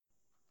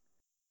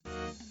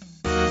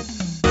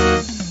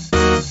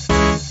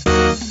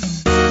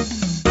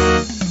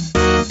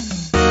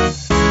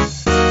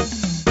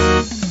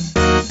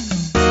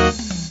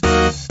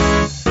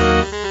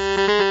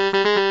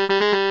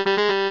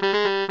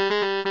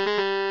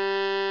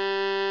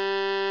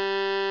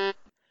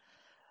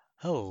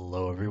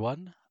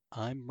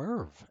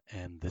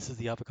this is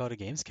the Avocado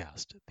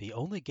Gamescast, the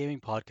only gaming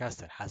podcast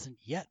that hasn't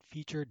yet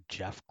featured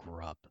Jeff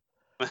Grubb.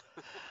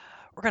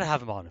 We're going to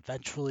have him on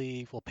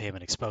eventually. We'll pay him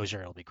an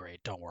exposure. It'll be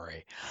great. Don't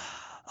worry.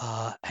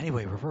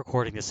 Anyway, we're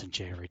recording this in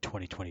January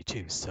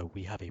 2022, so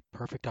we have a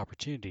perfect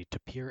opportunity to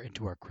peer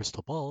into our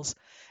crystal balls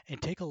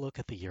and take a look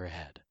at the year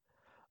ahead.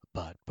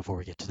 But before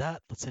we get to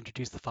that, let's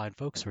introduce the fine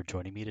folks who are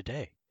joining me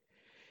today.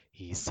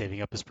 He's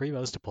saving up his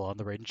primos to pull on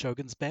the Raiden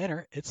Shogun's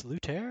banner. It's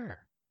Luther.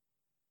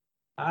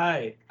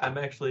 Hi, I'm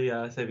actually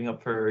saving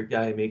up for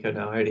Yaya Miko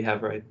now. I already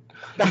have right.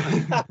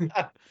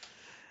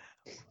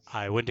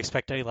 I wouldn't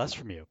expect any less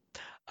from you.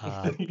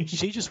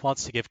 She just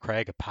wants to give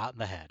Craig a pat on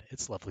the head.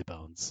 It's Lovely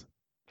Bones.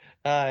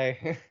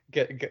 Hi,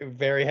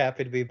 very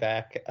happy to be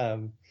back.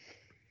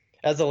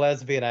 As a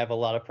lesbian, I have a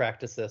lot of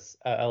practice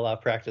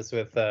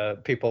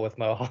with people with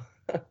mohawks,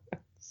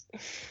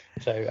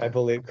 which I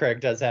believe Craig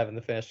does have in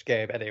the finished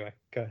game. Anyway,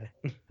 go ahead.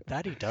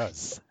 That he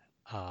does.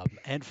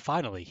 And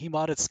finally, he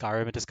modded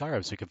Skyrim into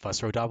Skyrim so he can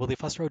fuss row what the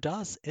fuss row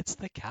does. It's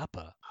the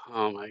Kappa.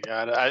 Oh my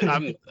god,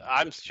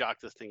 I'm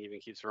shocked this thing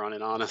even keeps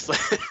running. Honestly,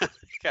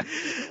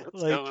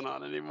 what's going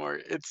on anymore?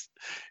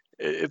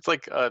 It's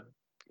like a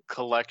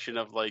collection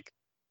of like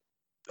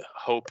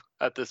hope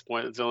at this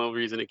point. It's the only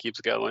reason it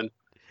keeps going.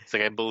 It's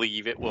like I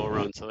believe it will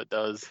run, so it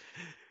does.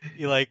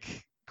 You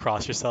like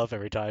cross yourself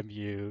every time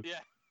you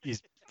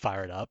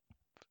fire it up.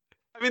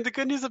 I mean, the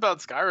good news about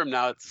Skyrim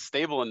now, it's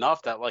stable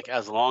enough that like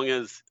as long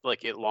as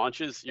like it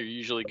launches, you're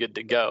usually good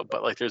to go.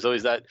 But like there's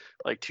always that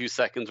like 2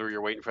 seconds where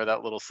you're waiting for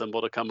that little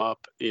symbol to come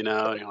up, you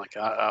know, and you're like,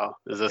 oh,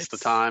 is this the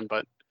time?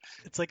 But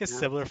it's like a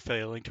similar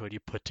feeling to when you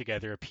put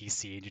together a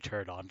PC and you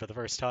turn it on for the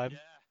first time.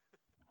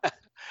 Yeah.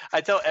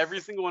 I tell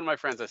every single one of my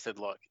friends, I said,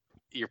 look,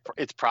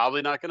 it's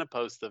probably not going to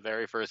post the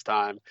very first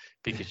time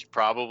because you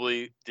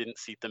probably didn't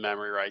seat the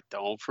memory right.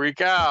 Don't freak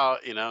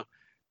out, you know.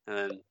 And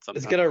then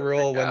it's gonna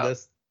roll when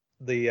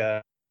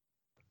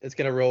it's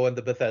gonna roll when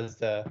the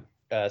Bethesda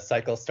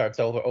cycle starts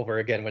over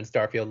again when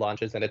Starfield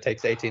launches, and it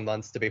takes 18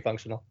 months to be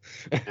functional.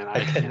 And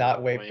I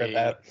cannot wait for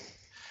that.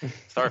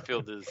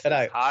 Starfield is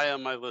high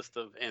on my list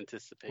of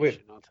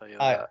anticipation. I'll tell you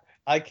that.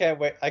 I can't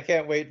wait. I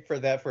can't wait for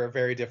that for a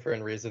very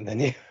different reason than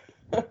you.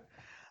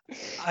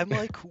 I'm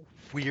like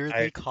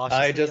weirdly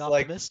cautiously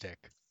optimistic.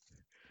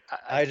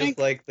 I just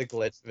like the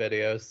glitch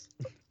videos.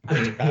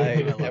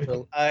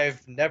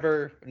 I've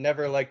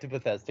never liked a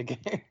Bethesda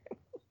game.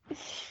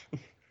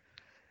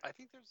 I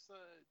think there's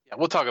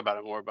we'll talk about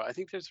it more, but I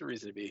think there's a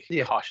reason to be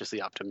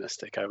cautiously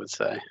optimistic, I would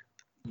say.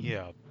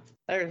 Yeah.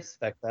 I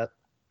respect that.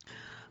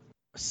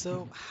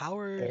 So how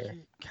are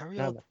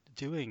y'all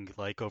doing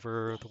like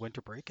over the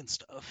winter break and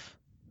stuff?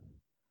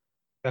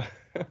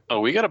 Oh,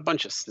 we got a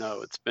bunch of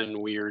snow. It's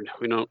been weird.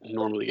 We don't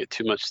normally get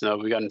too much snow.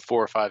 We gotten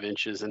 4 or 5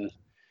 inches, and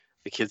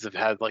the kids have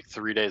had like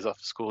 3 days off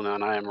of school now,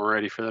 and I am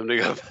ready for them to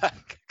go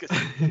back.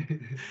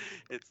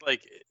 It's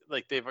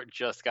like they've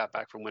just got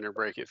back from winter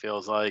break, it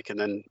feels like, and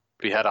then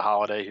we had a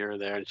holiday here or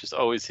there. It just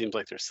always seems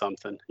like there's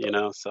something, you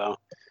know. So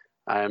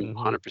I'm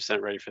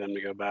 100% ready for them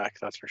to go back.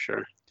 That's for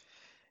sure.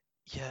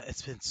 Yeah,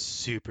 it's been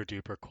super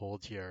duper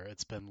cold here.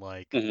 It's been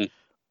like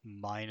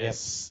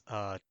minus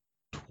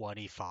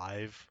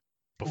 25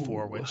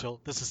 before wind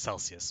chill. This is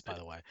Celsius, by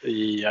the way.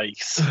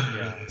 Yikes.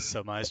 Yeah,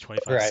 so minus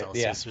 25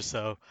 Celsius or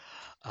so.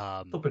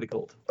 Still pretty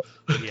cold.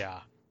 Yeah.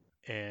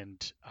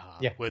 And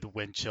with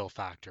wind chill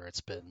factor,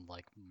 it's been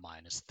like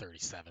minus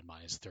 37,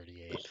 minus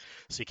 38.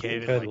 So you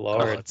can't even go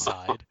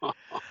outside.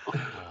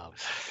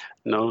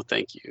 No,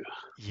 thank you.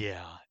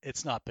 Yeah,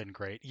 it's not been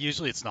great.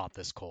 Usually it's not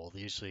this cold.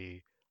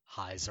 Usually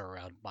highs are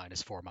around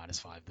minus 4, minus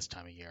 5 this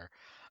time of year.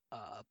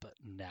 But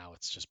now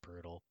it's just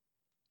brutal.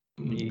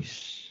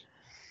 Yeesh.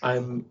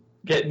 I'm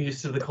getting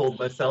used to the cold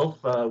myself.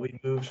 We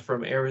moved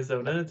from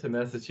Arizona to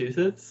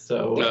Massachusetts,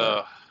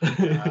 so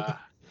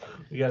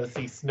we got to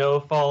see snow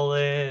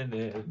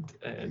falling,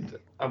 and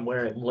I'm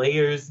wearing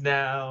layers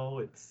now.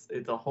 It's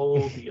a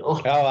whole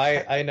deal. Oh,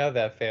 I know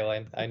that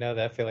feeling. I know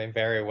that feeling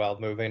very well.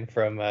 Moving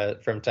from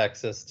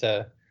Texas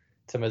to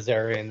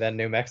Missouri and then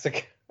New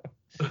Mexico.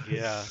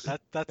 Yeah,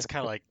 that's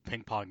kind of like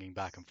ping-ponging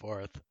back and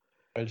forth.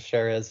 It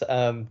sure is.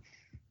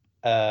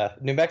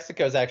 New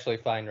Mexico is actually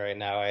fine right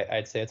now.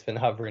 I'd say it's been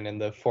hovering in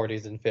the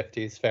 40s and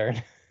 50s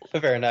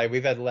Fahrenheit.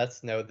 We've had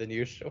less snow than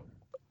usual.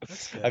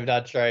 I'm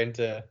not trying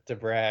to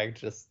brag,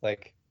 just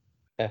like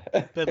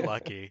been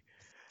lucky.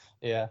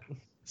 Yeah.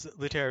 So,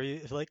 Luther, have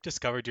you like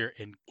discovered your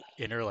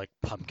inner like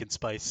pumpkin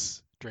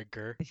spice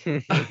drinker?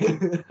 Kind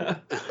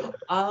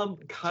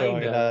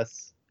Join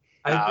us.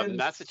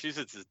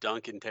 Massachusetts is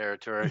Dunkin'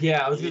 territory.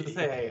 Yeah, I was gonna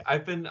say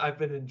I've been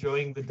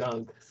enjoying the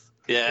dunks.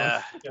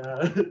 Yeah.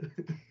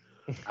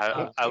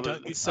 I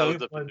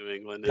lived up in New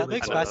England. That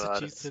makes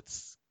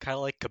Massachusetts kind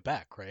of like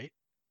Quebec, right?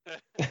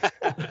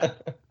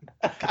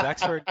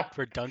 Quebec's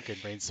for Dunkin'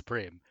 reigns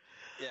supreme.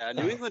 Yeah,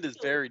 New England is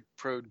very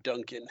pro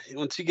Dunkin'.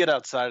 Once you get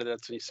outside of that,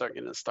 that's when you start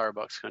getting into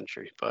Starbucks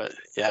country. But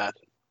yeah,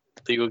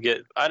 you will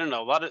get. I don't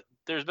know.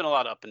 There's been a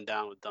lot up and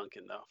down with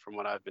Dunkin' though, from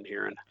what I've been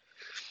hearing.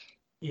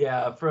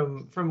 Yeah,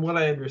 from what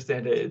I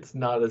understand, it's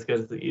not as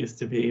good as it used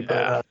to be.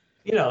 But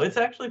it's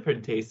actually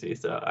pretty tasty.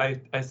 So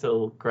I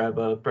still grab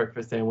a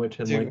breakfast sandwich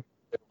and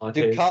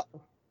lattes.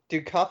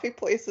 Do coffee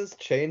places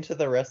change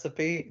the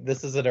recipe?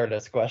 This is an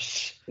earnest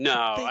question. No,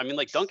 I mean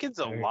like Dunkin's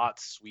a lot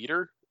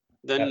sweeter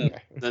than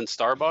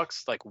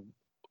Starbucks.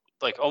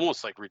 Like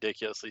almost like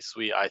ridiculously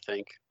sweet. I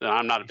think.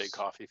 I'm not a big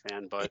coffee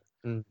fan, but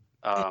it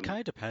kind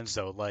of depends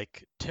though.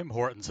 Like Tim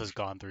Hortons has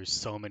gone through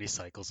so many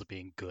cycles of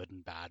being good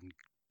and bad and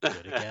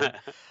good again.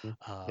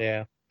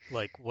 Yeah.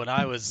 Like when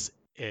I was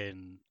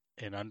in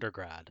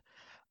undergrad,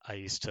 I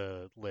used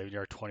to live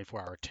near a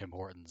 24-hour Tim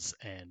Hortons,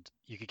 and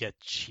you could get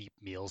cheap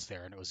meals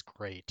there, and it was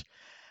great.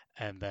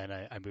 And then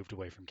I moved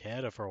away from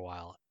Canada for a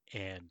while,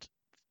 and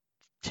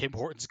Tim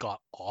Hortons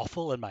got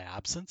awful in my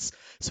absence,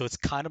 so it's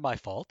kind of my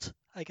fault,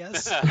 I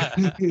guess.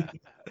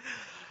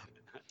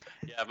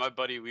 Yeah, my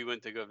buddy, we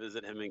went to go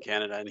visit him in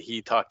Canada, and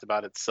he talked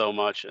about it so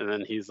much, and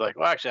then he's like,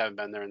 well, actually, I haven't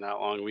been there in that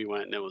long. We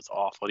went, and it was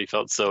awful. He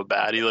felt so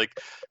bad. He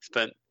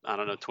spent, I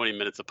don't know, 20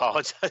 minutes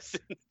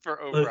apologizing for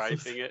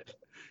overhyping it.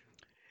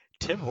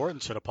 Tim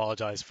Hortons should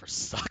apologize for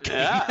sucking.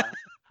 Yeah.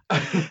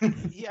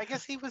 I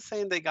guess he was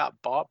saying they got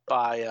bought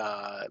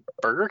by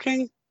Burger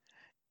King.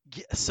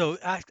 Yeah, so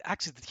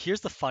actually,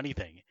 here's the funny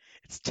thing.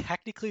 It's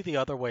technically the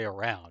other way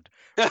around.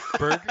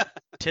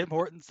 Tim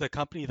Hortons,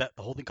 the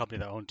holding company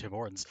that owned Tim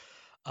Hortons,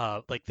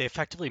 they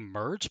effectively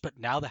merged, but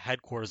now the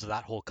headquarters of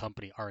that whole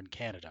company are in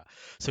Canada.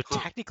 So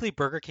technically,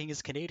 Burger King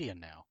is Canadian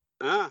now.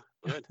 Ah,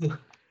 good.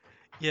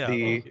 Yeah.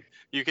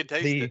 You can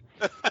taste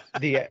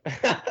it.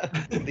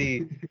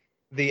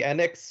 The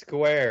NX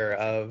Square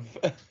of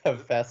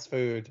fast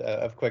food,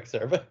 of quick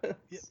service.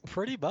 Yeah,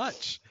 pretty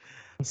much.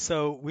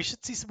 So we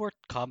should see some more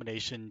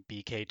combination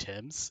BK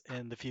Tims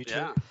in the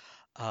future.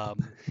 Yeah.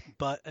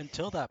 But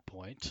until that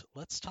point,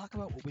 let's talk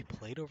about what we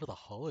played over the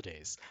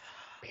holidays.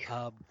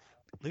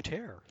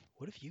 Luther,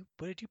 what did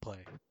you play?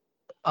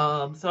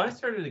 So I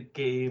started a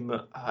game.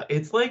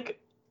 It's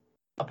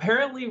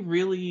apparently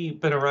really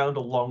been around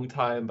a long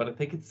time, but I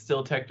think it's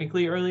still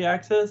technically early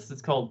access.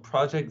 It's called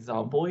Project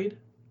Zomboid.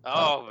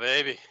 Oh,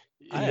 baby.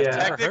 Yeah.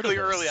 Technically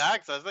early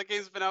access. That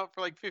game's been out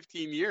for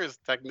 15 years,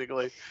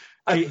 technically.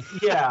 I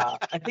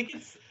think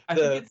it's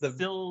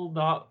still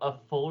not a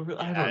full.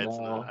 I don't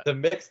know.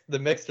 The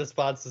mixed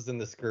responses in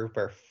this group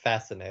are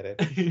fascinating.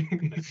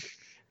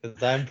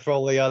 Because I'm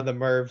fully on the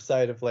Merv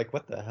side of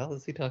what the hell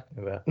is he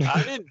talking about?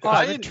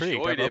 I'm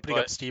intrigued. I'm opening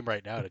up Steam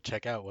right now to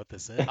check out what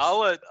this is.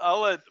 I'll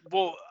let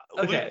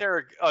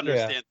Eric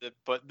understand it,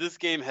 but this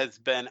game has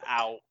been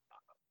out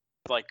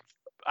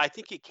I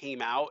think it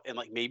came out in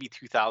maybe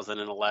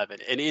 2011,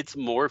 and it's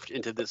morphed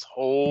into this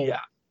whole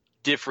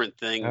different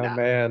thing now. Oh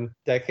man,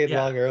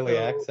 decade-long early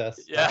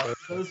access. Yeah.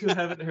 For those who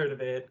haven't heard of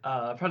it,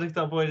 Project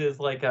Zomboid is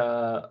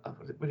a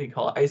what do you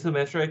call it?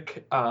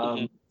 Isometric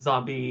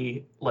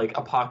zombie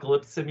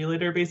apocalypse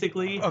simulator,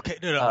 basically. Okay,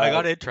 no, I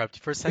gotta interrupt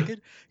you for a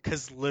second,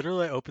 because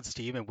literally I opened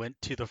Steam and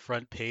went to the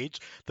front page.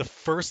 The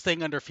first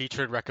thing under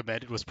featured and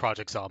recommended was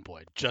Project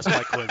Zomboid, just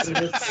by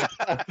coincidence.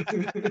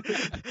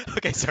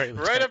 Okay, sorry.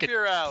 Right up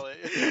your alley.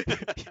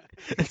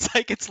 It's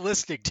like it's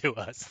listening to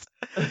us.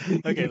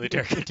 Okay,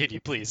 Luther, continue,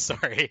 please.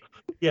 Sorry.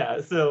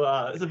 Yeah,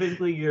 so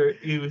basically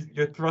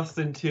you're thrust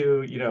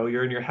into,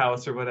 you're in your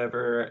house or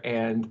whatever,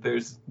 and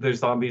there's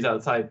zombies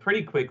outside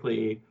pretty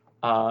quickly.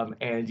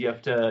 And you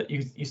have to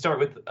you start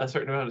with a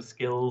certain amount of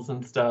skills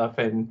and stuff,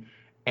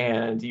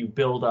 and you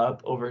build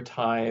up over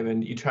time,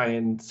 and you try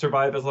and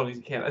survive as long as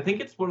you can. I think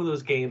it's one of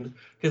those games,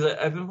 because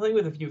I've been playing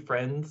with a few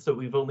friends, so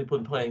we've only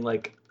been playing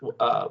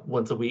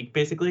once a week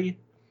basically.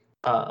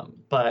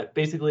 But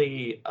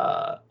basically,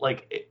 I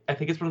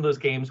think it's one of those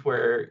games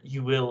where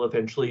you will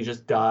eventually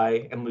just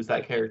die and lose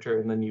that character,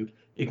 and then you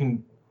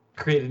can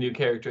create a new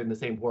character in the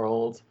same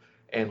world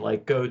and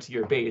go to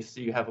your base,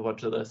 so you have a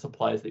bunch of the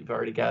supplies that you've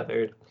already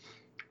gathered.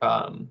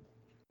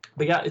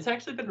 But yeah, it's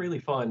actually been really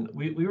fun.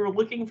 We were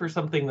looking for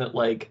something that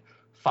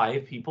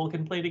 5 people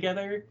can play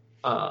together.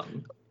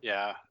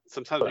 Yeah,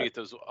 sometimes when you get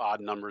those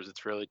odd numbers,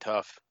 it's really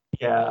tough.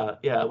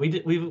 Yeah.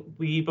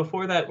 We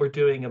before that we're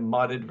doing a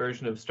modded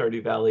version of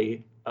Stardew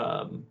Valley,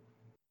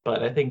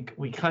 but I think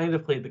we kind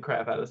of played the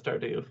crap out of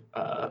Stardew,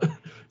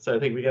 so I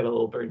think we got a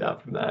little burned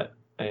out from that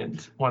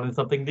and wanted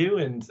something new.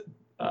 And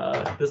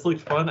this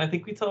looked fun. I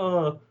think we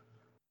saw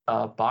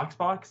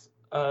Boxbox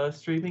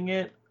streaming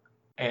it,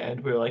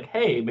 and we were like,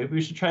 "Hey, maybe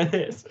we should try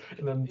this."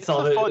 And then it's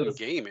a fun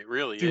game. It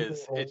really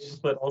is. It's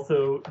but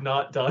also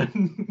not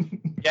done.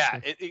 Yeah,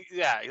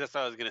 that's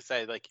what I was gonna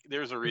say.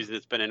 There's a reason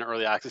it's been in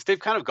early access. They've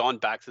kind of gone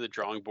back to the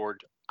drawing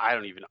board.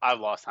 I've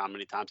lost how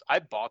many times. I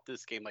bought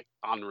this game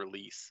on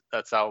release.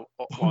 That's how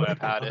long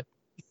I've had it.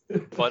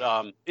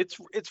 But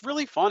it's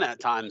really fun at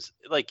times.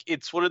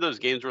 It's one of those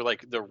games where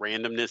the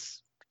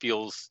randomness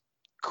feels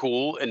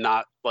cool and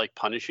not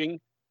punishing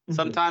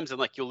sometimes,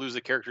 and you'll lose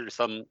a character to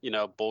some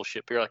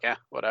bullshit, but you're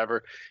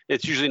whatever.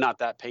 It's usually not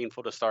that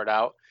painful to start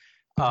out.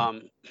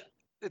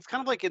 It's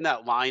kind of in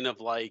that line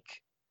of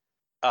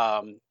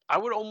I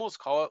would almost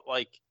call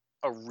it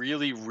a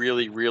really,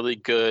 really, really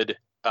good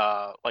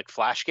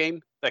Flash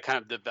game that kind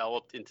of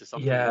developed into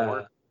something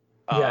more.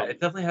 Yeah, it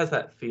definitely has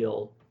that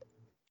feel.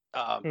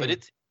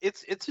 But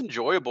it's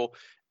enjoyable.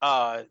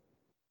 I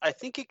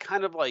think it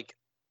kind of like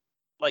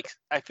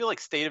I feel like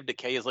State of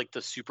Decay is like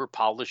the super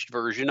polished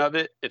version of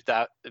it. If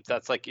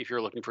that's like if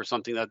you're looking for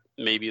something that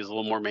maybe is a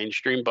little more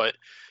mainstream, but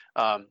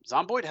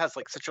Zomboid has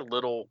like such a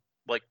little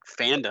like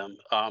fandom.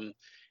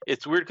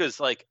 It's weird because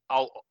like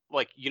I'll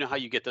like you know how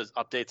you get those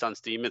updates on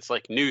Steam. It's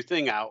like new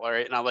thing out, all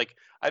right, and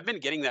I've been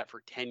getting that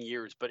for 10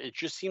 years, but it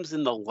just seems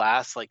in the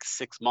last like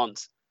 6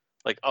 months.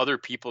 Like other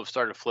people have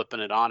started flipping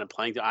it on and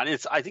playing it on.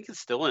 I think it's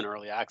still in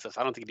early access.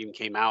 I don't think it even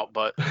came out,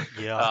 but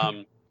yeah,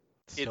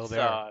 still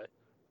there.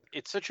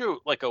 It's such a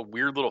like a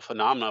weird little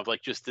phenomenon of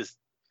like just this.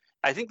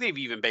 I think they've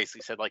even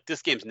basically said like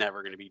this game's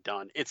never going to be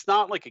done. It's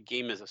not like a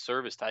game as a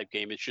service type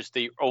game. It's just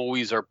they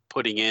always are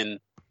putting in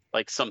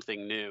like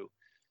something new.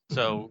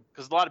 So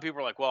because a lot of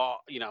people are like,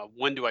 well, you know,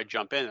 when do I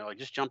jump in? They're like,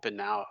 just jump in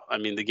now. I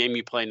mean, the game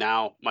you play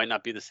now might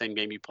not be the same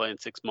game you play in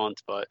 6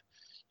 months, but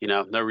you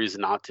know, no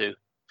reason not to.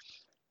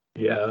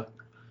 Yeah.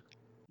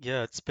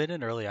 Yeah, it's been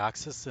in early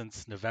access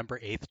since November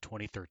 8th,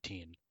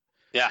 2013.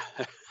 Yeah.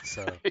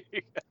 So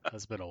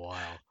it's been a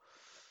while.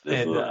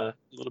 And a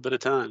little bit of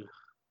time.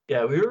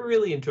 Yeah, we were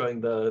really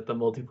enjoying the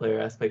multiplayer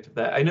aspect of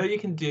that. I know you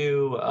can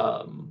do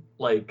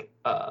what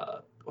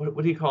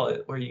do you call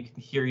it, where you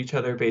can hear each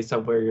other based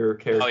on where your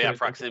character. Oh yeah,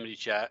 proximity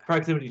chat.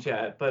 Proximity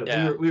chat, but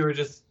yeah. we were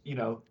just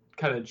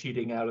kind of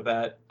cheating out of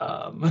that.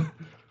 But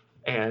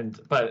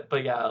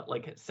yeah,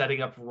 like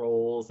setting up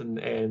roles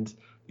and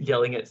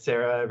yelling at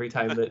Sarah every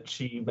time that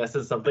she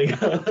messes something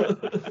up.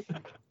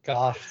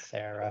 Gosh,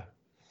 Sarah.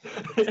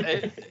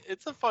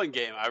 It's a fun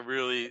game. I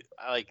really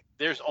like.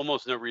 There's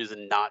almost no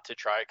reason not to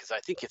try it because I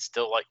think it's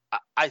still like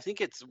I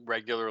think it's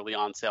regularly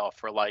on sale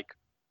for like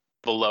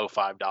below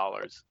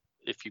 $5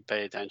 if you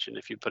pay attention,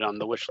 if you put it on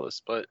the wish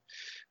list. But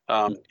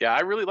yeah,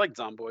 I really like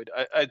Zomboid.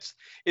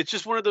 It's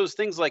just one of those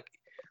things like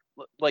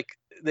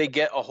they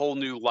get a whole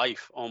new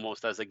life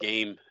almost as a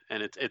game,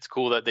 and it's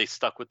cool that they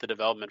stuck with the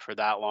development for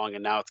that long,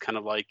 and now it's kind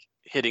of like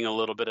hitting a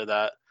little bit of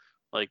that.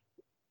 Like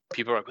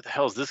people are like, "What the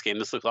hell is this game?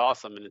 This looks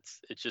awesome!" And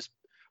it's just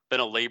been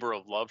a labor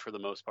of love for the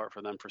most part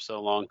for them for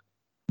so long.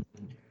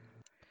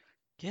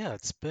 Yeah,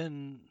 it's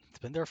been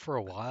there for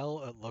a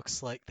while. It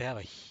looks like they have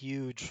a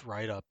huge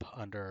write-up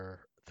under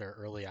their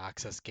early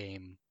access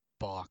game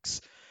box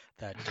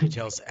that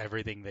details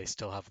everything they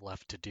still have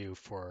left to do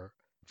for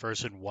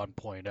version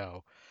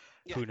 1.0.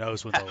 Yeah. Who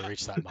knows when they'll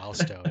reach that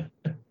milestone?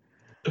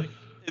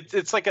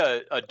 It's like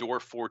a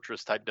Dwarf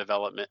Fortress type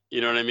development.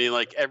 You know what I mean?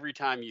 Like every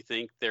time you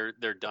think they're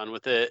done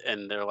with it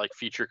and they're like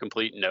feature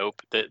complete,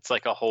 nope. It's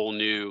like a whole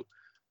new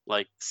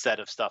like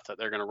set of stuff that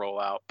they're going to roll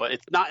out, but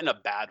it's not in a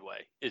bad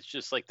way. It's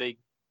just like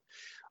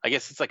I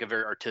guess it's like a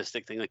very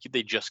artistic thing. Like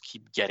they just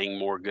keep getting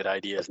more good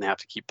ideas and they have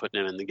to keep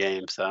putting them in the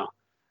game. So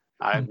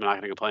I'm not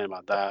going to complain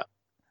about that.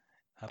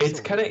 Absolutely.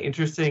 It's kind of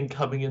interesting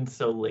coming in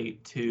so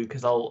late too,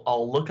 because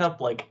I'll look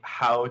up like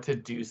how to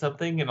do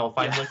something and I'll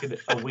find like a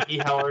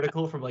WikiHow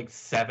article from like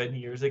 7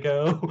 years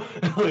ago.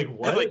 Like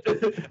what? Like,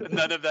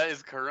 none of that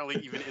is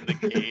currently even in the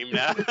game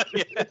now.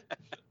 Yeah.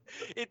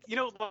 It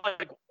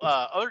like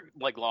other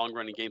like long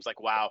running games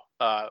like WoW,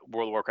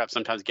 World of Warcraft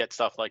sometimes get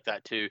stuff like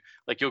that too.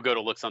 Like you'll go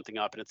to look something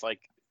up and it's like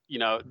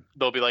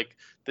they'll be like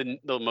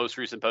the most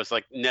recent post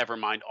like never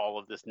mind all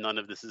of this, none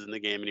of this is in the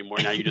game anymore.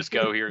 Now you just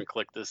go here and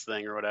click this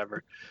thing or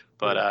whatever.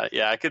 But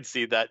yeah, I could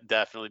see that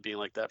definitely being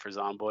like that for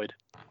Zomboid.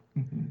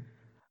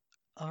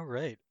 All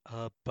right,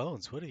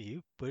 Bones, what did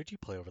you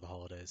play over the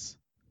holidays?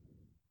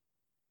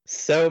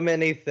 So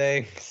many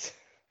things.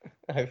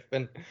 I've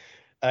been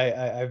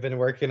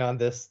working on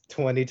this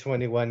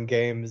 2021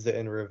 games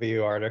in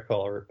review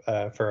article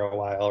for a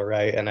while,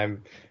 right? And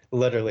I'm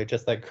literally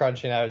just like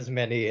crunching out as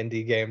many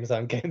indie games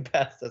on Game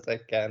Pass as I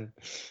can,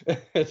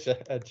 just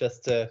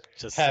to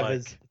have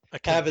like a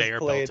conveyor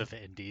belt of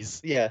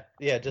indies. Yeah,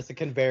 just a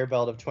conveyor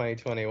belt of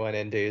 2021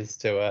 indies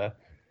to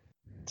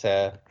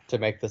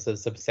make this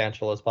as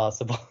substantial as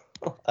possible.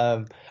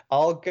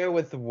 I'll go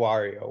with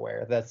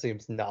WarioWare. That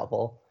seems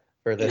novel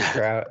for this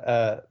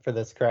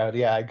crowd.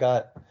 Yeah, I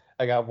got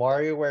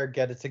WarioWare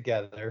Get It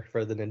Together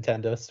for the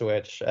Nintendo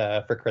Switch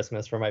for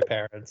Christmas for my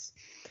parents,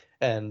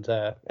 and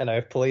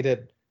I've played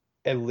it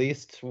at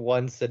least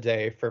once a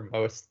day for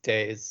most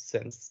days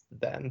since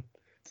then.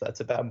 So that's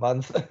about a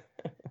month.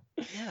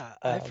 Yeah,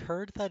 I've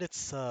heard that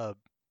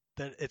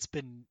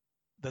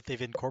that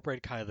they've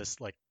incorporated kind of this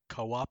like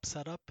co-op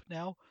setup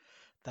now.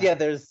 Yeah,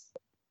 there's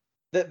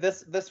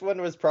this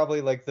one was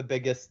probably like the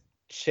biggest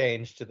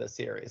change to the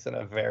series in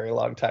a very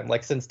long time,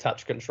 like since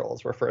touch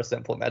controls were first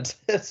implemented.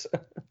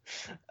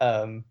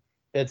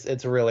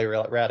 It's really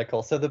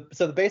radical. So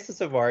the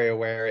basis of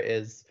WarioWare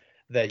is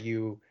that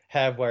you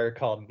have what are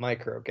called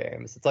micro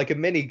games. It's like a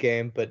mini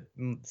game but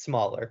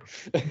smaller.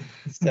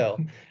 Still,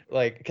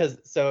 like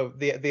so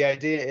the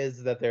idea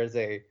is that there's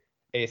a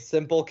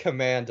simple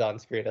command on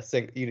screen,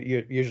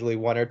 usually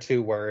one or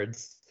two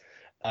words,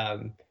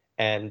 and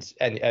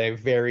a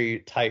very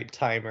tight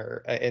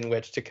timer in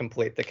which to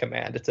complete the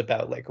command. It's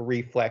about like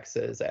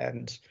reflexes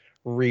and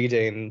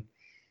reading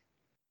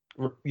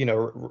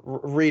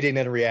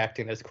and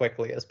reacting as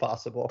quickly as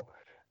possible.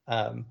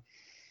 And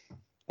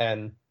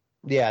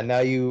Yeah, now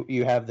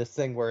you have this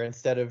thing where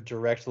instead of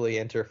directly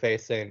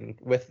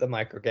interfacing with the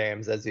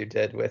microgames as you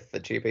did with the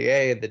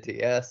GBA and the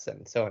DS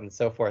and so on and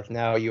so forth,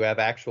 now you have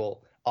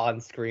actual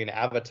on-screen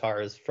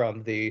avatars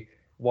from the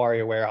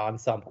WarioWare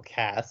Ensemble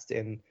cast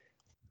in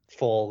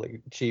full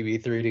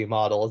chibi 3D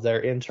models.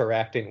 They're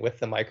interacting with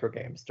the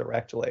microgames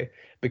directly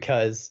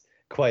because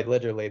quite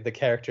literally the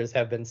characters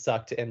have been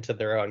sucked into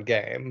their own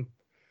game.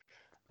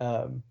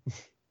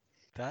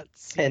 That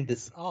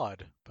seems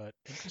odd, but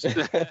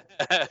interesting.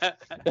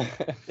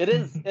 It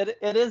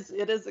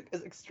is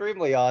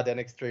extremely odd and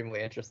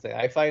extremely interesting.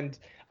 I find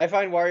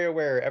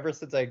WarioWare, ever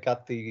since I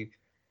got the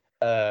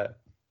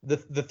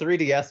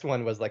 3DS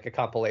one was like a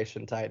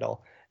compilation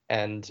title,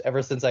 and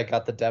ever since I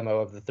got the demo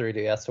of the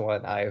 3DS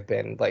one, I've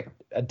been like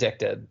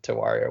addicted to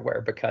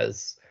WarioWare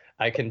because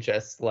I can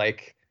just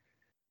like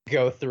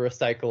go through a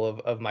cycle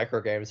of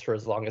microgames for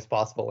as long as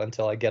possible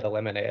until I get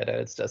eliminated.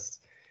 It's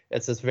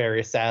just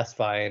very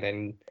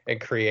satisfying and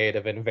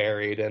creative and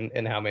varied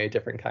in how many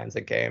different kinds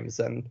of games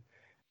and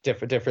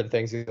different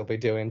things you'll be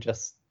doing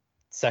just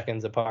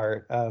seconds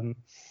apart. I've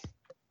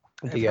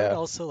heard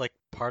also like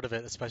part of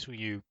it, especially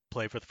when you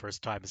play for the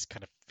first time, is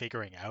kind of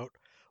figuring out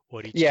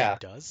what each game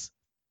does.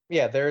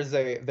 Yeah, there's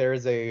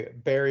a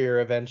barrier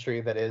of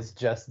entry that is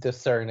just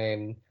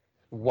discerning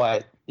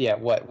what's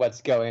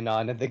going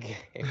on in the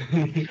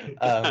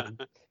game.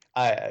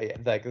 I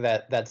like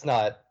that. That's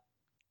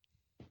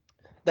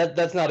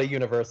not a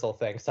universal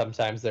thing.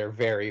 Sometimes they're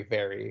very,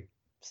 very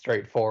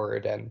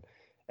straightforward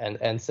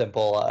and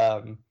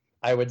simple.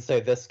 I would say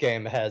this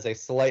game has a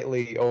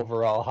slightly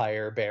overall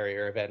higher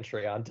barrier of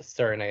entry on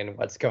discerning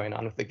what's going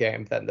on with the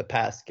game than the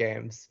past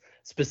games,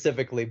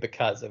 specifically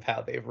because of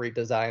how they've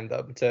redesigned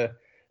them to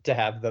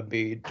have them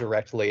be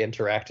directly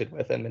interacted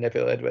with and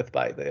manipulated with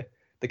by the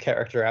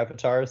character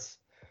avatars.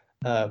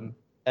 And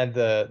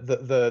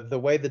the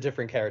way the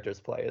different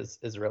characters play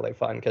is really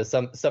fun because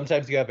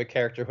sometimes you have a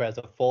character who has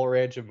a full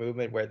range of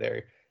movement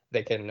where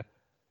they can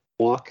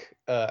walk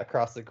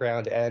across the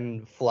ground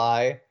and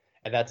fly,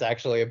 and that's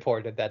actually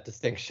important. That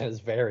distinction is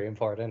very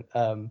important.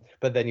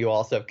 But then you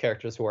also have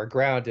characters who are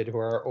grounded, who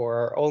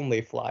are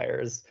only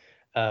flyers.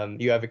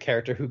 You have a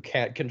character who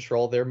can't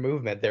control their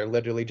movement; they're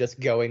literally just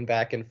going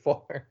back and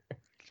forth,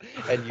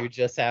 and you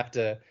just have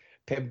to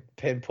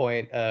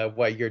pinpoint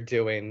what you're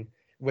doing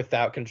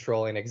without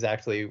controlling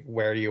exactly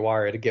where you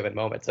are at a given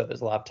moment. So there's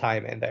a lot of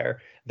time in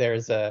there.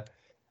 There's a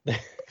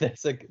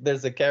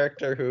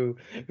character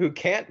who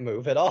can't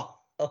move at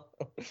all.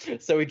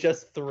 So he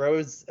just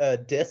throws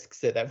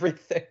discs at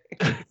everything.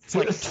 It's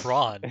like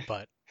Tron,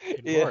 but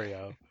in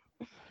Wario.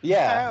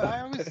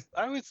 Yeah.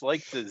 I always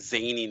like the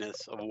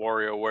zaniness of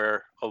WarioWare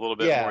a little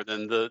bit more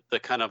than the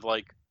kind of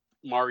like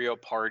Mario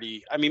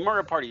Party. I mean,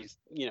 Mario Party's,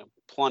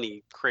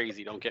 plenty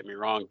crazy, don't get me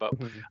wrong, but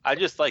I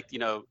just like,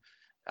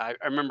 I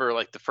remember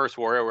like the first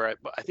WarioWare,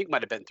 I think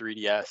might have been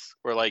 3DS,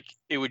 where like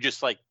it would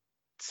just like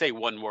say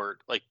one word,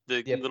 like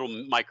the little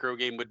micro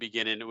game would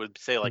begin and it would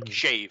say like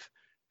shave,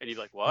 and you're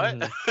like, what?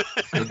 Like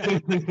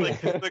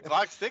the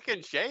clock's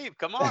ticking, shave.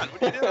 Come on,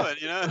 what are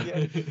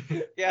you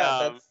doing?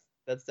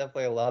 That's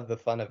definitely a lot of the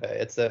fun of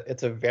it.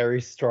 It's a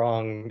very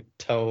strong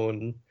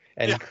tone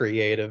and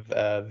creative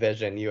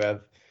vision. You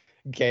have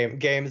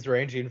games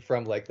ranging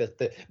from like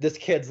this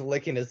kid's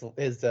licking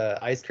his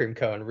ice cream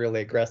cone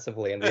really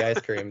aggressively, and the ice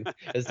cream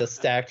is just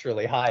stacked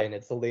really high and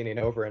it's leaning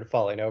over and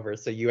falling over,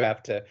 so you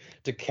have to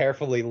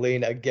carefully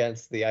lean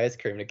against the ice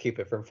cream to keep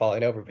it from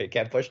falling over, but you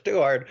can't push too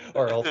hard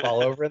or it'll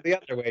fall over the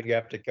other way and you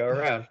have to go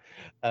around.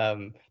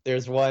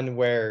 There's one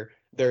where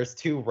there's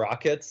two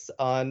rockets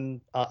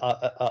on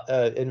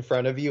in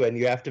front of you and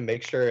you have to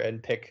make sure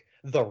and pick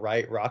the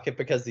right rocket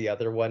because the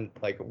other one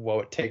like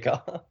won't take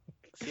off.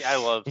 See, I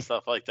love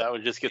stuff like that.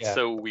 It just gets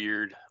so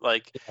weird.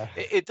 Like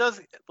it does.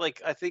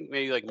 Like I think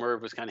maybe like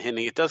Merv was kind of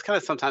hinting. It does kind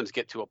of sometimes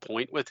get to a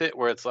point with it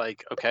where it's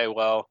like, okay,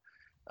 well,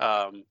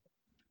 at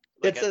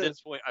this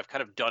point, I've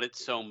kind of done it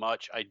so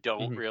much. I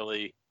don't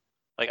really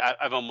like.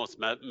 I've almost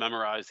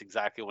memorized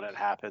exactly when it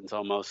happens.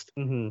 Almost.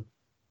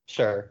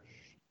 Sure.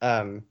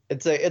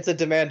 It's a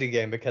demanding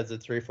game because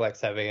it's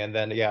reflex heavy, and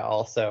then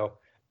also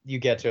you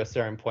get to a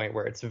certain point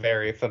where it's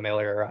very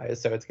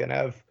familiarized, so it's gonna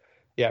have.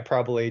 Yeah,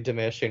 probably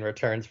diminishing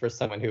returns for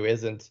someone who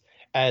isn't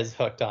as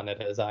hooked on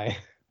it as I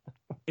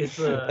am.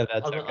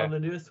 On the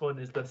newest one,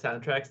 is the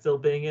soundtrack still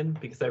banging?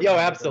 Because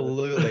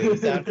absolutely.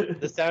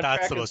 The soundtrack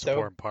that's the most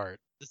important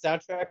part. The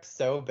soundtrack's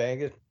so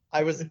banging.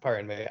 I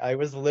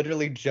was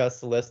literally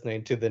just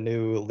listening to the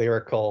new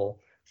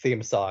lyrical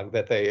theme song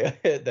that they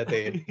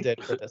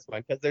did for this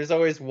one, because there's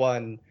always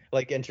one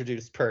like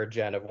introduced per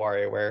gen of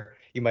WarioWare.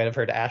 You might have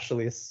heard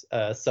Ashley's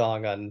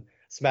song on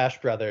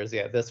Smash Brothers.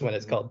 Yeah, this one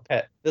is called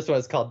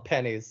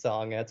Penny's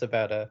song. It's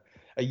about a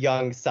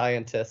young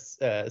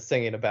scientist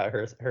singing about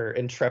her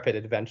intrepid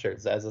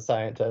adventures as a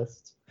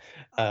scientist,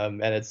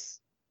 and it's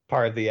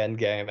part of the end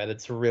game, and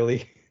it's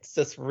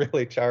just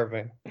really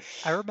charming.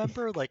 I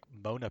remember like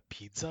Mona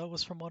Pizza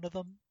was from one of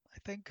them, I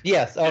think.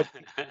 Yes. I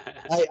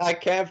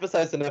can't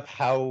emphasize enough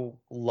how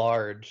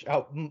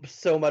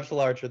so much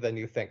larger than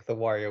you think the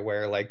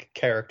WarioWare like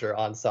character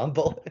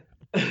ensemble.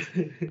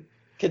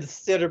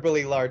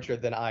 considerably larger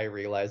than I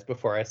realized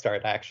before I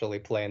started actually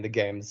playing the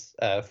games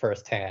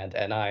firsthand,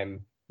 and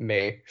I'm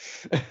me.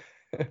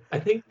 I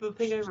think the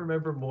thing I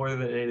remember more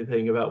than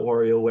anything about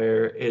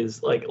WarioWare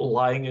is like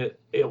lying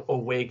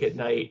awake at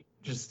night,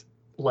 just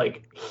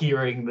like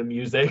hearing the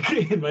music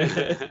in my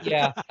head.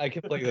 Yeah, I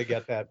completely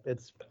get that.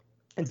 It's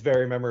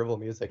very memorable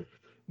music.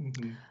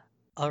 Mm-hmm.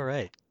 All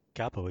right,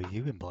 Kappa, what have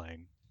you been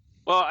playing?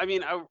 Well, I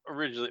mean, I'm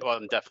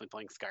definitely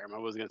playing Skyrim. I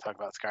was going to talk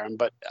about Skyrim,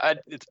 but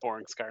it's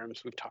boring Skyrim,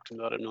 so we've talked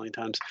about it a million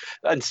times.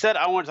 Instead,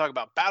 I want to talk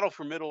about Battle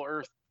for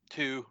Middle-earth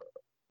 2,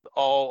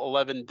 all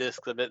 11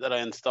 discs of it that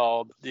I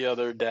installed the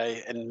other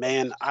day. And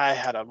man, I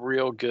had a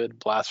real good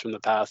blast from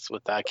the past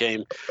with that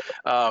game.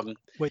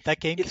 Wait, that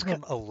game came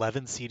from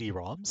 11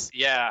 CD-ROMs?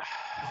 Yeah.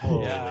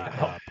 Holy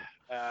crap.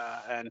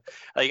 And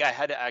like I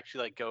had to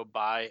actually like go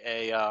buy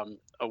a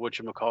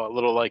whatchamacallit,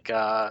 little like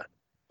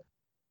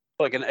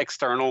an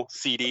external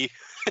CD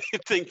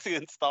thing to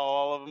install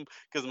all of them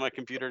because my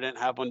computer didn't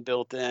have one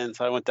built in.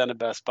 So I went down to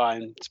Best Buy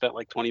and spent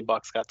like $20,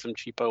 got some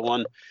cheapo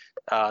one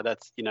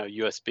that's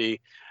USB.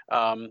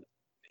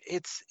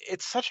 It's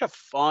such a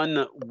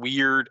fun,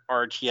 weird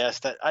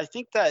RTS that I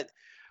think that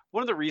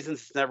one of the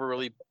reasons it's never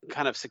really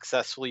kind of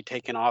successfully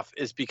taken off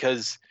is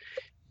because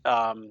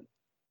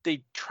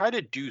they try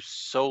to do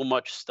so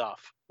much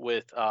stuff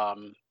with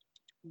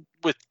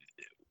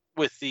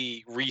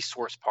the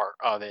resource part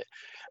of it.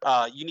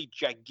 You need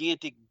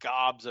gigantic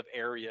gobs of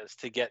areas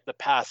to get the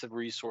passive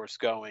resource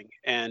going,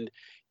 and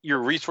your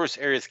resource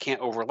areas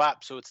can't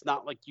overlap. So it's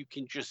not like you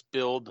can just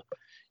build,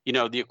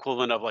 the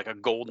equivalent of like a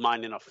gold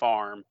mine in a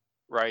farm,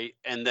 right?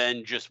 And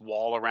then just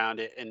wall around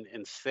it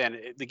and sand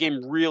it. The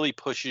game really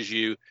pushes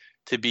you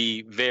to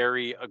be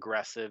very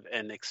aggressive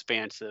and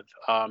expansive,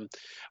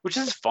 which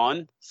is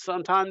fun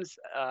sometimes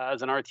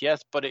as an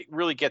RTS, but it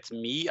really gets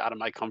me out of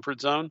my comfort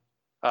zone.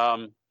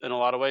 In a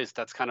lot of ways,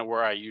 that's kind of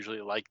where I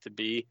usually like to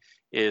be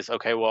is,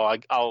 okay, well,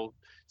 I'll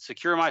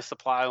secure my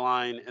supply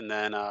line and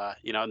then,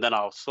 and then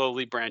I'll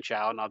slowly branch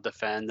out and I'll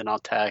defend and I'll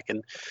tech.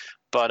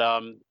 But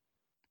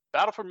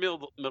Battle for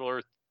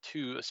Middle-earth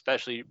 2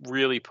 especially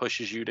really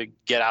pushes you to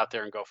get out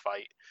there and go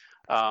fight.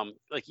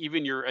 Like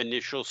even your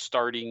initial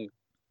starting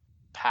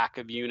pack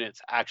of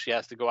units actually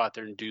has to go out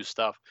there and do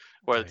stuff,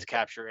 whether it's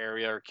capture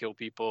area or kill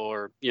people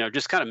or,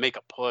 just kind of make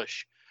a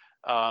push.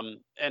 And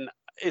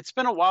it's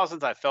been a while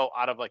since I felt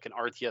out of like an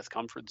RTS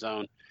comfort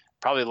zone.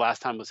 Probably the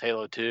last time was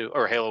Halo 2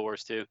 or Halo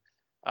Wars 2.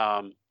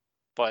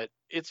 But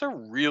it's a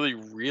really,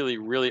 really,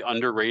 really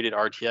underrated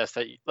RTS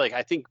that like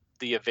I think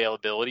the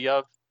availability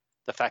of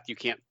the fact you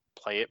can't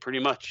play it pretty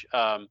much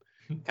kind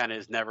of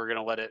is never going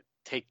to let it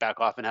take back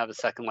off and have a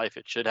second life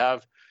it should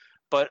have.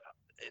 But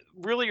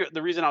really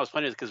the reason I was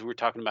playing is because we were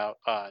talking about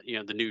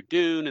the new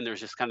Dune, and there's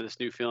just kind of this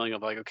new feeling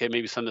of like, okay,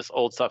 maybe some of this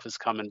old stuff is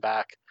coming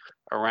back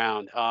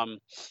around.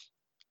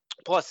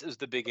 Plus, it was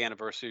the big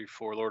anniversary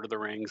for Lord of the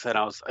Rings, and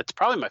it's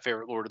probably my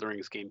favorite Lord of the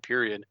Rings game,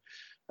 period,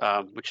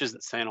 which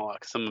isn't saying a lot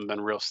because some of them have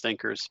been real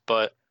stinkers.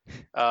 But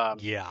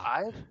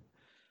yeah,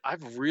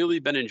 I've really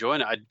been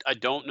enjoying it. I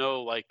don't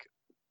know, like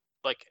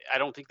I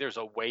don't think there's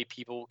a way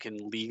people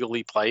can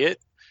legally play it,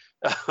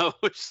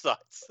 which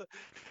sucks.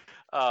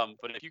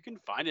 But if you can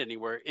find it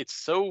anywhere, it's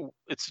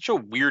such a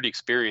weird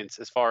experience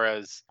as far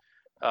as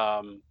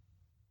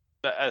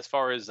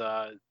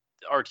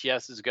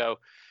RTSs go.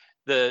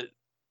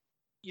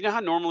 How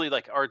normally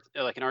like an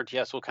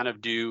RTS will kind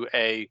of do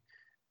a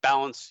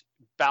balance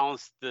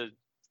the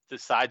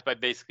sides by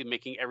basically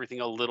making everything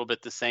a little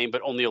bit the same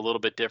but only a little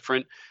bit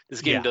different. This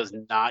game does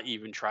not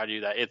even try to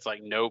do that. It's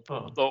like, nope.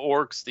 The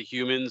orcs, the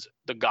humans,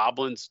 the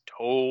goblins,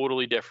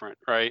 totally different,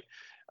 right?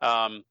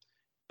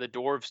 The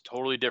dwarves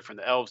totally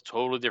different, the elves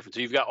totally different.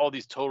 So you've got all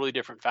these totally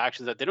different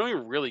factions that they don't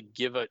even really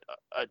give a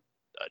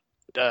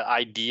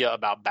idea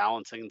about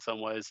balancing in some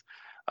ways,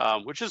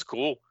 which is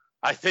cool,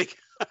 I think.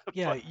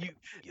 Yeah,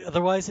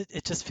 otherwise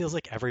it just feels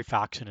like every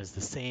faction is the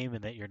same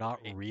and that you're not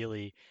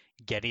really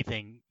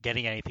getting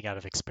anything out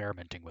of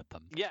experimenting with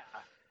them. Yeah.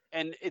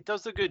 And it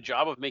does a good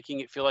job of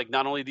making it feel like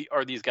not only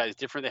are these guys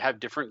different, they have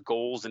different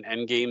goals and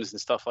end games and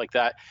stuff like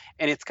that.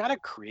 And it's got to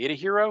create a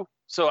hero.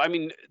 So, I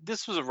mean,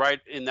 this was right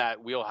in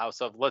that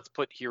wheelhouse of let's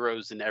put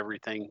heroes in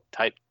everything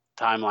type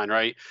timeline,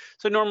 right?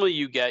 So normally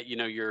you get,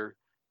 your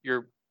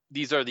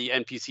these are the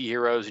NPC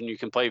heroes, and you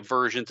can play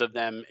versions of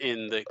them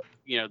in the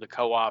the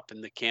co-op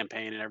and the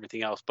campaign and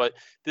everything else. But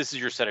this is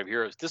your set of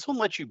heroes. This one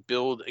lets you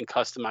build and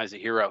customize a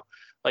hero,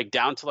 like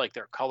down to like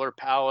their color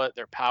palette,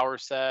 their power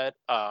set.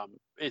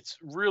 It's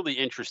really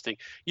interesting.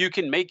 You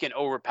can make an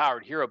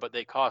overpowered hero, but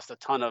they cost a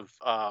ton of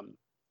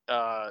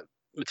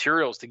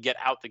materials to get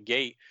out the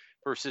gate.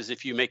 Versus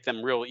if you make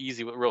them real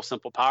easy with real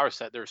simple power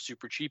set, they're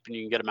super cheap and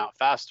you can get them out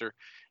faster.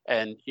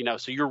 And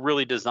so you're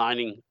really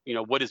designing.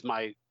 What is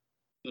my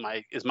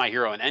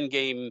hero an end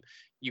game,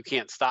 you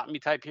can't stop me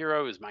type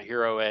hero? Is my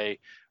hero a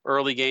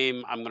early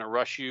game, I'm going to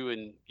rush you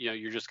and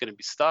you're just going to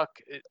be stuck?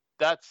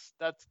 That's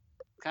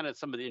kind of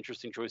some of the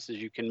interesting choices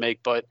you can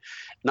make, but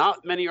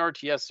not many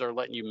RTS are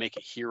letting you make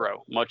a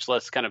hero, much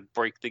less kind of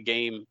break the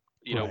game,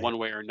 right. one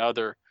way or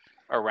another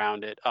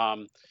around it.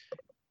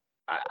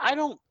 I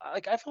don't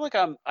like. I feel like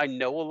I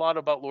know a lot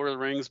about Lord of the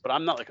Rings, but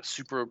I'm not like a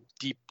super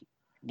deep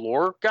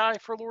lore guy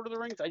for Lord of the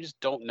Rings. I just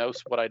don't know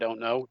what I don't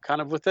know,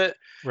 kind of with it.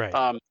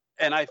 Right.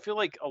 And I feel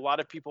like a lot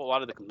of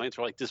the complaints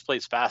were like, this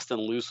plays fast and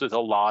loose with a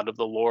lot of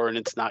the lore, and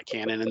it's not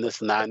canon and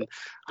this and that. And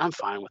I'm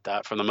fine with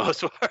that for the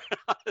most part,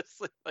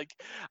 honestly. Like,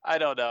 I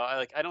don't know.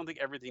 I don't think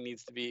everything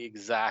needs to be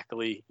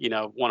exactly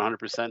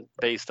 100%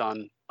 based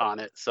on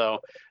it.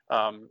 So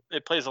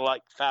it plays a lot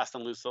fast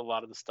and loose with a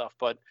lot of the stuff,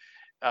 but.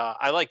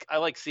 I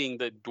like seeing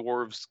the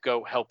dwarves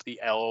go help the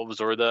elves,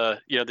 or the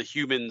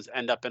humans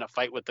end up in a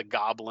fight with the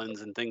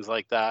goblins and things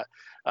like that.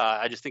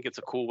 I just think it's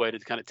a cool way to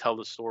kind of tell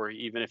the story,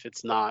 even if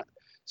it's not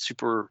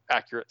super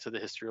accurate to the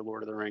history of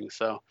Lord of the Rings.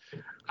 So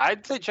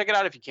I'd say check it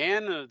out if you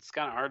can. It's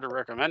kind of hard to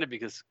recommend it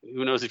because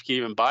who knows if you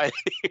can even buy it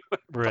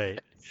anywhere. Right.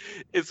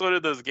 It's one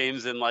of those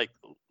games in like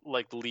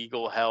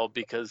legal hell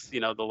because the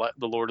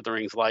Lord of the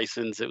Rings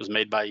license, it was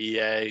made by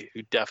EA,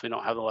 who definitely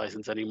don't have the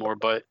license anymore.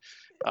 But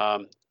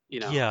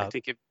Yeah. I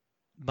think it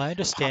My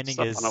understanding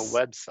pops up is on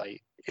a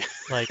website.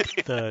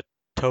 like the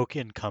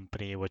Tolkien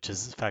company, which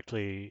is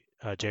effectively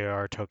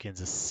J.R.R.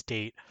 Tolkien's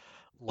estate,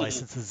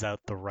 licenses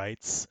out the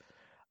rights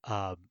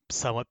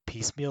somewhat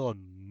piecemeal,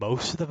 and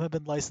most of them have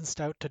been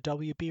licensed out to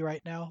WB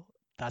right now.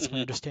 That's my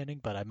understanding,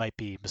 but I might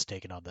be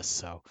mistaken on this.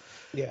 So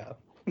Yeah.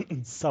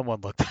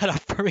 someone look that up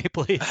for me,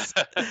 please.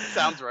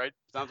 Sounds right.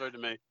 Sounds right to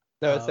me.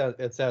 No,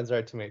 it sounds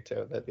right to me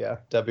too. That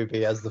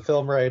WB has the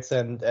film rights,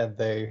 and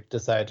they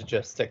decide to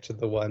just stick to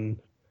the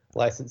one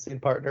licensing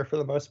partner for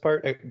the most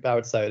part,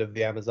 outside of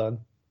the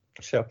Amazon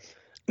show.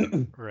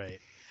 Right.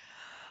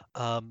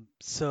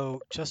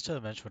 So just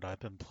to mention what I've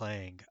been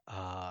playing,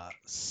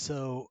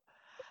 so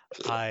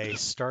I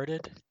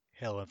started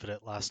Halo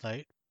Infinite last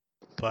night,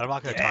 but I'm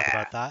not going to talk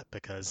about that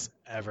because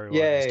everyone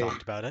has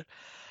talked about it.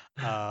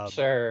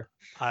 Sure.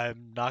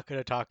 I'm not going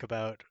to talk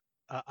about.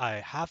 I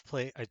have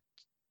played.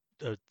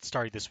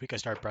 Starting this week, I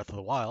started Breath of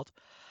the Wild,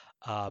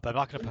 but I'm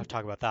not going to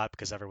talk about that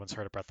because everyone's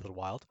heard of Breath of the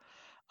Wild.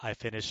 I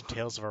finished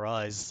Tales of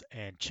Arise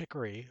and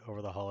Chicory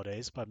over the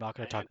holidays, but I'm not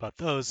going to talk about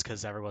those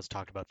because everyone's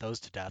talked about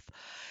those to death.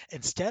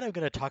 Instead, I'm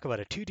going to talk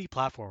about a 2D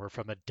platformer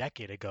from a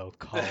decade ago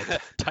called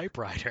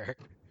Typewriter.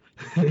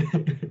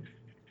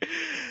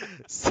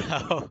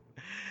 So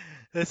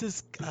this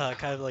is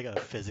kind of like a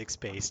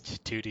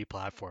physics-based 2D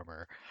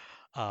platformer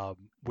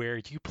where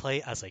you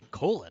play as a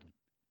colon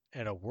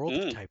in a world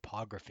of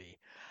typography.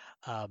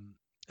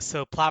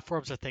 So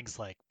platforms are things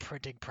like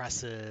printing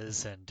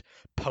presses and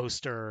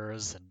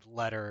posters and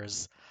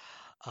letters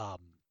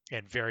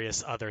and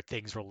various other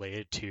things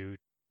related to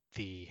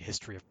the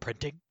history of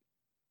printing.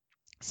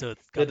 So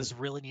it's got this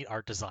really neat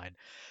art design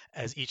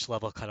as each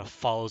level kind of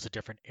follows a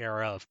different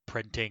era of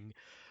printing,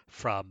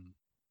 from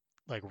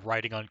like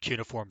writing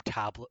cuneiform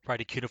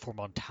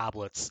on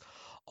tablets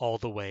all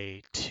the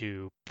way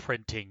to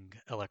printing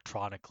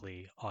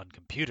electronically on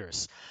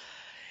computers.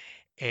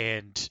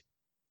 And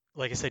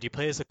like I said, you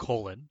play as a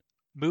colon.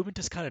 Movement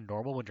is kind of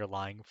normal when you're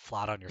lying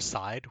flat on your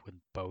side, when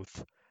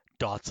both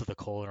dots of the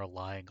colon are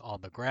lying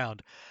on the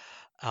ground.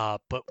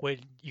 But when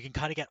you can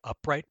kind of get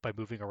upright by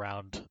moving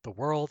around the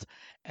world,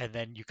 and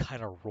then you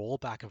kind of roll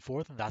back and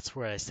forth, and that's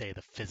where I say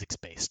the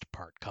physics-based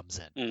part comes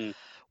in.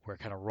 We're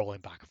kind of rolling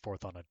back and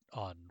forth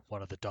on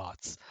one of the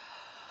dots.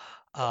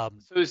 So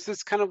is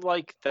this kind of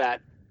like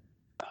that?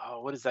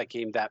 What is that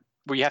game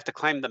where you have to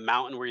climb the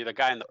mountain where you're the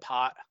guy in the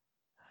pot?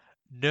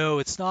 No,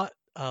 it's not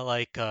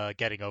like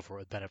Getting Over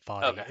with Bennett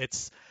Foddy. Okay.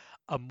 It's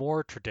a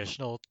more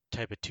traditional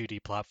type of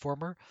 2D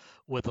platformer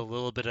with a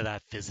little bit of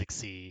that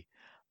physicsy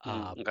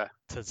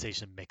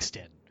sensation mixed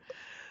in.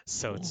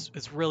 So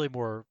it's really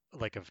more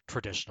like a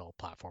traditional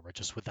platformer,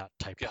 just with that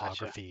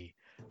typography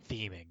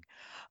theming.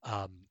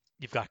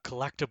 You've got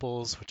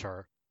collectibles, which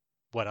are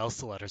what else?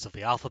 The letters of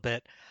the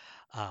alphabet.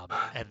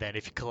 And then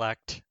if you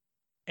collect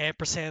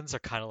ampersands, are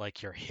kind of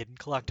like your hidden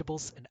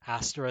collectibles, and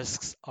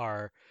asterisks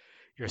are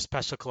your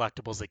special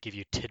collectibles that give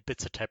you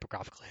tidbits of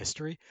typographical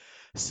history.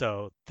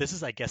 So this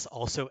is, I guess,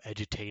 also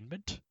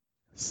edutainment.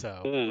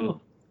 So,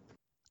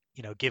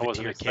 give it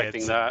to your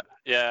kids. That.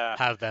 Yeah.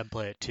 Have them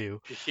play it too.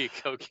 Here you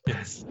go,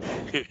 kids.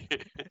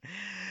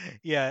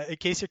 Yeah, in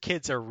case your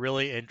kids are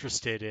really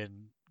interested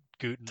in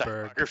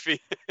Gutenberg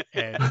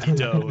and and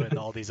Didot and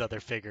all these other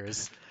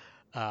figures.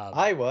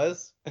 I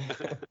was.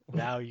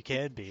 Now you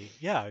can be.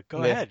 Yeah,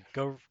 go ahead.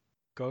 Go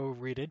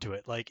read into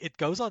it. Like, it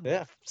goes on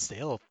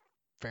sale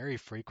very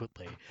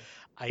frequently.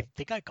 I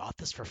think I got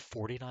this for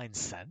 49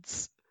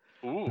 cents.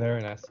 Ooh.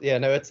 Very nice. Yeah,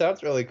 no, it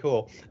sounds really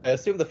cool. I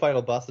assume the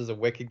final boss is a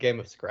wicked game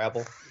of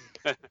Scrabble,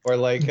 or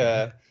like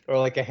a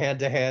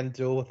hand-to-hand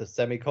duel with a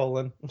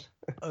semicolon.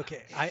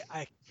 Okay,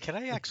 can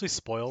I actually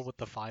spoil what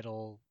the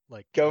final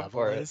Go level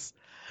for is?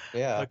 It.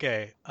 Yeah.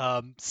 Okay.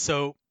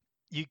 So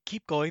you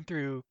keep going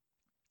through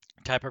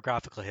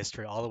typographical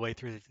history all the way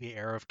through the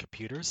era of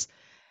computers,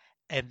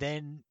 and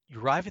then you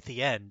arrive at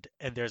the end,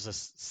 and there's a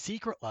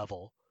secret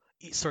level.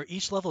 So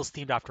each level is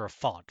themed after a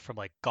font, from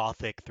like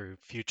Gothic through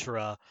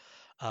Futura,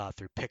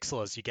 through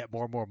Pixel as you get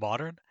more and more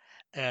modern.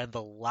 And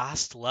the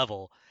last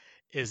level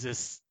is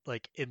this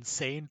like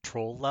insane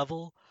troll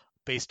level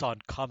based on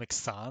Comic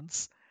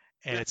Sans,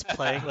 and it's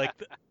playing like,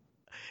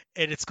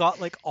 and it's got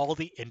like all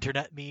the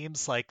internet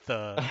memes, like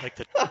the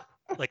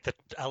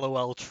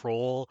LOL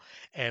troll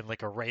and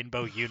like a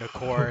rainbow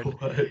unicorn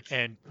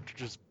and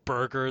just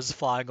burgers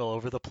flying all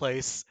over the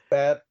place.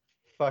 That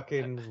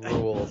fucking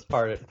rules.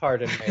 Pardon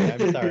me.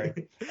 I'm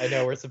sorry. I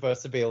know we're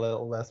supposed to be a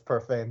little less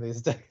profane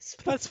these days.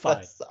 That's fine.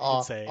 That's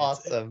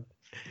awesome.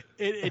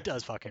 It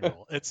does fucking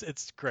roll.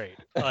 It's great.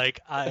 Like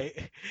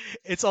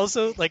it's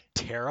also like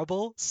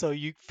terrible, so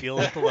you feel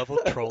like the level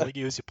trolling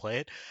you as you play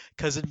it.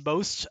 Because in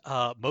most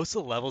of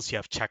the levels you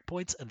have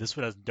checkpoints, and this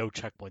one has no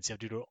checkpoints. You have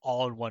to do it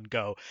all in one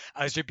go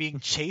as you're being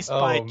chased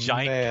by a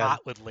giant cat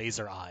with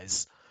laser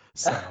eyes.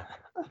 So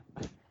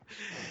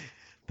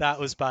that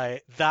was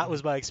my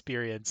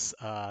experience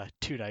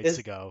 2 nights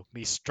ago.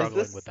 Me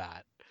struggling with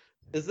that.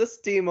 Is this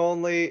Steam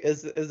only?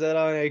 Is that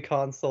on any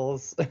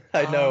consoles?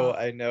 I know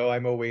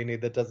I'm a weenie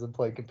that doesn't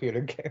play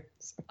computer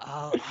games.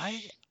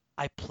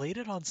 I played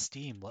it on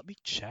Steam. Let me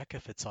check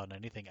if it's on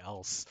anything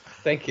else.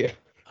 Thank you.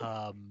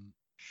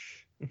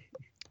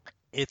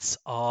 It's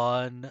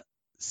on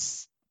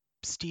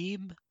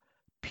Steam,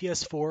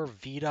 PS4,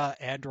 Vita,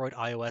 Android,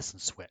 iOS,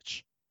 and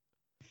Switch.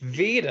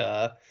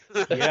 Vita?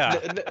 Yeah.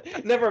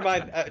 Never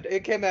mind.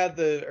 It came out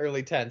the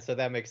early 10s, so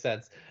that makes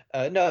sense.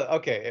 No,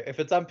 okay.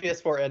 If it's on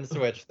PS4 and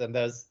Switch, then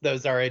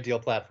those are ideal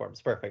platforms.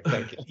 Perfect.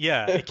 Thank you.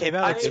 Yeah, it came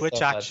out on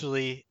Switch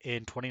actually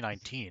in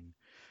 2019.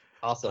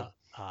 Awesome.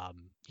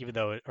 Even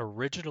though it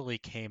originally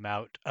came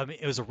out, I mean,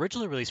 it was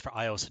originally released for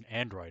iOS and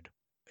Android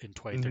in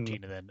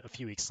 2013, and then a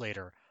few weeks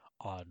later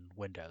on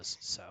Windows.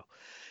 So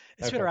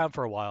it's been around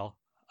for a while.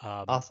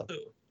 Awesome.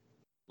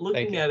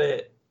 Looking at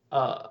it,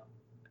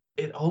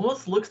 it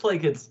almost looks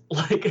like it's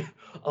like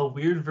a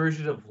weird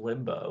version of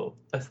Limbo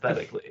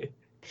aesthetically.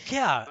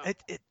 Yeah,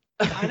 it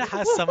kind of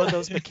has some of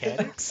those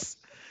mechanics.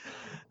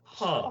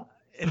 Huh.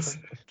 It's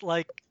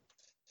like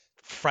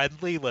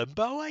friendly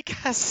Limbo, I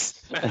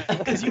guess,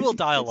 because you will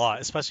die a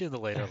lot, especially in the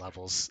later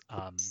levels,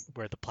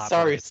 where the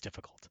platform is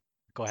difficult.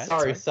 Go ahead.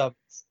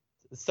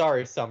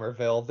 Sorry,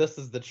 Somerville. This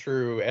is the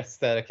true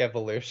aesthetic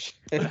evolution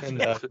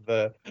of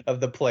the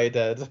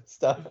Playdead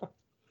stuff.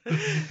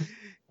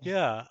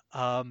 Yeah.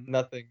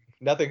 Nothing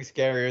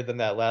scarier than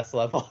that last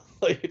level.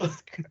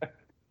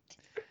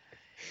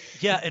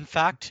 Yeah, in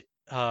fact,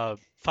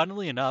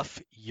 funnily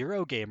enough,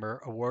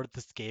 Eurogamer awarded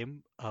this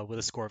game with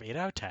a score of 8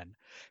 out of 10,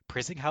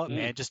 praising how it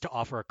manages to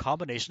offer a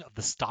combination of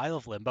the style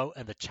of Limbo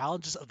and the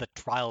challenges of the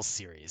Trials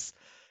series.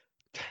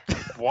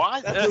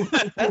 What?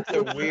 That's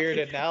a weird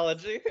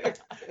analogy.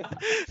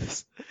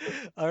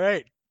 All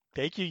right.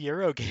 Thank you,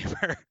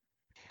 Eurogamer.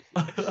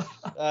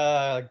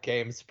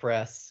 Games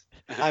Press.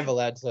 I'm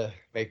allowed to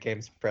make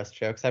Games Press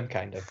jokes. I'm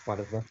kind of one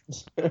of them.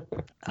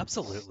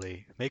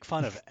 Absolutely. Make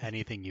fun of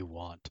anything you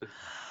want.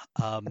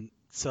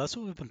 So that's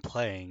what we've been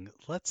playing.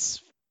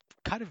 Let's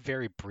kind of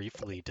very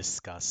briefly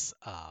discuss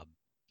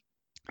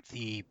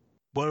what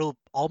will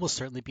almost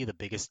certainly be the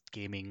biggest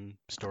gaming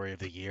story of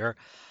the year,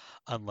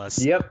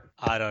 unless,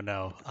 I don't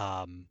know,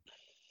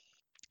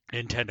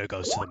 Nintendo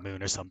goes to the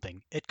moon or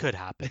something. It could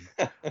happen.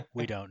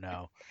 We don't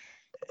know.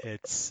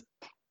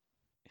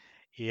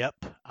 Yep,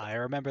 I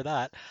remember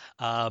that.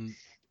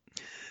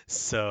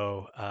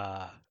 So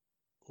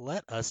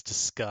let us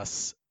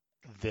discuss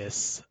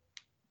this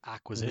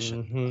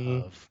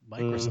acquisition of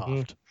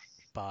Microsoft.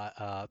 By,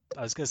 I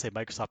was going to say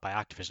Microsoft by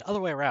Activision. Other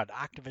way around,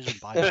 Activision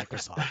by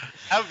Microsoft.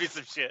 That would be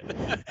some shit.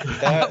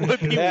 That would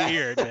be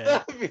weird, man.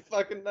 That would be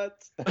fucking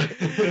nuts.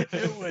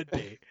 It would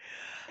be.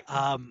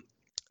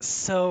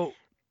 So,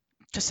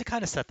 just to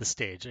kind of set the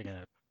stage, I'm going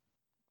to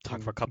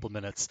talk for a couple of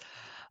minutes.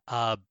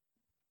 I'm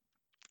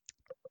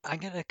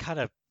going to kind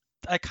of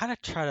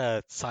try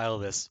to silo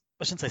this.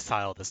 I shouldn't say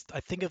silo this. I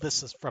think of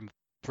this as from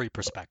 3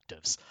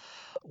 perspectives.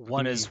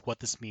 One is what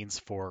this means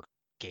for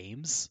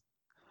games.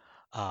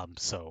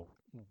 So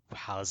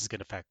how this is going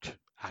to affect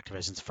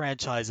Activision's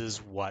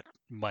franchises, what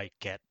might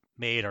get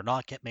made or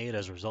not get made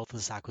as a result of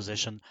this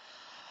acquisition,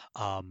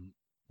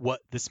 what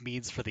this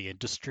means for the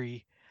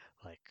industry,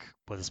 like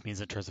what this means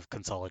in terms of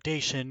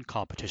consolidation,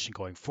 competition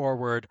going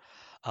forward,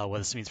 what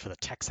this means for the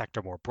tech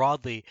sector more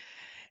broadly,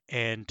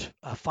 and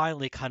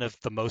finally, kind of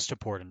the most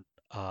important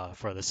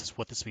for this is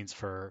what this means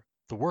for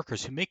the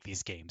workers who make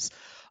these games.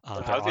 I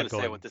was going to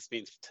say what this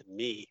means to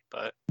me,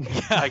 but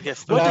yeah, I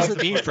guess what does it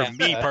mean for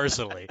me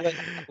personally?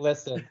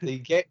 Listen, the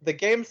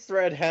games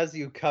thread has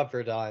you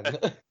covered on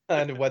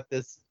what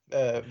this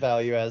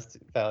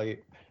value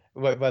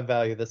what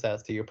value this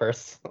has to you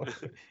personally.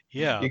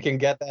 Yeah, you can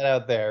get that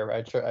out there. I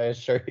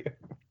assure you.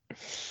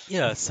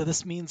 Yeah, so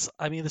this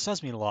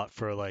does mean a lot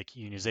for like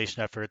unionization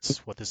efforts,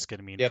 what this is going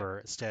to mean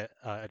for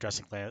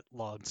addressing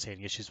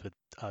long-standing issues with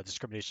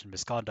discrimination and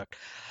misconduct.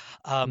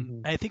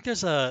 And I think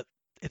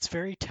it's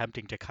very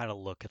tempting to kind of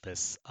look at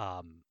this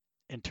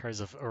in terms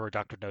of a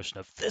reductive notion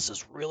of this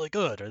is really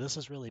good or this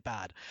is really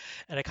bad.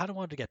 And I kind of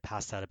wanted to get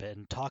past that a bit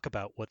and talk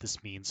about what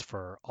this means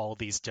for all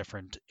these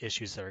different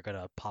issues that are going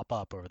to pop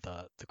up over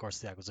the course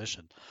of the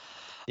acquisition.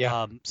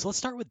 Yeah. So let's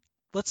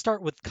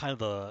start with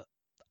kind of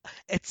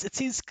it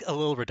seems a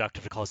little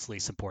reductive to call this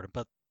least important,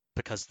 but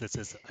because this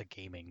is a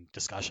gaming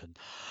discussion.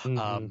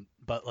 Mm-hmm.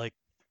 But like,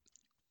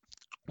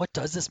 what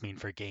does this mean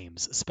for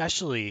games,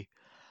 especially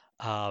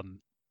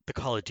the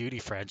Call of Duty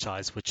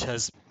franchise, which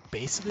has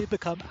basically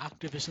become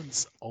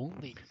Activision's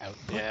only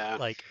output? Yeah.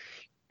 Like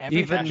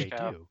everything Even-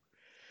 they do.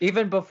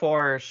 Even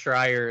before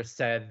Schreier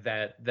said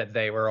that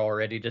they were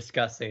already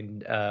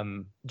discussing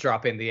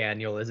dropping the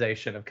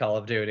annualization of Call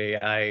of Duty,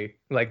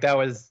 that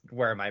was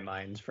where my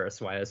mind first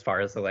went as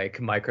far as like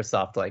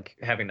Microsoft like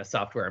having a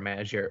software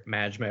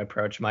management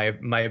approach.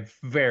 My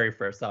very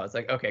first thought was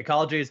like, okay,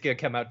 Call of Duty is gonna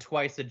come out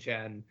twice a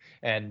gen,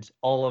 and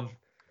all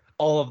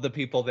of the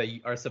people that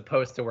are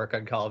supposed to work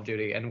on Call of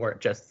Duty and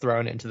weren't just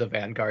thrown into the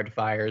Vanguard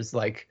fires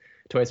like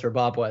Toys for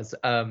Bob was.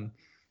 All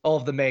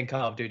of the main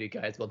Call of Duty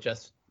guys will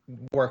just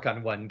work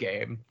on one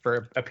game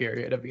for a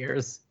period of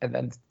years and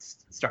then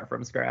start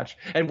from scratch.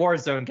 And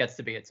Warzone gets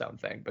to be its own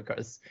thing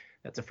because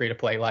that's a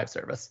free-to-play live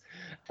service.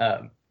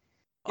 That's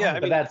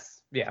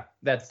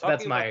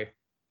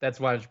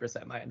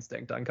 100% my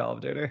instinct on Call of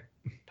Duty.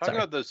 Talking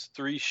about those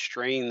three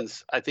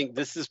strains, I think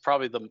this is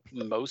probably the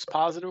most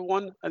positive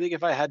one. I think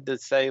if I had to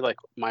say like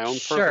my own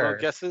personal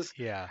guesses,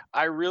 Yeah.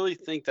 I really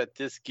think that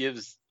this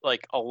gives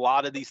like a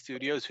lot of these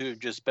studios who have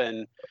just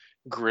been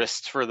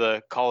grist for the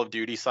Call of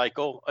Duty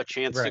cycle a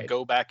chance to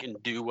go back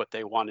and do what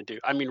they want to do.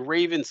 I mean,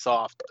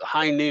 Ravensoft,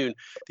 High Noon,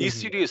 these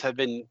studios have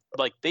been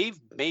like, they've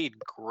made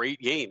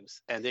great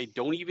games and they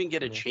don't even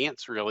get a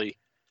chance really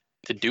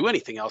to do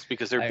anything else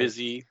because they're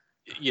busy,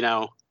 you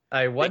know.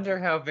 I wonder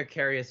how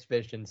Vicarious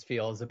Visions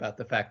feels about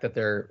the fact that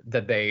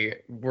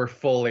they were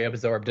fully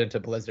absorbed into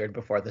Blizzard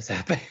before this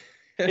happened.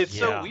 It's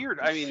so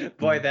weird. I mean,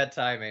 boy, that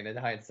timing in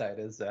hindsight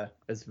is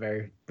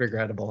very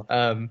regrettable.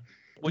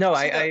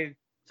 Sorry.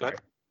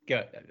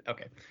 Good.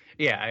 Okay.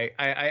 Yeah,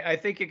 I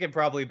think it can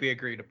probably be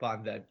agreed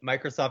upon that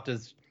Microsoft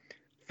is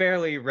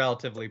fairly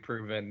relatively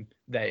proven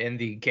that in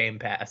the Game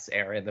Pass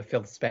era, in the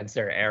Phil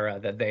Spencer era,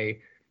 that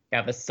they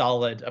have a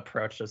solid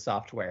approach to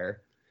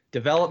software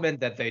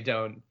development, that they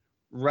don't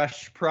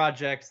rush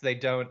projects, they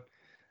don't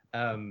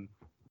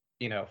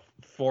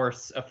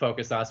force a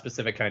focus on a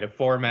specific kind of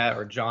format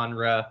or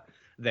genre.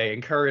 They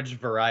encourage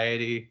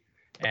variety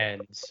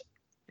and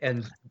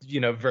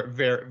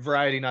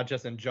variety not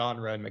just in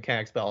genre and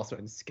mechanics but also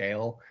in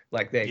scale.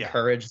 Like they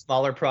encourage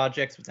smaller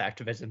projects, which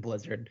Activision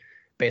Blizzard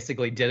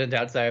basically didn't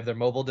outside of their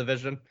mobile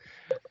division.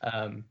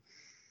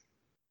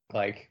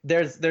 Like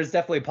there's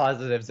definitely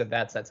positives in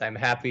that sense. I'm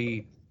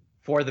happy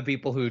for the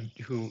people who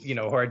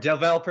are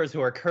developers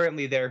who are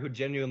currently there, who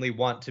genuinely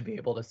want to be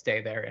able to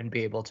stay there and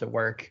be able to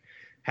work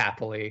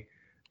happily.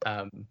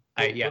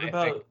 What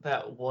about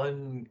that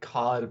one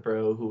COD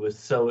bro who was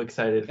so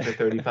excited for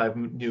 35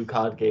 new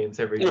COD games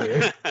every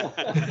year?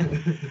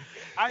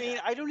 I mean,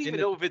 I don't even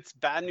know if it's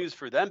bad news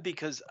for them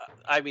because,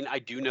 I mean, I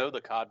do know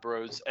the COD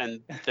bros,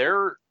 and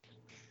they're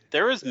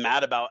as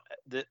mad about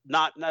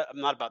not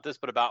about this,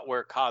 but about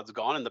where COD's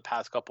gone in the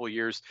past couple of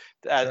years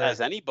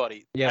as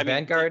anybody. Yeah,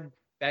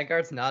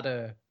 Vanguard's not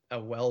a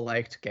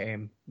well-liked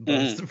game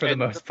for the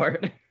most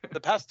part.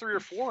 The past 3 or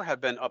 4 have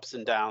been ups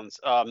and downs.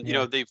 You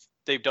know,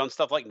 they've done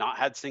stuff like not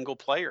had single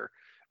player.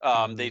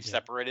 They've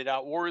separated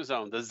out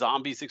Warzone. The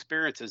zombies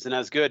experience isn't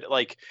as good.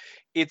 Like,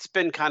 it's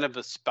been kind of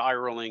a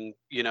spiraling,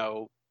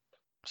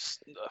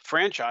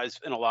 franchise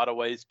in a lot of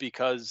ways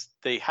because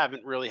they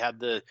haven't really had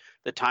the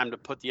time to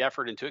put the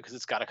effort into it because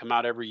it's got to come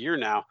out every year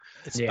now.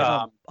 It's been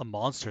a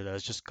monster that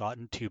has just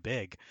gotten too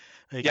big.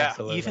 Like,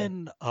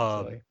 even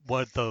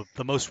what the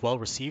most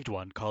well-received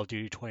one, Call of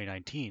Duty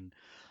 2019,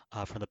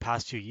 from the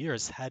past few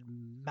years, had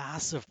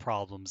massive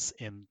problems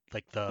in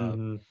like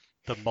the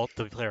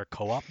multiplayer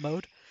co-op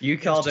mode. You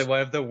called it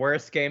one of the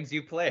worst games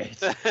you played.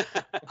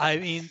 I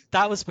mean,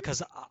 that was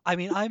because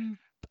I'm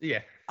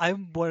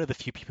one of the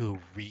few people who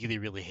really,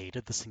 really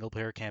hated the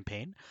single-player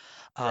campaign.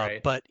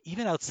 But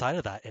even outside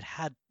of that, it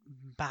had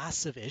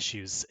massive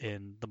issues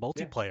in the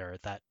multiplayer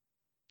that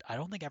I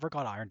don't think ever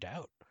got ironed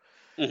out.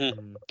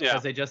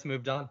 Because they just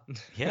moved on.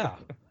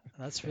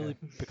 That's really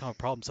become a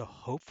problem. So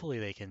hopefully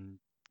they can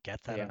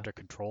get that under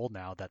control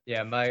now that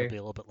there'll be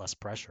a little bit less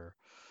pressure.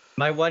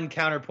 My one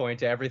counterpoint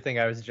to everything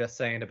I was just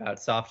saying about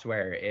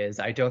software is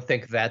I don't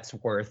think that's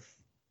worth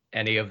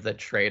any of the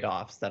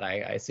trade-offs that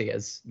I see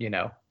as,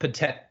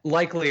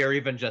 likely or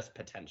even just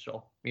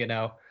potential,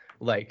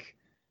 like,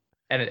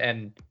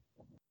 and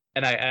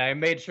I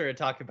made sure to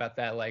talk about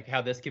that, like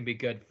how this can be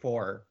good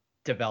for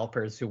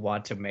developers who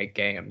want to make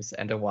games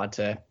and to want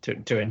to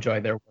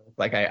enjoy their work.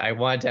 Like I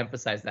wanted to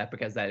emphasize that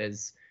because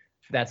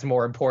that's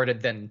more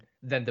important than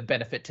the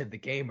benefit to the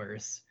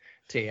gamers,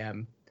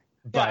 TM.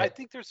 But I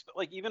think there's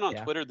like, even on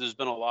Twitter, there's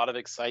been a lot of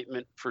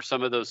excitement for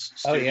some of those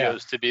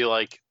studios to be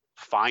like,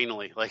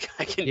 finally, like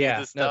I can do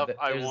the stuff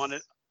I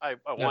wanted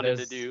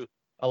to do.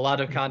 A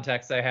lot of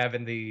contacts I have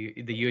in the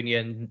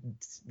union,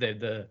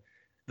 the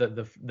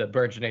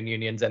burgeoning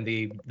unions and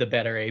the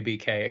better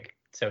ABK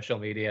social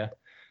media.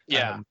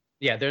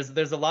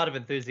 There's a lot of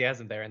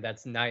enthusiasm there, and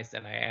that's nice,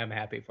 and I am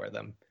happy for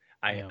them.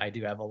 I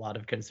do have a lot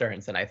of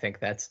concerns, and I think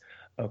that's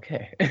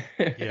okay.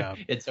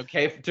 It's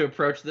okay to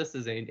approach this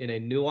in a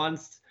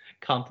nuanced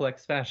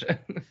complex fashion.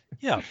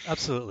 Yeah,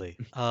 absolutely.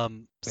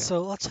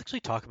 So let's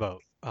actually talk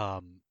about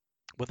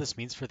what this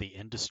means for the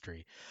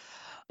industry.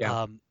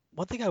 Yeah.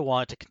 One thing I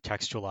wanted to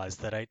contextualize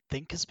that I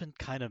think has been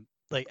kind of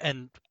like,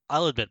 and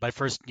I'll admit my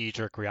first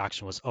knee-jerk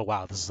reaction was, "Oh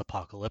wow, this is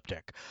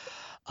apocalyptic."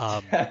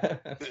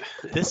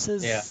 This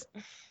is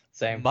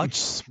Same. much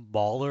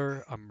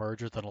smaller a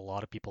merger than a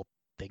lot of people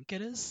think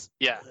it is.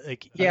 Yeah.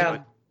 Like, Yeah,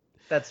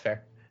 that's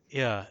fair.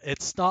 Yeah,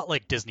 it's not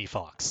like Disney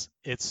Fox.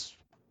 It's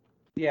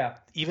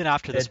even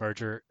after this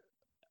merger,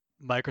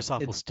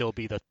 Microsoft will still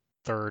be the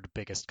third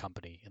biggest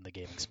company in the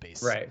gaming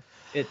space. Right.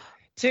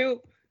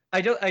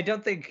 I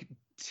don't think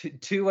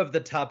two of the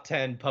top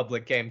 10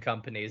 public game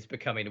companies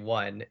becoming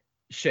one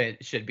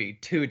should be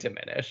too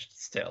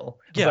diminished still.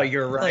 Yeah, but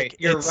you're right. like,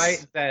 You're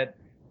right that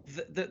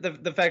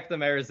the fact of the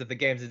matter is that the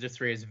games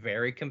industry is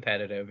very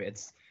competitive.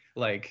 It's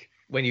like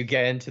when you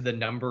get into the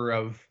number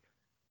of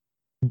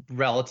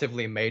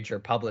relatively major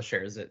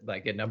publishers, it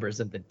numbers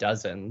in the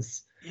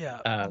dozens.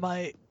 Yeah,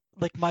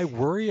 my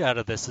worry out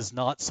of this is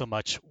not so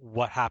much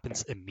what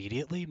happens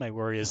immediately. My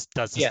worry is,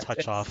 does this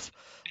touch off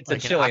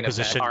like an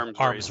acquisition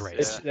arms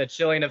race? It's a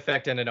chilling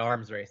effect and an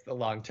arms race, the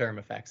long-term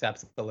effects.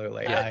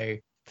 Absolutely. Yeah.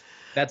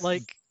 That's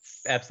like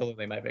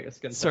absolutely my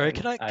biggest concern. Sorry,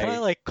 can I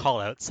like call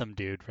out some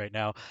dude right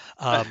now?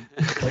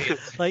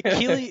 Like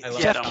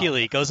Jeff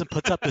Keighley goes and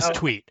puts up this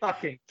tweet.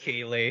 Fucking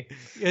Keighley.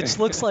 It just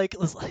looks like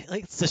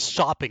it's a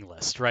shopping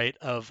list, right,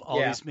 of all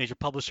these major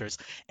publishers,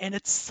 and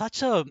it's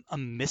such a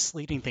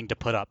misleading thing to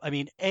put up. I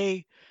mean,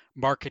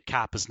 market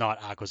cap is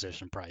not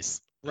acquisition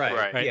price.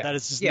 Right. Yeah. That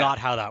is just not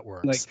how that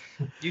works.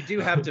 Like, you do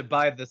have to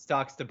buy the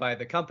stocks to buy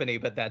the company,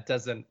 but that's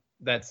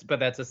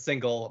a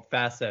single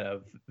facet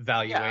of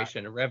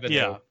valuation revenue.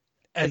 Yeah.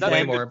 And that's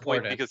way more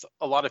important because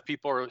a lot of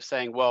people are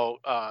saying, well,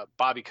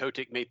 Bobby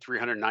Kotick made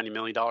 $390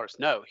 million.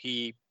 No,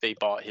 they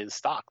bought his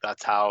stock.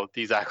 That's how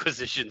these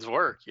acquisitions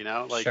work,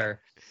 like.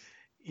 Sure.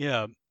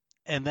 Yeah.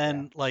 And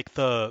then like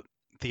the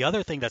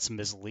other thing that's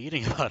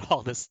misleading about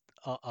all this,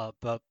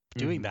 about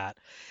doing that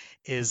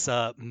is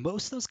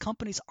most of those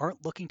companies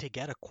aren't looking to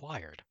get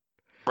acquired.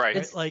 Right.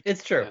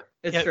 It's true.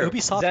 It's true.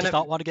 Ubisoft does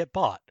not want to get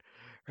bought.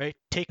 Right?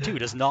 Take-Two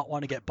does not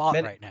want to get bought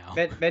right now.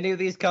 Many of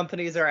these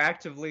companies are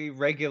actively,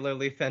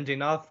 regularly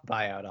fending off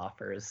buyout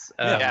offers.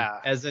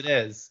 As it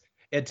is,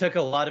 it took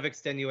a lot of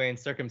extenuating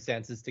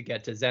circumstances to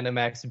get to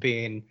ZeniMax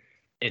being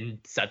in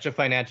such a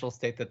financial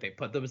state that they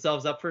put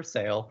themselves up for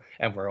sale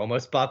and were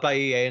almost bought by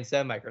EA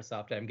instead of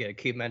Microsoft. I'm going to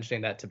keep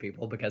mentioning that to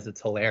people because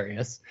it's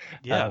hilarious.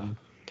 Yeah.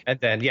 And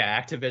then,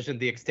 Activision,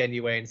 the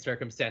extenuating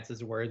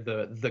circumstances where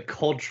the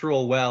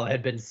cultural well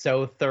had been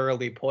so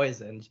thoroughly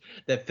poisoned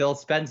that Phil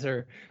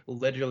Spencer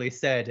literally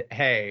said,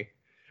 "Hey,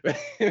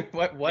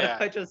 what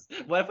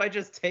if I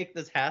just take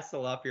this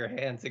hassle off your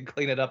hands and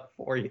clean it up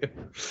for you?"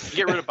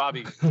 Get rid of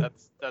Bobby.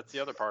 That's the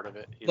other part of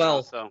it.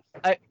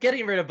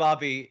 Getting rid of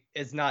Bobby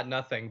is not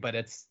nothing, but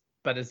it's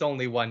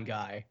only one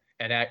guy,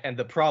 and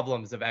the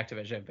problems of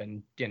Activision have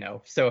been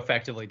so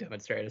effectively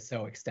demonstrated,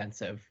 so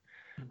extensive.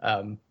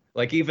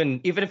 Like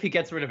even if he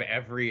gets rid of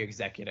every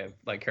executive,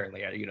 like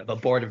currently, the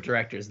board of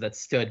directors that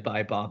stood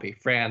by Bobby,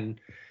 Fran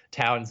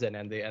Townsend,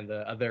 and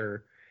the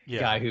other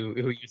guy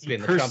who used to be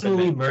in the Trump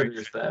personally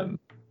murders them.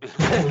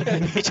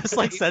 He just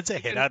sends a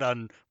hit out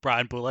on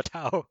Brian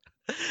Bulatow.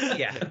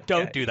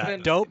 Don't do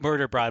that. Don't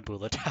murder Brian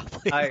Bulatow,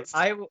 please.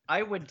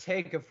 I would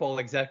take a full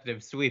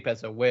executive sweep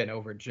as a win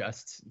over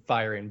just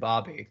firing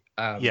Bobby.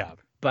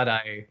 But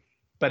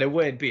it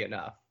wouldn't be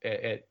enough.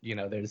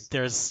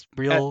 There's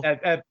real.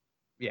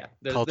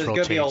 There's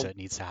cultural change that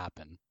needs to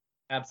happen.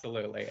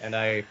 Absolutely.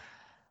 And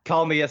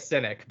call me a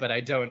cynic, but I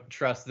don't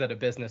trust that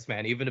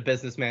even a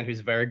businessman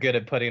who's very good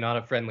at putting on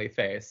a friendly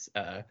face,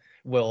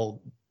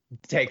 will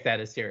take that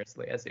as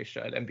seriously as he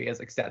should and be as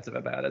extensive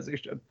about it as he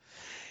should.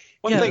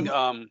 One thing,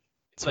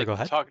 sorry, go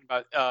ahead. Talking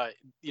about,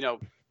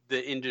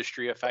 the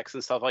industry effects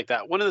and stuff like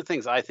that. One of the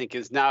things I think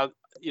is now,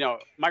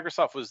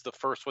 Microsoft was the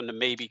first one to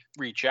maybe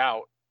reach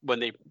out when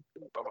they,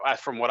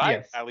 from what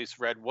I at least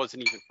read,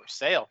 wasn't even for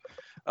sale.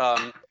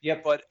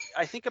 But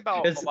I think a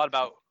lot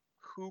about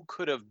who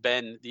could have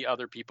been the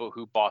other people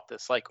who bought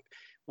this. Like,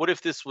 what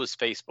if this was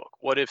Facebook?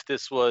 What if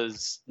this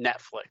was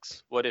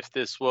Netflix? What if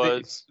this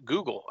was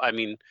Google? I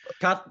mean,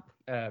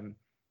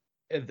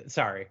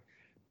 sorry.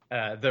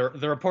 The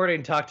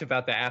reporting talked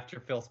about that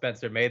after Phil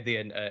Spencer made the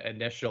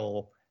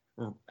initial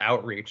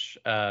outreach,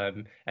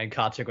 and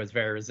Kotick was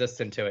very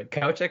resistant to it.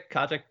 Kotick,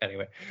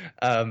 anyway.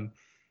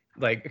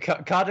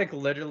 Kotick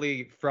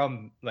literally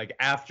from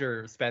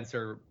after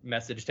Spencer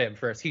messaged him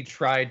first, he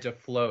tried to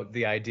float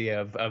the idea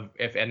of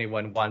if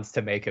anyone wants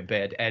to make a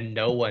bid, and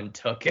no one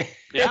took it.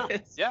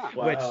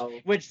 Wow.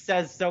 Which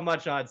says so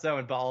much on its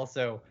own, but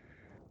also,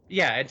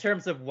 in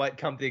terms of what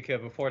company could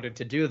have afforded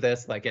to do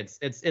this,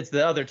 it's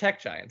the other tech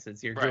giants.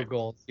 It's your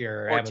Googles,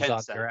 your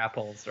Amazons, your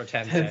Apples, or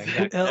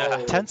Tencent.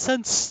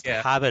 Tencent's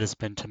habit has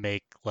been to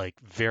make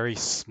very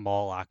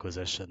small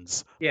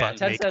acquisitions, but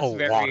Tencent's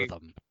make a lot of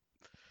them.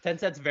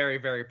 Tencent's very,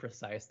 very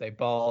precise. They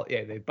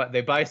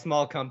buy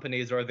small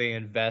companies or they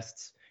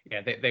invest.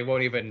 They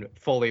won't even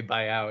fully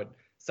buy out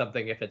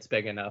something if it's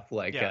big enough.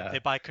 Like they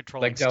buy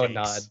controlling like Don't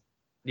Nod. stakes.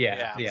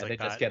 Yeah, like they that.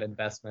 just get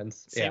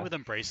investments. Same with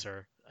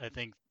Embracer. I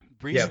think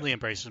recently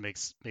Embracer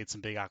made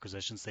some big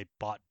acquisitions. They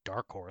bought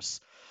Dark Horse,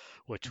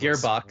 which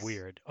Gearbox. was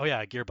weird. Oh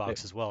yeah,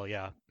 Gearbox as well.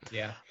 Yeah.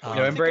 Yeah.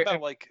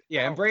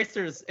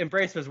 Embracer's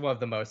one of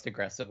the most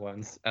aggressive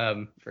ones,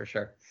 for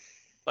sure.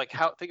 Like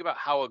think about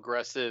how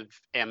aggressive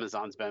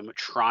Amazon's been with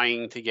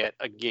trying to get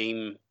a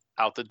game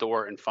out the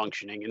door and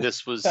functioning, and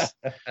this was,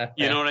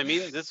 you know what I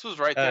mean? This was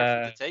right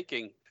there for the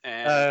taking.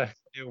 And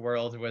New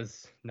World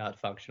was not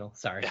functional.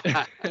 Sorry.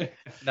 We've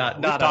talked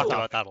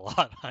about that a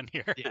lot on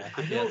here. Yeah,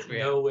 I don't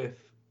know if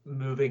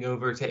moving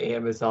over to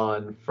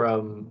Amazon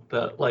from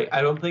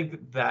I don't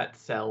think that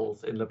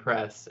sells in the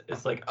press.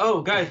 It's like,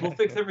 oh guys, we'll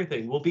fix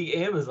everything. We'll be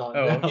Amazon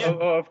now.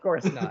 Of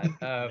course not.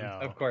 No.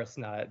 Of course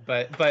not.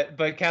 But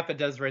Kappa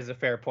does raise a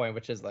fair point,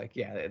 which is like,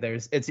 yeah,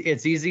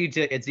 it's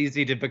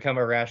easy to become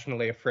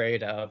irrationally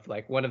afraid of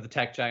like one of the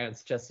tech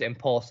giants just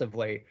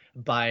impulsively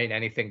buying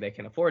anything they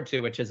can afford to,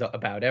 which is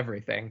about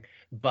everything.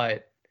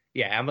 But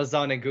yeah,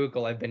 Amazon and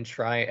Google have been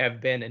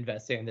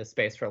investing in this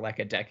space for like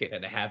a decade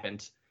and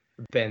haven't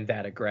been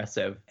that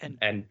aggressive,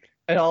 and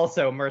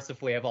also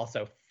mercifully have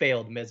also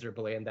failed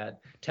miserably, and that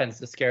tends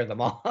to scare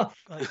them off.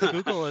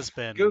 Google has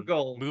been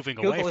moving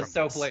away from this.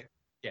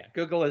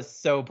 Google is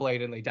so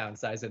blatantly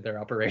downsizing their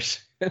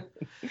operation. And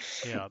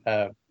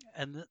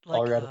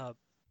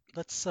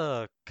let's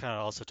kind of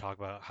also talk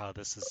about how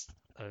this is.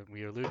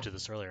 We alluded to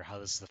this earlier, how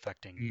this is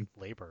affecting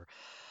labor.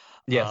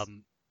 Yes.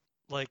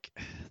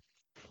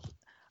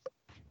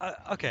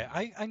 Okay,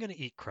 I'm gonna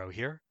eat crow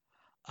here.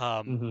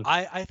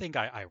 I think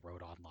I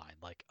wrote online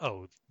like,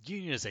 oh,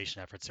 unionization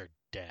efforts are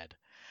dead,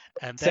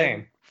 and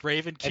then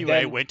Raven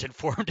QA went and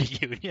formed a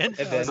union,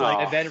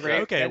 and then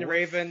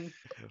Raven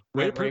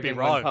went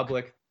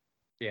public.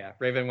 Yeah,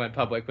 Raven went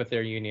public with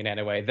their union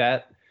anyway.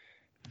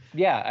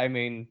 I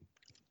mean,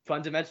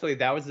 fundamentally,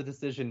 that was a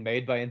decision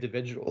made by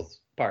individuals.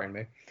 Pardon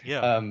me.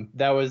 Yeah.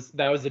 That was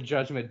a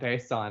judgment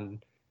based on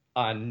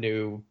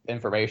new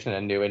information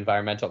and new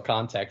environmental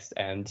context,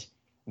 and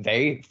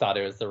they thought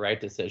it was the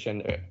right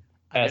decision.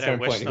 At a certain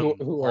point,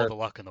 who are all the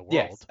luck in the world.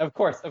 Yes, of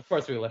course,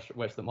 we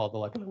wish them all the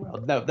luck in the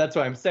world. No, that's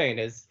what I'm saying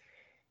is,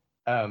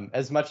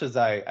 as much as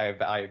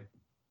I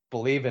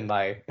believe in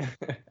my,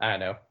 I don't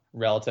know,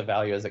 relative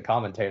value as a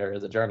commentator,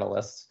 as a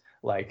journalist,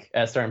 like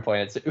at a certain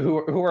point, it's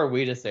who are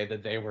we to say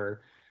that they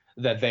were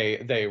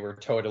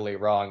totally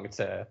wrong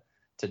to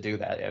do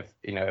that? If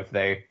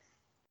they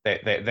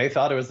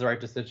thought it was the right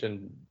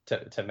decision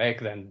to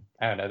make, then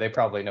I don't know, they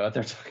probably know what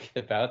they're talking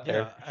about.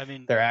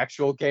 They're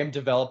actual game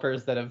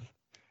developers that have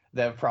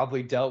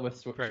probably dealt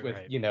with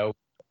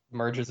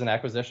mergers and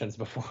acquisitions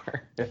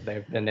before if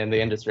they've been in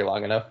the industry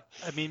long enough.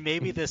 I mean,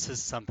 maybe this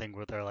is something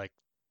where they're like,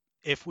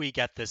 if we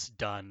get this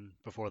done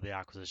before the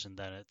acquisition,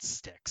 then it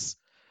sticks.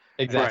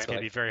 Exactly. It's going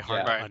to be very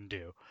hard to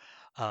undo.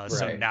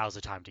 So now's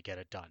the time to get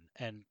it done.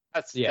 And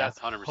that's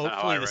 100%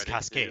 hopefully this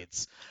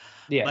cascades.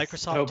 Yes,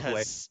 Microsoft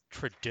has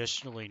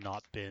traditionally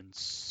not been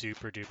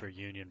super duper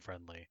union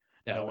friendly.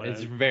 No,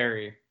 it's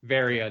very,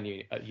 very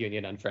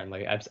union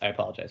unfriendly. I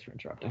apologize for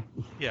interrupting.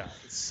 Yeah,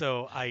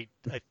 so I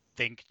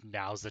think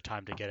now's the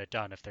time to get it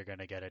done if they're going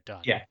to get it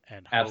done. Yeah,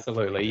 and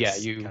absolutely. Yeah,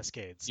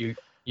 cascades.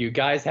 You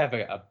guys have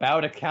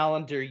about a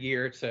calendar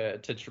year to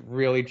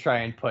really try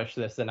and push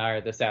this and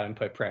iron this out and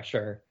put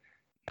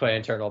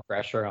internal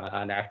pressure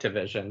on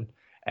Activision.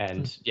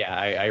 And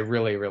I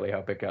really, really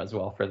hope it goes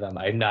well for them.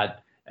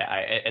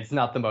 It's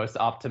not the most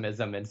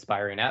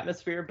optimism-inspiring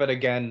atmosphere, but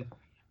again,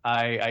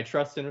 I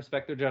trust and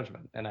respect their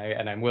judgment, and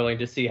I'm willing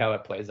to see how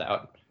it plays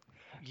out.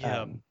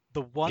 Yeah,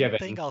 the one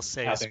thing I'll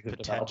say is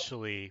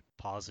potentially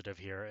positive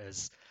here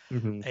is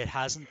it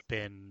hasn't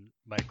been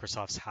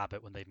Microsoft's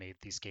habit when they made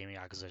these gaming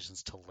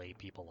acquisitions to lay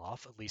people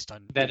off, at least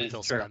on the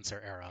Phil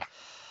Spencer era.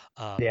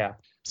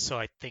 So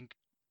I think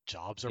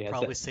jobs are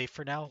probably safe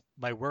for now.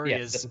 My worry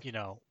is,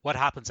 what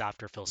happens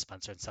after Phil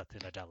Spencer and Satya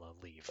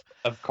Nadella leave?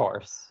 Of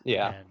course,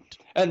 yeah,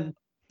 and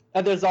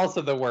there's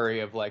also the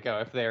worry of like,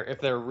 if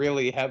they're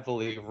really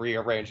heavily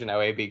rearranging how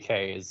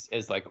ABK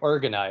is like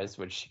organized,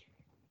 which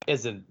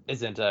isn't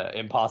an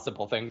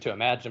impossible thing to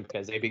imagine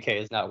because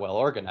ABK is not well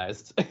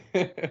organized.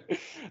 It's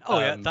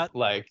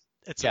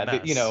a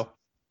mess.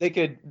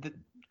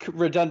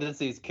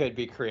 Redundancies could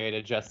be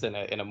created just in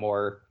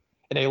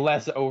a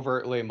less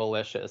overtly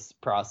malicious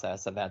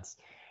process, and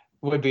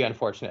would be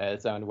unfortunate in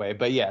its own way.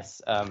 But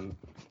yes,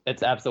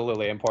 it's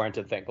absolutely important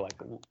to think like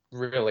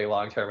really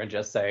long term and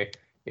just say,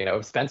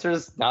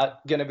 Spencer's not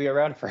going to be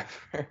around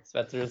forever.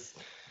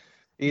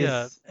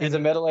 He's a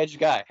middle-aged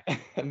guy.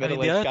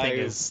 The other thing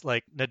is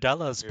like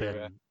Nadella's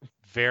been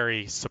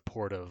very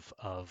supportive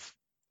of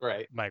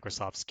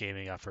Microsoft's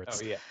gaming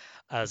efforts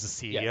as a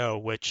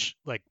CEO, which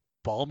like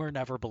Ballmer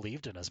never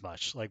believed in as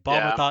much. Like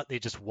Ballmer thought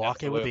they'd just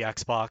walk in with the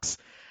Xbox,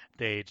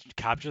 they'd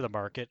capture the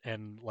market,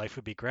 and life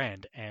would be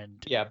grand.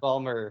 And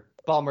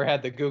Ballmer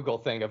had the Google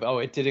thing of,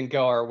 it didn't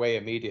go our way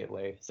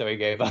immediately, so he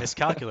gave up.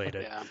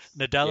 Miscalculated.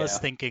 Nadella's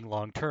thinking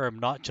long term,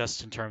 not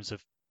just in terms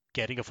of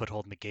getting a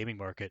foothold in the gaming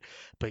market,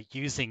 but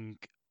using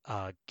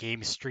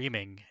game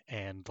streaming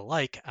and the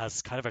like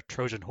as kind of a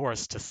Trojan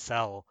horse to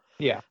sell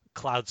Yeah.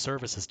 cloud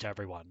services to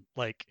everyone.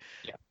 Like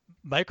Yeah.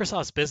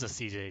 Microsoft's business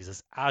these days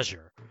is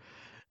Azure.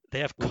 They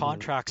have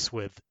contracts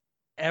with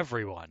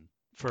everyone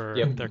for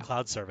Yep. their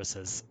cloud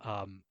services.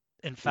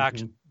 In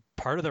fact,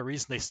 part of the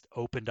reason they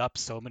opened up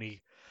so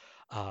many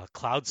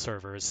cloud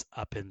servers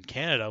up in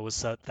Canada was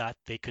so that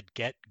they could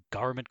get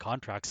government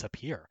contracts up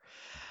here.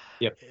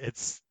 Yep.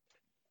 It's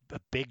a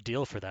big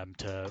deal for them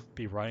to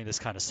be running this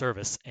kind of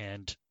service,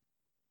 and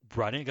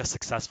running a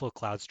successful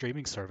cloud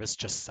streaming service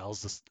just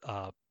sells this,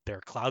 their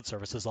cloud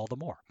services all the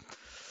more.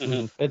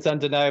 It's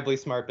undeniably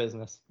smart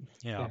business.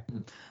 Yeah.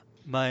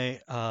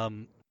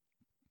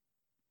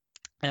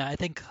 And I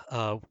think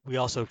we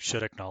also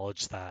should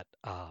acknowledge that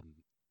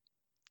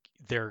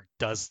there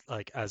does,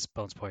 like as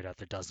Bones pointed out,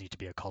 there does need to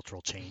be a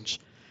cultural change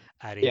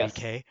at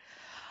ABK. Yes.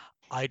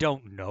 I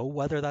don't know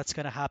whether that's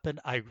going to happen.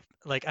 I'm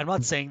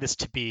not saying this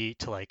to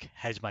like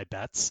hedge my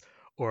bets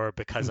or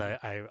because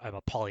I'm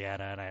a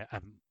Pollyanna and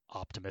I'm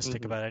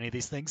optimistic about any of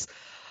these things.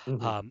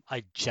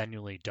 I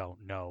genuinely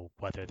don't know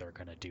whether they're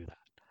going to do that.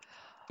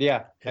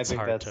 Yeah, it's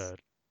hard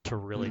to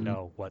really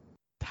know what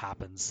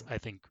happens. I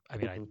think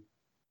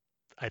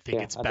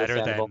it's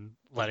better than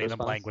letting them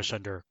languish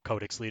under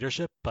Kodak's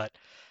leadership, but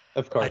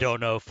of course, I don't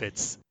know if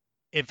it's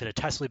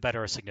infinitesimally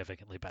better or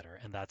significantly better,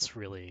 and that's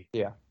really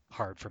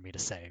hard for me to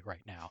say right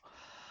now.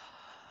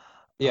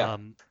 Yeah.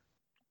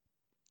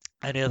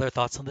 Any other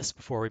thoughts on this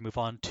before we move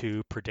on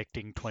to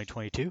predicting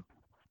 2022?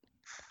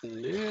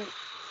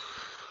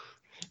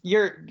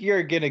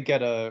 You're gonna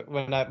get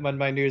when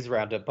my news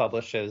roundup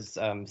publishes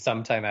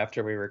sometime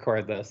after we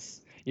record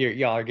this.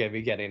 Y'all are gonna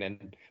be getting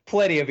in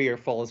plenty of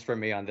earfuls from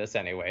me on this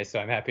anyway, so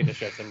I'm happy to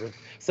show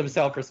some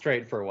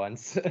self-restraint for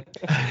once.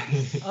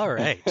 All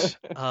right.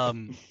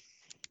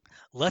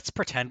 Let's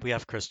pretend we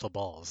have crystal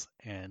balls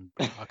and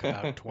talk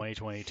about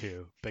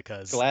 2022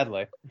 because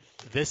gladly.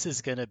 This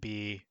is gonna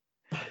be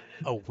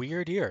a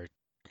weird year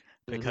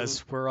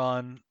because we're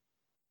on.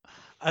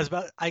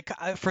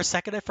 For a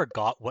second I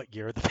forgot what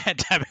year of the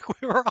pandemic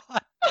we were on.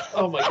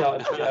 Oh my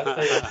god!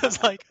 Yes,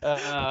 it's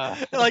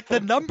like the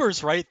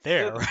number's right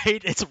there,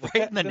 right? It's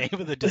right in the name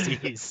of the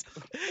disease.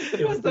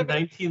 It was the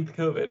 19th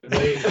COVID.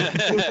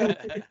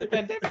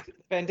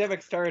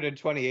 Pandemic started in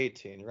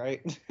 2018,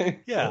 right?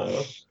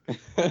 Yeah,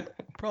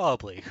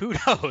 probably. Who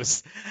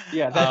knows?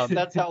 Yeah,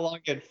 that's how long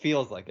it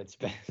feels like it's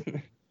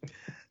been.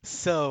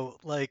 So,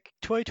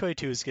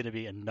 2022 is going to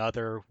be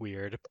another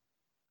weird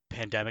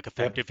pandemic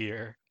affected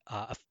year.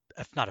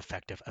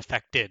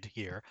 Affected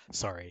year.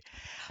 Sorry.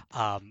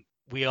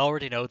 We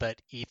already know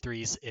that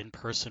E3's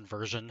in-person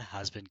version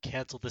has been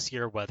canceled this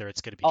year, whether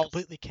it's going to be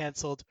completely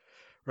canceled,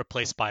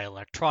 replaced by an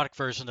electronic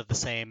version of the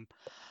same.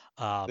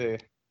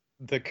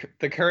 The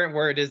current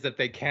word is that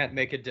they can't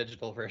make a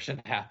digital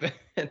version happen.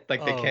 They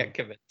can't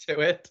commit to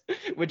it,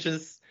 which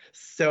is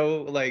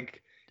so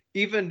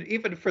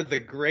even for the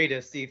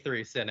greatest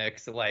E3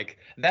 cynics,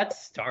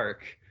 that's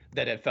stark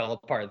that it fell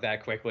apart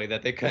that quickly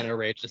that they couldn't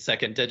arrange a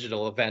second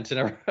digital event in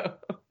a row.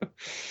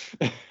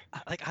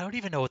 I don't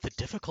even know what the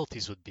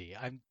difficulties would be.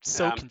 I'm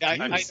so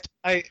confused.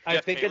 I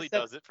think Haley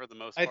does it for the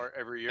most part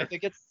every year. I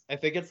think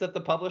it's that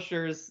the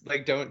publishers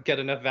don't get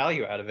enough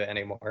value out of it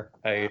anymore.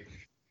 I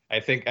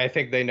think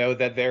they know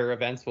that their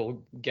events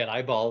will get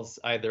eyeballs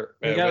either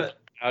without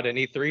an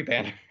E3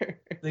 banner.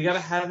 They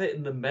gotta have it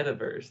in the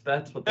metaverse.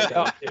 That's what they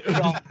gotta do.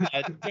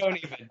 Don't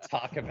even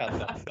talk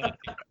about that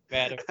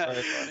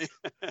metaverse.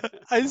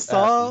 I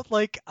saw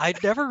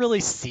I'd never really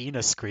seen a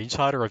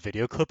screenshot or a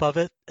video clip of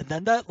it, and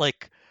then that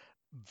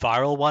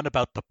viral one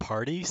about the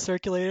party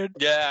circulated.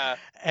 Yeah.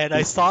 And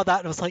I saw that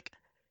and I was like,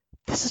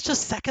 this is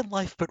just Second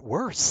Life but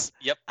worse.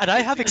 Yep. And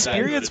I have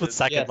experience with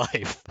Second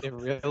Life. It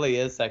really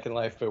is Second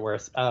Life but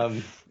worse.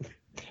 But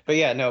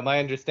yeah, no, my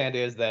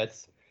understanding is that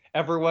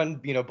everyone,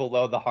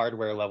 below the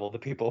hardware level, the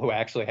people who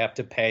actually have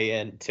to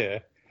pay in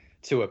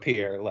to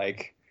appear,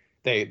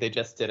 they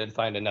just didn't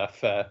find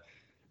enough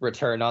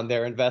return on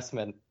their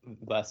investment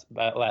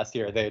last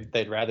year.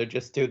 They'd rather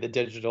just do the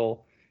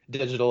digital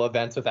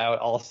events without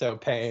also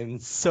paying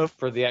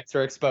for the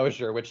extra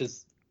exposure, which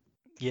is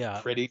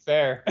pretty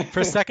fair. For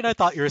a second, I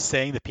thought you were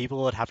saying that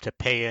people would have to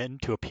pay in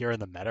to appear in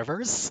the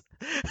metaverse.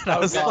 And I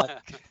was no.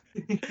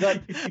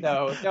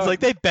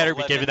 It's they better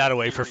be giving that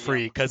away for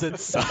free because it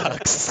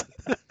sucks.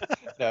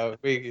 No,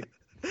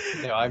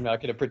 I'm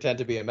not going to pretend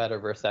to be a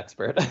metaverse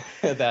expert.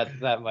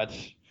 that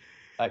much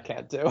I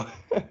can't do.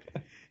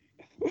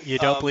 You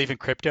don't believe in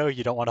crypto?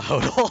 You don't want to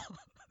hodl?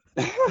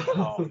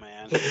 Oh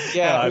man.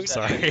 Yeah, I'm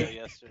sorry.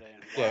 Yesterday.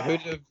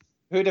 Yeah,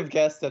 who'd have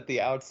guessed that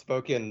the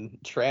outspoken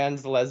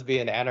trans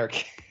lesbian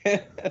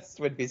anarchist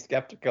would be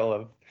skeptical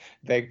of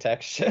big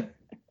tech shit?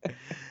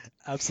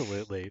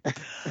 Absolutely.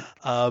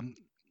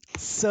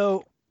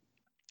 So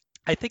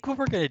I think what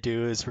we're going to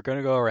do is we're going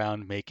to go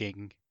around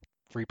making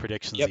 3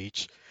 predictions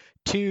each.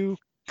 2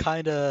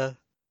 kind of,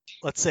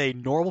 let's say,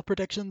 normal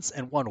predictions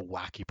and 1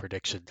 wacky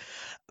prediction.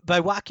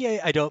 By wacky,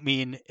 I don't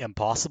mean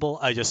impossible.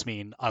 I just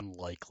mean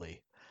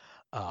unlikely.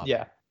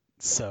 Yeah.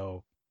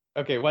 So.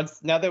 Okay,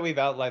 now that we've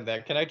outlined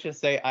that, can I just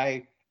say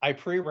I I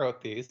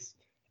pre-wrote these,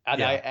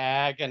 and I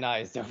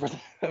agonized over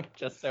them.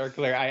 Just so we're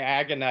clear, I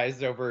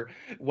agonized over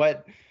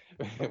what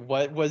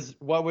was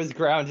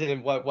grounded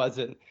and what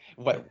wasn't.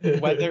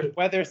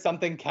 Whether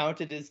something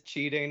counted as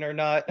cheating or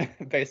not,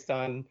 based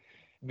on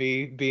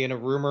me being a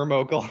rumor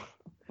mogul.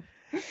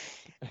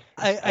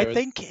 I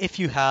think if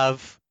you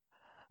have,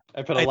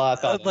 I put a lot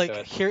of thought like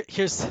into it.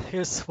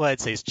 here's what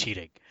I'd say is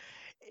cheating.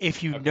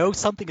 If you know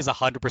something is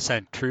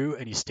 100% true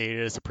and you state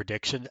it as a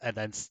prediction and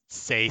then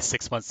say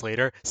 6 months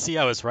later, see,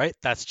 I was right,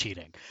 that's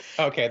cheating.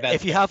 Okay, that's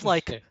if you have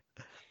like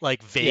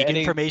vague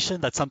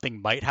information that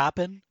something might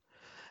happen,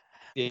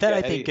 then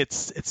I think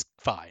it's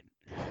fine.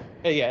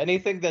 Yeah,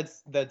 anything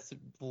that's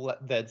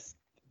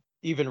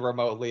even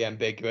remotely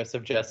ambiguous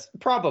of just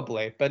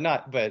probably, but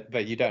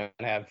you don't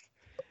have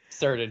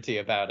certainty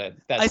about it.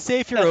 I say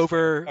if you're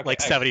over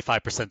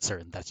 75%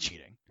 certain, that's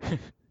cheating.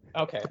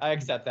 Okay, I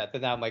accept that.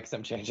 Then I'll make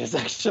some changes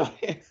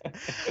actually.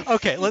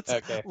 Okay, let's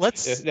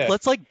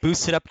like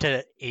boost it up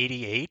to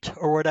 88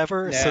 or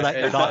whatever, so that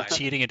you're not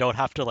cheating and don't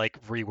have to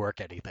like rework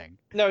anything.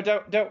 No,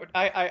 don't.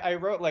 I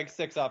wrote like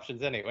 6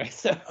 options anyway.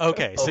 So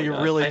okay, so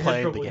you're really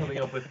playing the game. Coming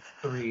up with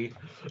 3.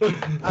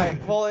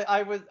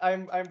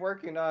 I'm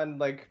working on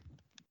like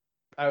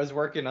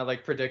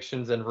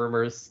predictions and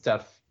rumors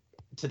stuff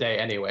today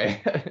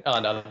anyway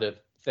on other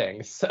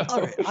things. So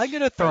all right, I'm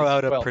gonna throw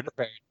out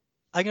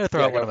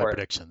one of my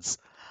predictions.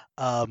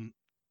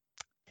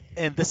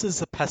 And this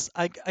is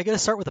I'm going to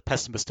start with a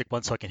pessimistic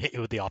one so I can hit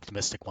you with the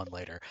optimistic one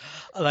later.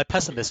 My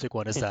pessimistic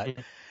one is that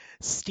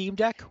Steam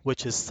Deck,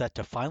 which is set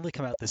to finally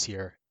come out this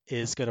year,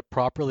 is going to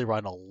properly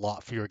run a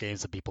lot fewer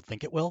games than people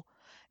think it will.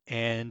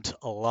 And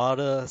a lot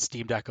of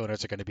Steam Deck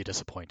owners are going to be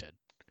disappointed.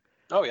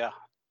 Oh, yeah.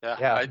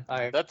 Yeah,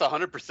 that's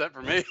 100%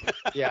 for me.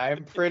 Yeah,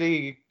 I'm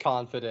pretty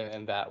confident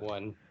in that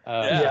one.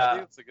 I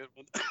think it's a good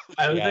one.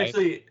 I was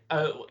actually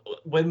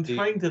when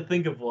trying to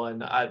think of one,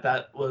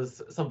 that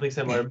was something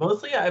similar.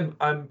 Mostly,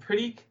 I'm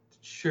pretty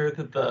sure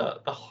that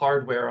the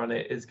hardware on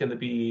it is going to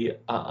be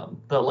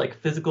the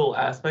like physical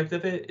aspect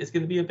of it is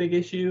going to be a big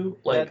issue.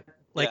 The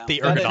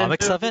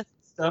ergonomics of it.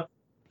 Stuff.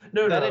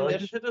 No, like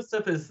Nintendo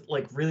stuff is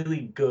like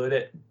really good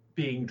at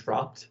being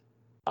dropped.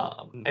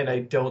 And I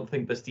don't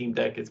think the Steam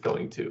Deck is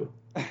going to.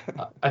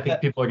 I think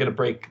people are going to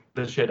break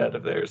the shit out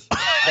of theirs.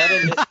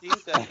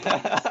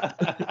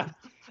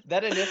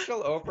 That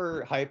initial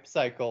overhype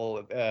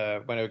cycle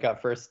when it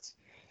got first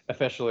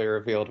officially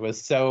revealed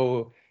was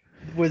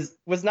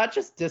not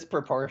just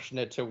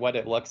disproportionate to what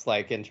it looks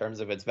like in terms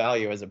of its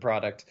value as a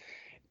product.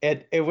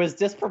 It was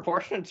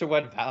disproportionate to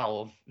what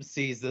Valve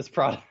sees this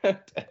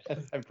product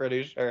as, I'm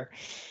pretty sure.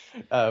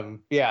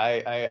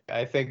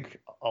 I think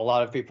a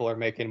lot of people are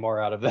making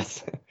more out of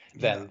this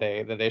than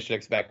they should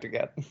expect to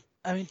get.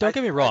 I mean, don't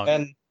get me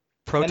wrong.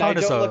 Proton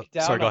is a...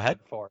 Sorry, go ahead.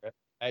 For it.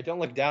 I don't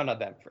look down on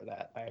them for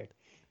that.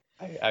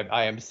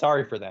 I am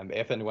sorry for them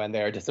if and when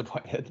they are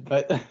disappointed.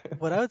 But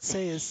what I would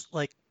say is,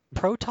 like,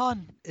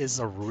 Proton is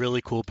a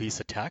really cool piece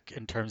of tech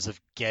in terms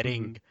of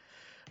getting,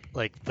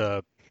 like,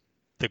 the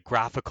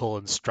graphical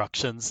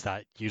instructions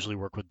that usually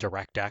work with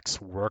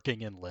DirectX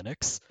working in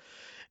Linux.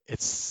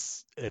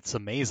 It's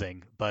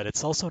amazing, but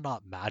it's also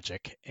not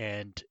magic,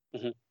 and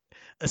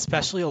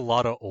especially a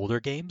lot of older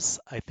games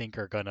I think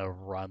are gonna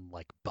run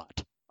like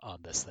butt on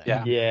this thing.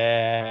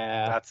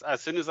 Yeah. That's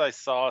as soon as I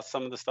saw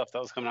some of the stuff that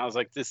was coming out, I was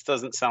like, this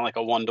doesn't sound like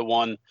a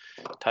 1-to-1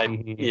 type,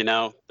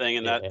 thing.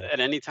 And that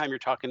at any time you're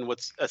talking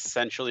what's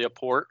essentially a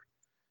port,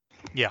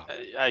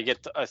 I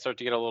start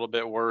to get a little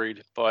bit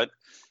worried. But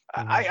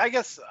I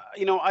guess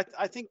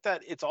I think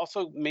that it's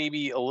also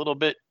maybe a little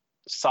bit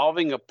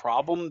solving a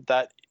problem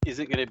that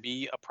isn't going to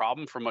be a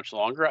problem for much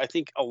longer. I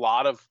think a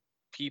lot of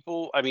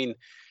people,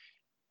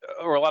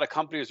 or a lot of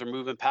companies are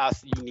moving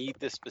past you need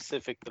this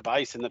specific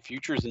device, and the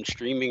futures in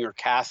streaming or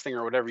casting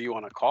or whatever you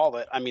want to call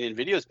it.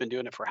 NVIDIA's been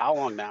doing it for how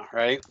long now,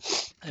 right?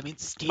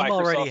 Steam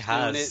already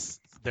has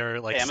their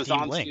Amazon's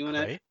Steam Link, doing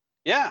right? It.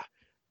 Yeah.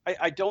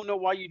 I don't know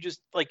why you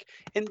just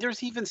and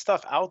there's even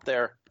stuff out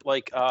there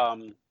like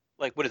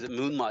what is it,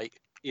 Moonlight,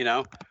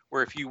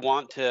 where if you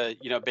want to,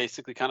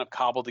 basically kind of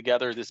cobble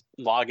together this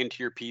log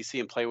into your PC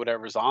and play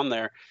whatever's on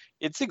there,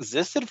 it's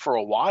existed for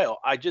a while.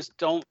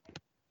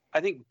 I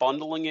think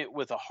bundling it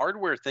with a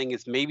hardware thing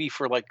is maybe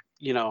for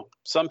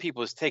some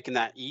people is taking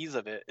that ease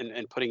of it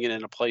and putting it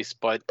in a place,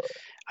 but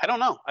I don't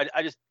know.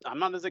 I'm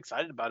not as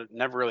excited about it.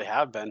 Never really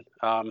have been.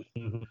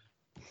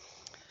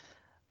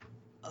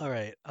 All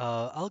right.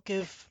 I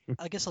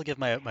guess I'll give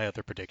my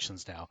other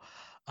predictions now.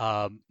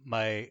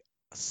 My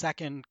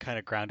second kind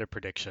of grounded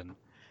prediction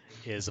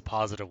is a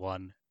positive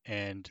one,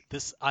 and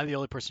I'm the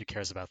only person who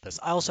cares about this.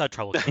 I also had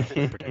trouble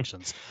with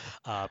predictions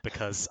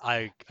because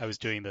I was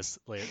doing this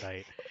late at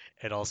night,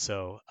 and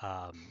also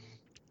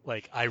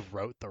I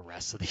wrote the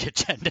rest of the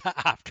agenda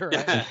after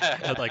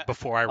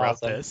before I wrote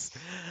this.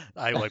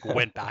 I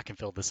went back and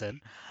filled this in.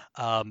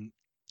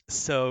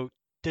 So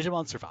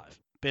Digimon Survive,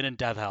 been in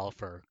dev hell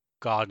for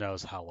God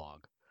knows how long.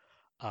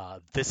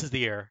 This is the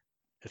year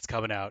it's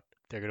coming out.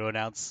 They're going to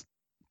announce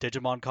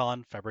Digimon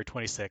Con February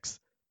 26th.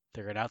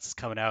 They're going to announce it's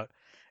coming out,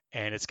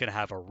 and it's going to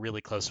have a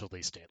really close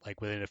release date,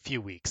 like within a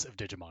few weeks of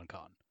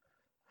DigimonCon.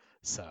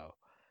 So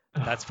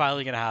that's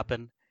finally going to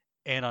happen.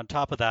 And on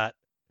top of that,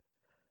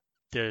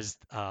 there's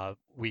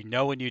we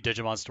know a new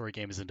Digimon story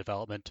game is in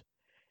development.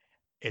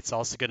 It's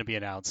also going to be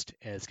announced,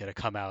 and it's going to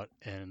come out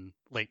in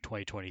late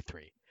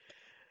 2023.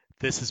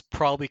 This is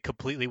probably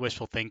completely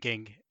wishful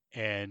thinking,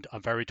 and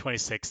on February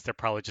 26th, they're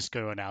probably just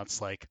going to announce,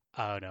 like,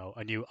 I don't know,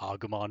 a new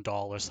Agumon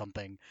doll or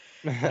something,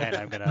 and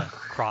I'm going to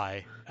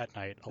cry at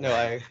night.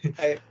 I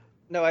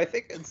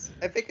think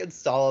it's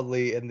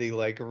solidly in the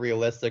like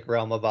realistic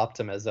realm of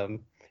optimism.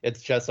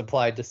 It's just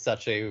applied to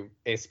such a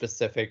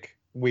specific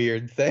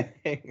weird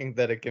thing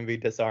that it can be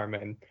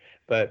disarming.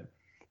 But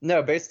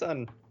no, based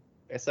on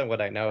what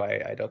I know,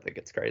 I don't think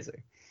it's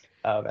crazy.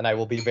 And I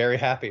will be very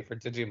happy for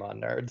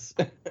Digimon nerds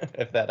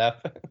if that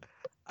happens.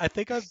 I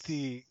think I'm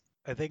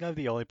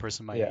the only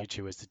person my age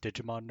who is the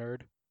Digimon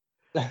nerd,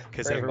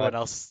 because everyone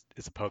else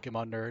is a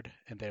Pokemon nerd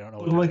and they don't know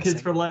what they're missing.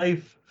 Kids for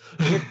life.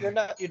 You're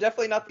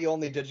definitely not the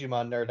only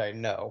Digimon nerd I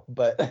know,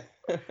 but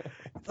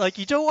like,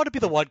 you don't want to be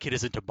the one kid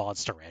who's into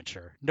Monster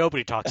Rancher.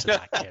 Nobody talks to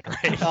that kid,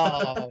 right?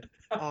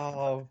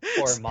 oh,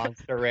 poor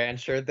Monster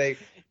Rancher.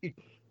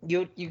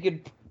 You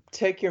could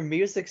take your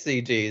music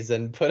CDs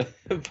and put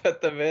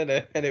them in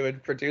it, and it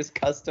would produce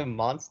custom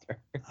monsters.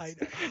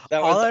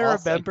 All I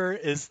remember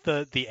is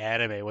the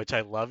anime, which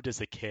I loved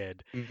as a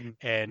kid, mm-hmm.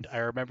 and I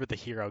remember the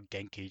hero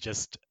Genki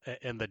just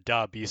in the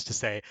dub used to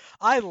say,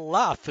 "I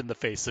laugh in the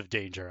face of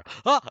danger."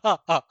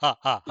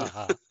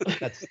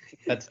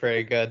 That's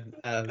very good.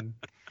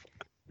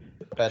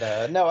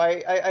 But no,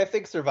 I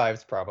think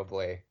Survive's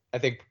probably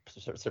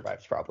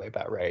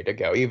about ready to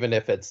go, even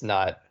if it's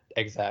not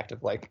exact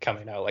of like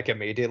coming out like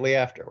immediately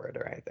afterward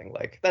or anything.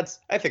 Like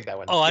I think that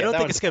one. Oh, I don't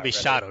think it's gonna be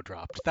shadow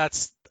dropped.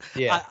 That's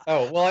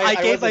I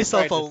gave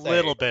myself a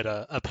little bit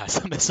of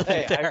pessimism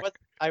there.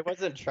 I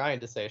wasn't trying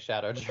to say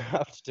shadow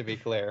dropped, to be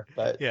clear,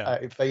 but yeah.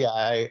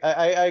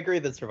 I agree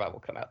that Survive will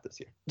come out this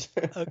year.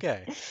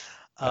 Okay.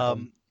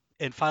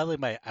 And finally,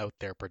 my out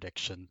there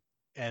prediction,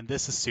 and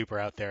this is super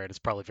out there, and it's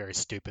probably very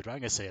stupid, but I'm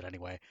gonna say it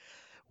anyway.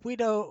 We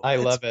know I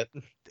love it.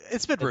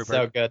 It's been rumored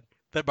so good.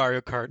 that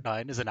Mario Kart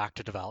 9 is in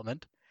active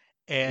development.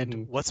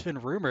 And what's been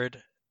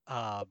rumored,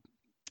 I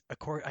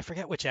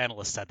forget which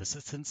analyst said this.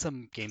 It's in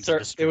some games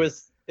industry. It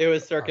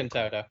was Sir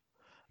Kentoda.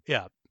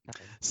 Yeah.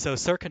 So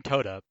Sir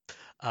Kentoda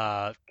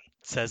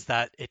says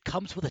that it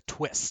comes with a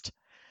twist.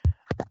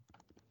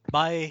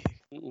 My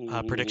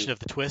prediction of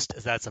the twist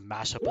is that it's a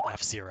mashup with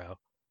F-Zero.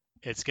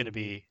 It's going to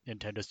be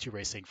Nintendo's two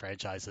racing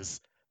franchises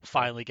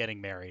finally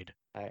getting married.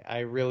 I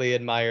really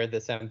admire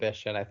this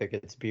ambition. I think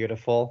it's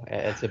beautiful.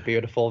 It's a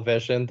beautiful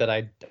vision that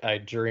I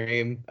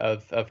dream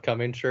of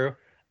coming true.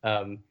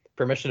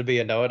 Permission to be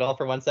a know-it-all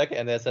for 1 second,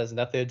 and this has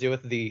nothing to do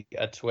with the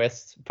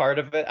twist part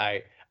of it.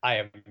 I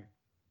am.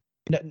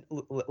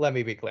 Let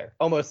me be clear.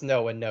 Almost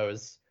no one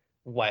knows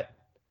what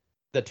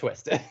the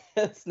twist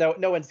is. No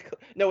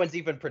one's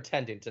even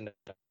pretending to know,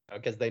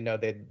 because they know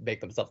they'd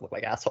make themselves look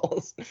like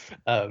assholes.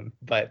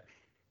 But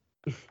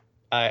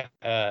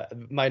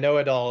my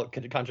know-it-all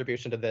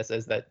contribution to this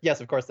is that,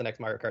 yes, of course, the next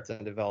Mario Kart's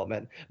in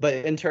development, but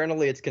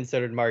internally it's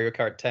considered Mario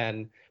Kart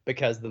 10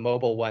 because the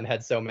mobile one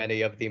had so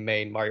many of the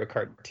main Mario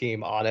Kart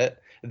team on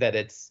it that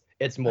it's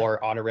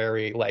more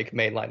honorary, like,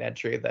 mainline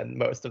entry than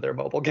most of their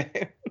mobile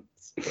games.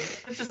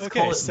 Let's just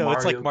call it so Mario,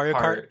 it's like Mario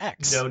Kart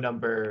X. No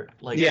number,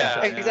 like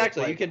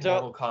exactly. Like you can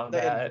tell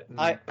combat.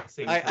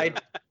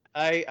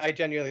 I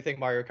genuinely think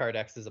Mario Kart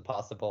X is a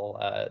possible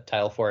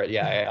title for it.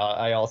 Yeah,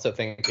 I also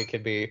think it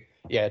could be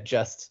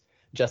just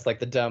like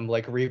the dumb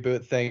like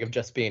reboot thing of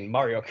just being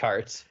Mario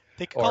Kart.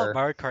 They could call it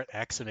Mario Kart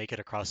X and make it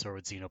a crossover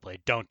with Xenoblade.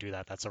 Don't do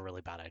that. That's a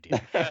really bad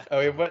idea.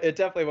 It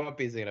definitely won't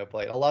be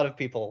Xenoblade. A lot of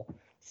people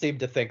seem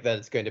to think that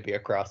it's going to be a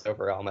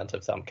crossover element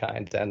of some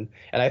kind, and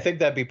I think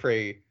that'd be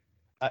pretty.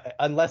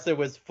 Unless it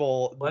was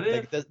full.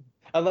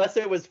 Unless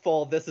it was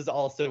full, this is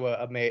also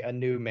a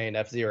new main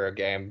F-Zero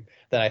game,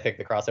 then I think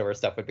the crossover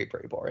stuff would be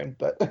pretty boring.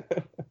 But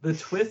the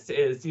twist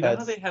is, you know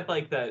how they had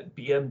like that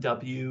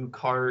BMW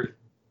kart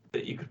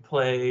that you could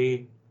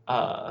play?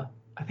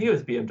 I think it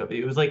was BMW.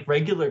 It was like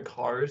regular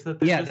cars that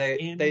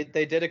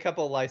they did a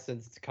couple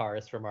licensed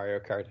cars for Mario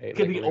Kart 8. It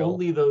could be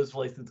only those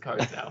licensed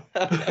cars now.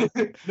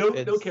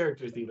 no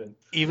characters even.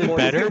 Even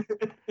better,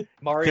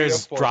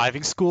 there's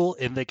driving school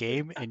in the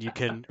game, and you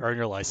can earn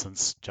your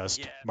license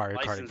just Mario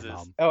Karting from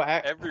home.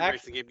 Every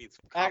racing game needs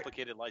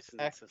complicated licensing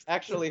systems.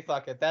 Actually,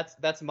 fuck it.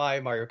 That's my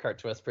Mario Kart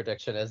twist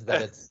prediction. Is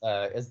that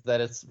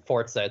it's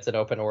Forza. It's an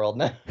open world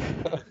now.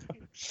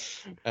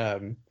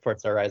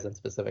 Forza Horizon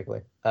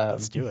specifically.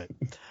 Let's do it.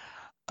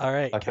 All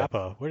right, okay.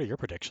 Capo, what are your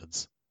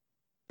predictions?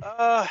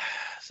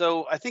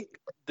 So I think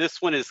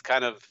this one is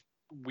kind of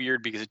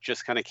weird because it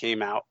just kind of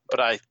came out, but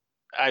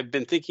I've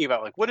been thinking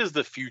about like what is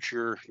the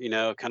future,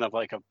 kind of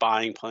like of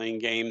playing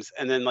games,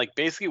 and then like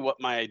basically what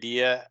my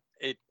idea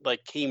it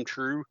like came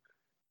true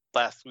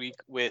last week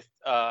with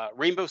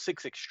Rainbow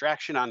Six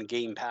Extraction on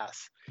Game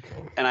Pass,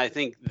 and I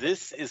think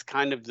this is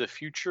kind of the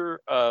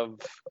future of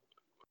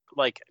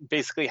like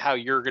basically how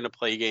you're going to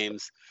play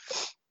games.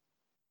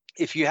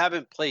 if you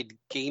haven't played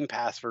Game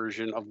Pass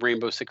version of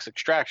Rainbow Six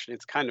Extraction,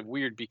 it's kind of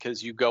weird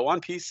because you go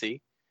on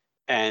PC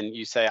and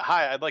you say,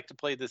 "Hi, I'd like to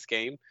play this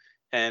game."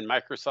 And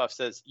Microsoft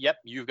says, "Yep,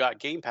 you've got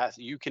Game Pass.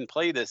 You can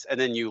play this." And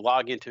then you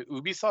log into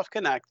Ubisoft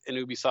Connect, and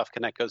Ubisoft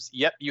Connect goes,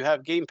 "Yep, you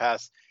have Game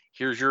Pass.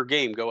 Here's your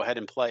game. Go ahead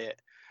and play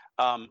it."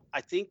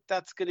 I think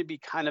that's going to be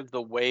kind of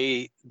the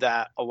way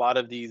that a lot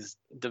of these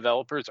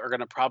developers are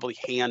going to probably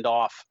hand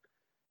off.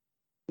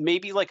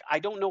 Maybe like, I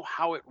don't know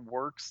how it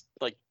works,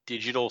 like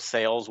digital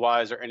sales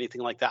wise or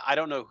anything like that. I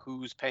don't know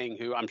who's paying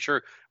who. I'm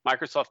sure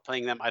Microsoft's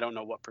paying them. I don't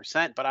know what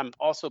percent, but I'm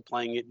also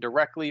playing it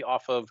directly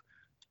off of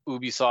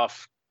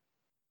Ubisoft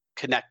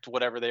Connect,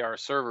 whatever they are,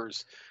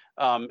 servers.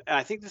 And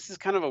I think this is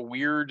kind of a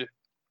weird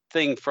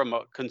thing from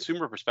a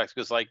consumer perspective,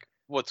 because like,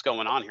 what's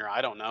going on here?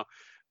 I don't know.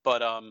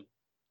 But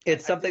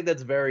it's something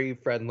that's very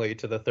friendly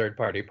to the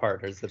third-party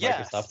partners that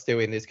Microsoft's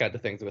doing these kinds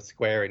of things with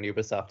Square and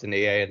Ubisoft and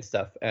EA and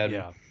stuff.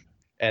 And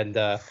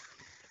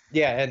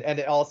and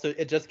it also,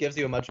 it just gives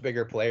you a much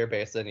bigger player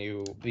base than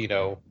you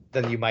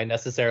might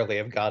necessarily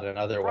have gotten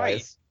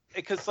otherwise. Right.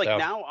 Because like,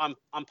 now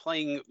I'm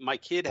playing, my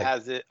kid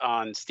has it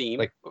on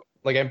Steam.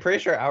 Like I'm pretty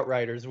sure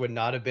Outriders would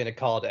not have been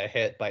called a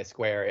hit by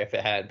Square if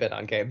it had been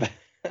on Game Pass.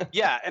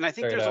 Yeah, and I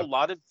think there's a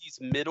lot of these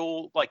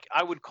middle, like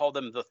I would call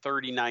them the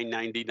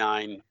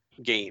 $39.99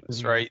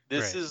 games, right?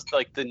 This is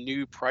like the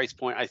new price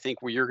point, I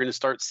think, where you're going to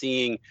start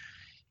seeing,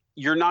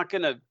 you're not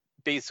going to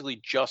basically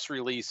just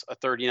release a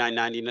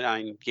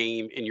 $39.99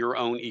 game in your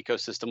own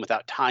ecosystem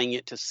without tying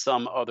it to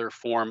some other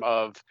form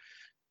of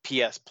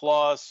PS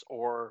Plus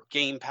or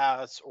Game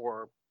Pass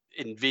or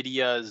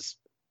Nvidia's,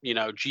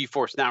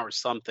 GeForce Now or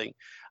something.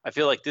 I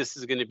feel like this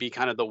is going to be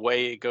kind of the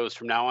way it goes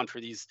from now on for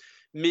these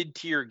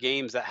mid-tier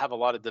games that have a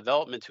lot of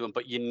development to them,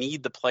 but you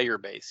need the player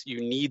base.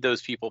 You need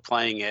those people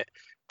playing it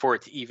for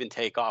it to even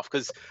take off.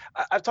 Because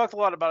I've talked a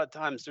lot about it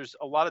times. There's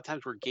a lot of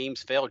times where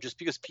games fail just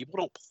because people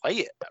don't play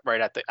it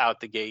right out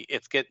the gate.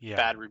 It's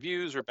bad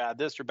reviews or bad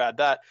this or bad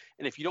that.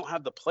 And if you don't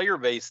have the player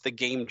base, the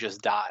game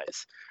just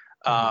dies.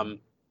 And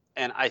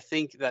I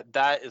think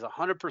that is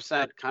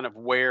 100% kind of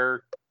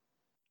where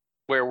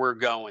we're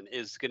going,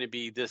 is going to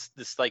be this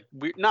like,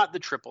 not the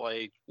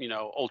AAA,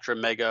 ultra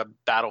mega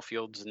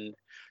Battlefields and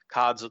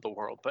CODs of the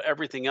world, but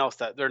everything else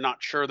that they're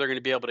not sure they're going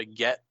to be able to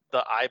get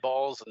the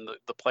eyeballs and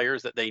the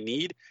players that they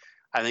need.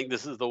 I think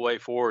this is the way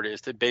forward,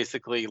 is to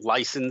basically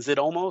license it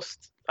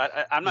almost.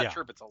 I'm not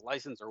sure if it's a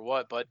license or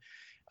what, but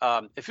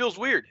it feels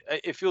weird.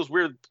 It feels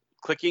weird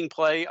clicking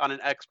play on an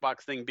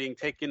Xbox thing, being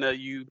taken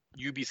to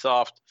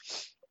Ubisoft,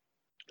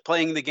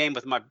 playing the game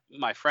with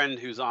my friend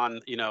who's on,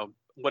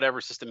 whatever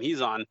system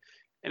he's on.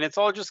 And it's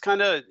all just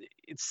kind of,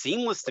 it's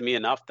seamless to me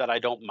enough that I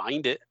don't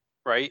mind it,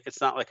 right? It's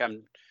not like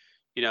I'm,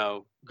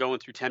 going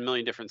through 10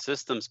 million different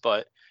systems,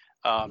 but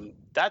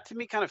that to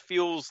me kind of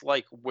feels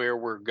like where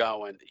we're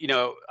going.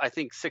 I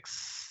think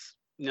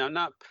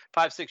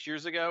 5-6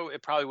 years ago,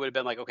 it probably would have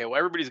been like, okay, well,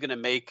 everybody's going to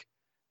make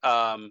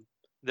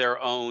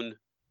their own,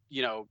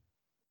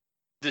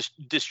 this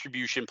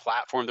distribution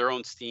platform, their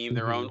own Steam,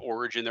 their own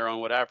Origin, their own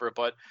whatever.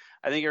 But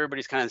I think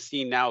everybody's kind of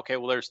seen now, okay,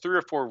 well, there's 3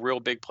 or 4 real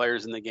big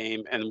players in the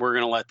game, and we're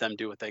going to let them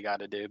do what they got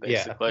to do,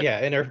 basically.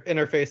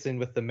 Interfacing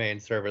with the main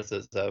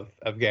services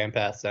of Game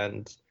Pass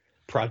and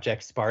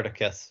Project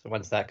Spartacus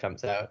once that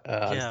comes out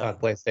on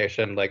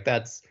PlayStation. Like,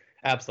 that's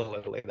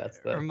absolutely, that's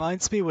the... It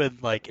reminds me when,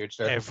 like,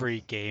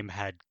 every game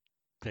had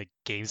the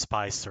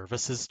GameSpy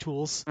services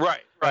tools. Right.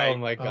 Oh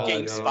my god.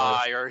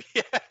 GameSpy or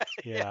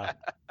yeah.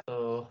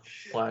 Oh,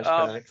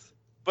 flashbacks.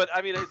 But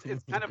I mean,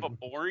 it's kind of a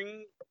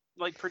boring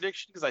like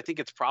prediction, because I think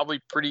it's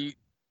probably pretty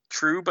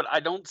true. But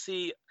I don't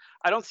see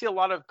a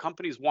lot of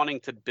companies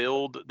wanting to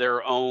build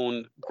their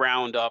own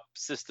ground up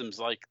systems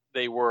like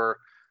they were,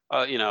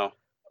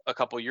 a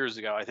couple years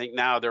ago. I think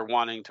now they're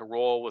wanting to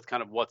roll with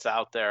kind of what's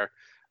out there.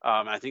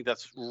 I think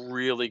that's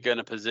really going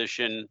to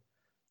position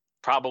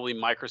probably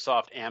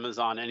Microsoft,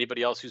 Amazon,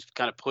 anybody else who's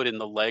kind of put in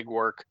the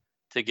legwork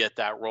to get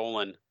that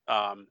rolling.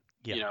 Kind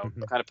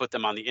of put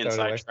them on the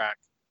inside track.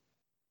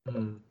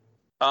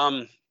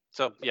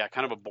 So yeah,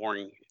 kind of a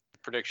boring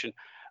prediction.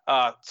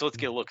 So let's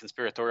get a little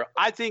conspiratorial.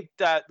 I think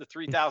that the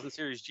 3000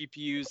 series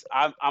GPUs,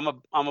 I'm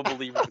a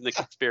believer in the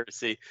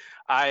conspiracy.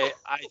 I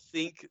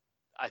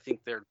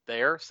think they're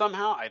there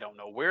somehow. I don't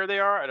know where they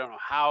are. I don't know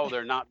how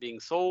they're not being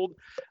sold.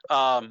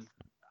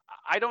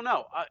 I don't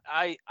know.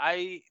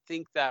 I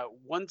think that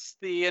once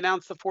they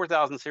announce the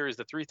 4000 series,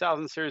 the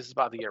 3000 series is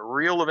about to get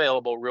real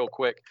available real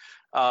quick.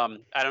 I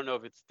don't know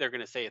if they're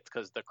going to say it's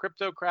because the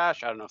crypto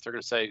crash. I don't know if they're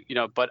going to say,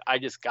 but I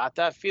just got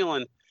that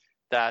feeling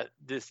that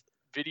this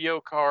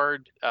video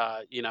card,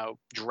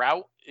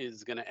 drought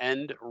is going to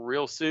end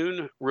real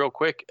soon, real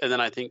quick. And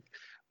then I think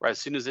as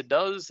soon as it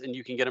does, and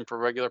you can get them for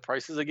regular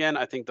prices again,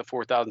 I think the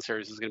 4000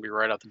 series is going to be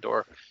right out the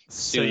door.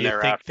 So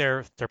you think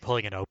they're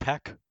pulling an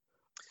OPEC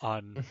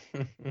on?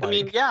 I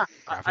mean, yeah,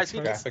 I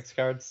think graphics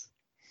cards.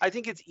 I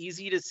think it's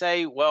easy to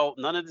say, well,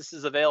 none of this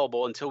is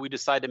available until we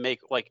decide to make,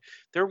 like,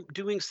 they're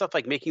doing stuff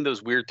like making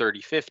those weird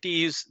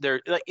 3050s.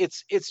 They're like,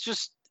 it's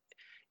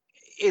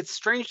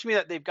strange to me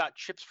that they've got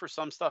chips for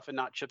some stuff and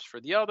not chips for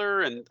the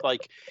other. And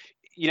like,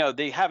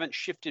 they haven't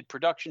shifted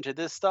production to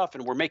this stuff,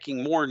 and we're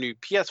making more new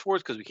PS4s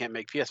because we can't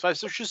make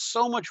PS5s. There's just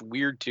so much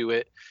weird to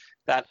it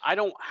that I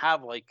don't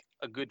have like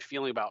a good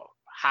feeling about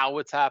how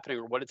it's happening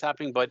or what it's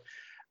happening. But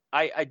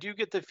I do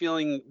get the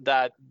feeling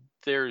that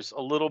there's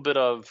a little bit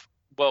of,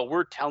 well,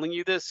 we're telling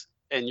you this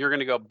and you're going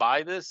to go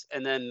buy this.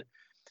 And then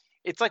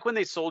it's like when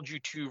they sold you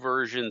 2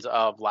 versions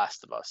of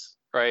Last of Us,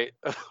 right?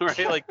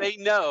 Right? Like they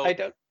know.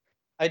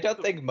 I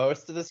don't think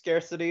most of the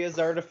scarcity is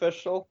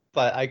artificial,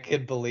 but I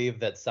could believe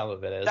that some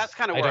of it is. That's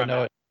kind of where I'm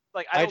at.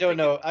 Like I don't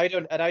know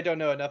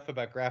enough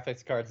about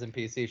graphics cards and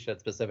PC shit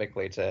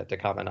specifically to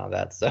comment on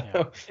that.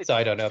 So so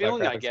I don't know about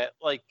graphics. I get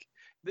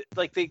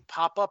like they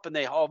pop up and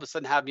they all of a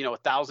sudden have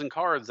 1,000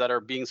 cards that are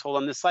being sold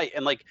on this site,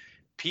 and like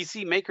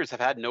PC makers have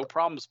had no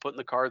problems putting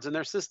the cards in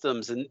their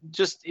systems, and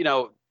just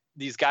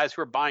these guys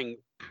who are buying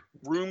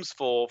rooms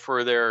full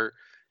for their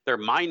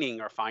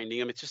mining are finding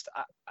them. It's just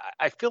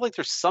I feel like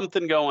there's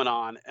something going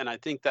on, and I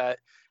think that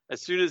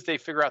as soon as they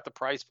figure out the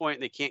price point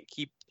and they can't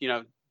keep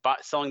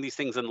selling these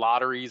things in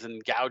lotteries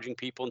and gouging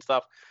people and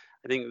stuff,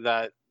 I think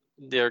that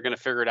they're going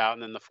to figure it out,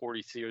 and then the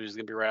 40 series is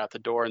going to be right out the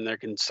door, and they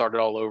can start it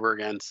all over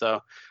again.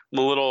 So I'm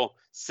a little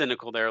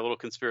cynical there, a little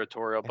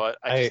conspiratorial, but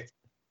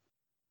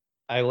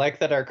I like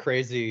that our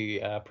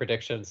crazy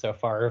predictions so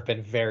far have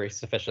been very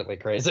sufficiently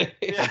crazy.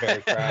 I'm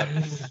very proud.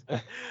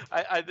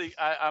 I think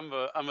I'm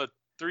a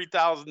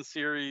 3000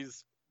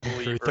 series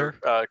believer,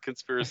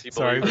 conspiracy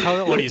believer. Sorry,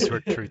 I want to use the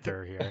word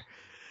truther here.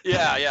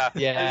 Yeah.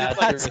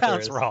 That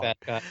sounds wrong.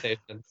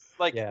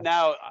 Like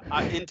now,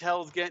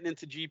 Intel's getting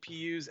into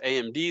GPUs,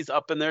 AMD's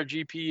up in their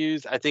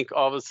GPUs. I think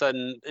all of a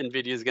sudden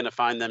NVIDIA's going to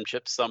find them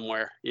chips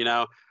somewhere,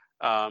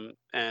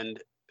 and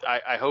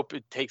I hope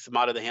it takes them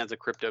out of the hands of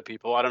crypto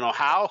people. I don't know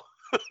how,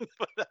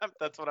 but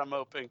that's what I'm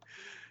hoping.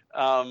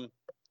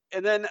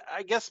 And then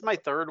I guess my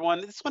third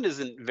one, this one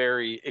isn't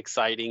very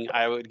exciting,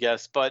 I would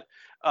guess, but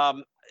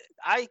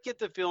I get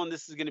the feeling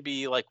this is going to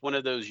be like one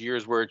of those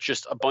years where it's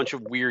just a bunch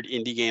of weird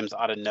indie games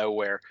out of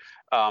nowhere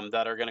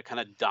that are going to kind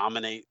of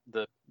dominate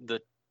the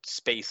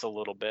space a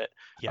little bit.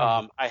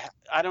 Yeah.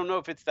 I don't know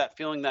if it's that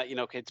feeling that,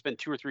 it's been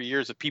 2 or 3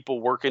 years of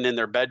people working in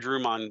their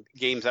bedroom on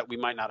games that we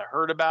might not have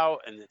heard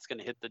about, and it's going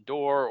to hit the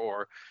door,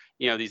 or,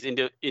 these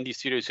indie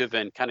studios who have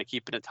been kind of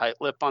keeping a tight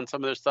lip on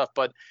some of their stuff.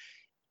 But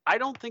I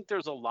don't think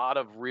there's a lot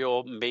of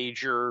real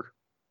major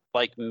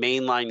like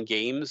mainline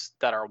games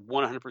that are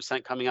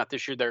 100% coming out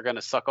this year. They're going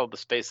to suck all the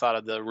space out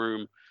of the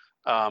room,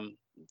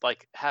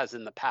 like has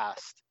in the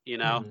past,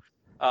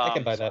 I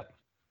can buy that.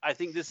 I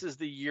think this is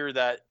the year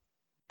that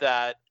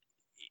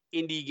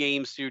indie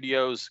game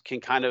studios can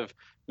kind of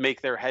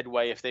make their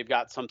headway if they've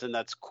got something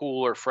that's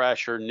cool or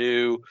fresh or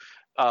new,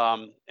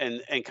 and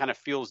kind of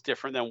feels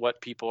different than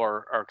what people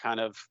are kind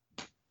of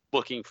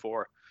looking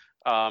for.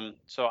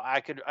 So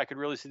I could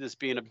really see this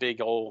being a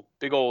big old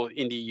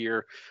indie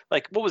year.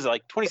 Like, what was it,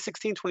 like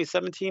 2016,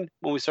 2017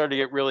 when we started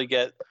to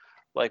get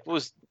like,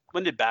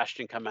 when did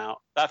Bastion come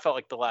out? That felt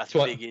like the last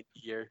big indie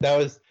year. That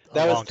was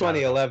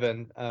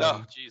 2011.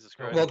 Oh, Jesus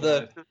Christ. Well,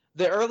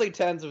 the early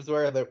 10s was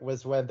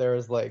when there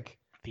was like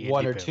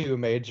one or two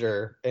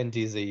major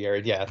indies a year.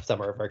 Yeah,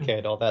 Summer of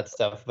Arcade, all that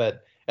stuff.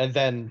 And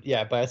then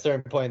by a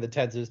certain point in the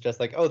 10s, it was just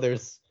like, oh,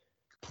 there's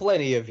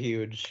plenty of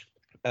huge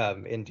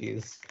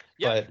indies.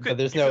 Yeah, but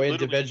there's no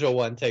individual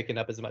one taking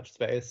up as much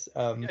space.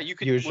 You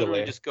could usually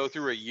literally just go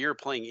through a year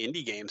playing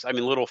indie games. I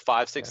mean, little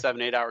 5, 6, 7,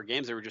 8 hour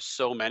games. There were just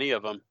so many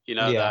of them.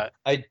 That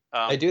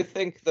I do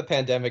think the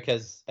pandemic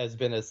has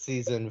been a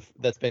season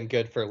that's been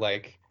good for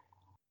like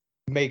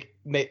make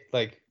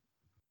like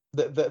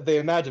the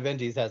amount of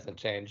indies hasn't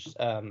changed.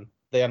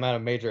 The amount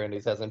of major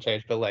indies hasn't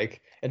changed, but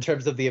like in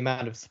terms of the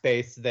amount of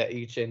space that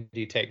each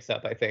indie takes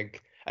up, I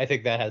think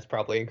that has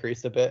probably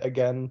increased a bit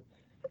again.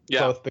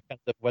 Yeah. Both because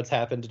of what's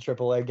happened to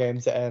AAA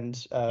games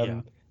and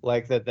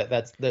like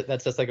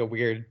that's just like a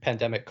weird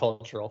pandemic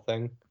cultural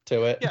thing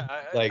to it. Yeah,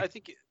 I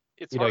think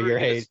it's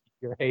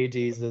your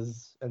Hades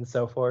and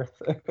so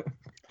forth.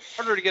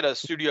 Harder to get a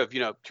studio of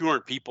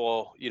 200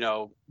 people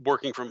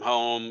working from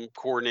home,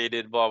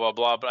 coordinated, blah blah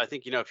blah. But I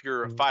think if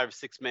you're a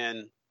 5-6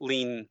 man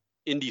lean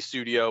indie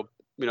studio,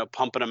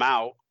 pumping them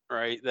out,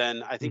 right,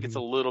 then I think it's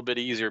a little bit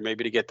easier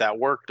maybe to get that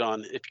work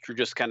done if you're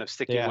just kind of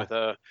sticking with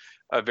a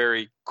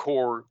very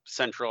core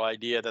central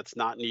idea that's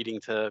not needing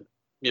to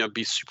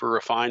be super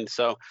refined.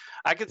 So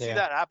I could see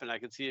that happen. I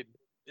could see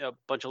a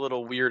bunch of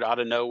little weird out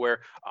of nowhere.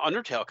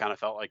 Undertale kind of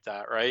felt like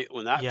that, right,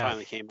 when that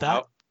finally came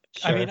out.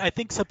 Sure. I mean, I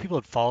think some people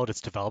had followed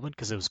its development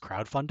because it was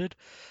crowdfunded.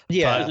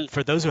 Yeah. But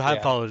for those who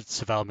haven't followed its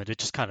development, it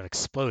just kind of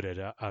exploded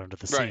out into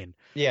the scene.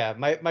 Yeah,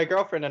 my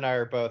girlfriend and I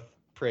are both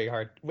pretty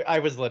hard. I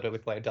was literally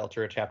playing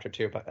Deltarune Chapter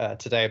 2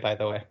 today, by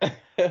the way.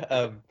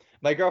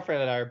 My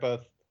girlfriend and I are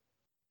both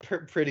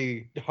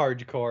pretty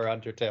hardcore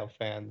Undertale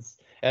fans,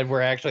 and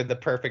we're actually the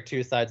perfect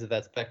two sides of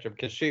that spectrum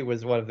because she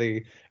was one of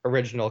the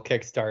original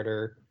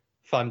Kickstarter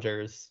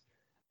funders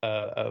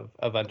of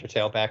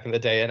Undertale back in the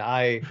day, and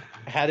I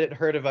hadn't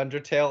heard of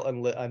Undertale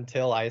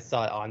until I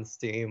saw it on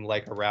Steam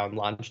like around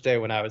launch day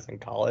when I was in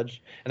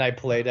college, and I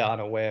played it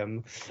on a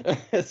whim.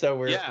 So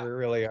we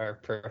really are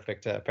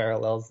perfect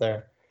parallels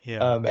there.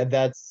 Yeah. And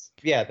that's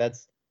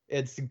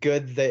it's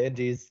good that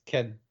indies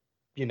can,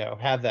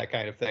 have that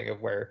kind of thing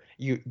of where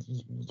you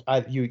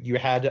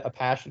had a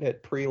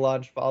passionate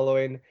pre-launch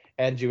following,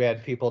 and you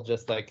had people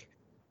just like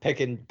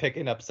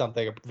picking up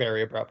something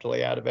very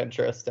abruptly out of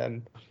interest,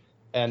 and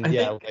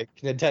like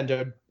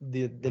Nintendo,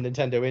 the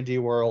Nintendo Indie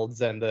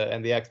Worlds and the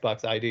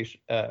Xbox ID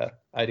at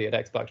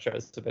Xbox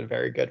shows have been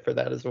very good for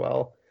that as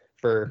well,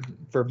 for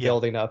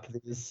building up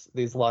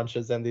these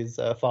launches and these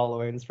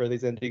followings for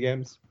these indie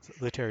games.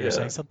 Lutero, you're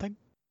saying something?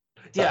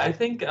 Yeah, I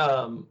think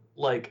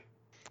like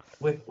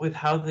with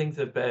how things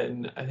have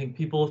been, I think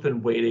people have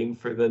been waiting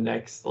for the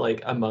next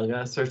like Among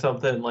Us or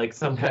something, like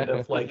some kind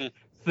of like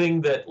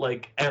thing that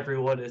like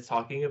everyone is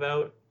talking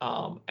about.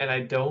 And I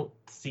don't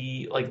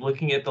see, like,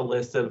 looking at the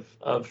list of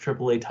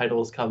AAA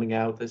titles coming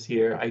out this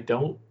year, I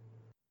don't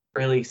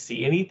really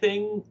see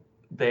anything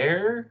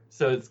there.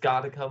 So it's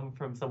got to come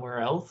from somewhere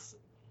else.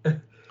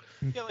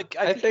 Yeah, like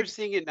I think you're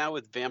seeing it now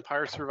with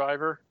Vampire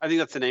Survivor. I think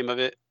that's the name of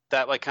it.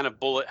 That like kind of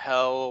bullet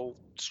hell,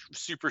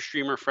 super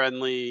streamer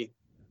friendly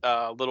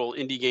little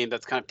indie game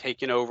that's kind of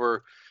taken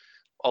over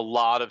a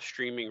lot of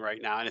streaming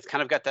right now, and it's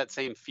kind of got that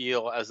same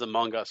feel as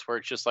Among Us, where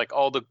it's just like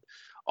all the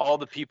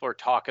people are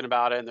talking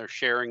about it and they're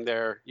sharing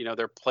their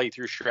their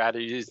playthrough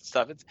strategies and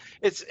stuff.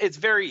 It's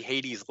very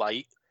Hades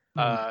light.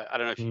 I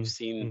don't know if you've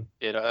seen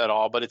it at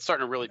all, but it's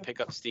starting to really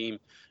pick up steam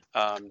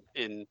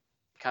in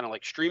kind of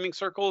like streaming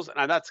circles,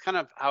 and that's kind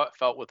of how it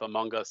felt with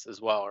Among Us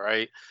as well,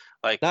 right?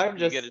 Like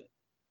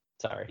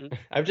Sorry.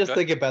 I'm just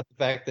thinking about the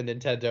fact that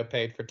Nintendo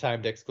paid for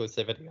timed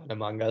exclusivity on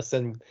Among Us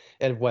and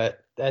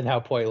how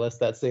pointless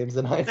that seems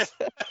in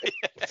hindsight.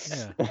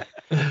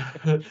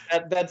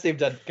 that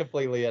seemed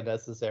completely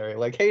unnecessary.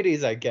 Like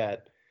Hades, I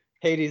get.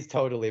 Hades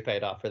totally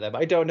paid off for them.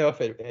 I don't know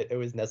if it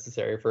was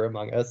necessary for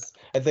Among Us.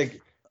 I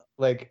think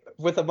like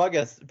with Among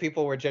Us,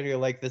 people were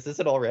genuinely like, "This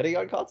isn't already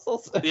on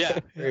consoles." Yeah,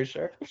 very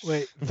sure.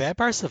 Wait,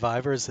 Vampire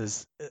Survivors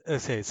is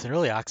it's in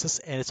early access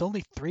and it's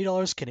only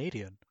 $3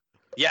 Canadian.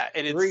 Yeah,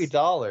 and it's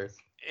 $3.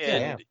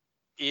 And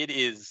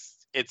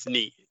it's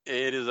neat.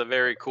 It is a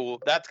very cool.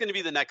 That's going to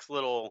be the next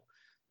little,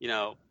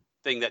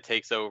 thing that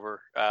takes over.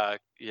 I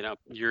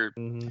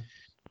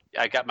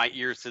got my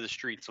ears to the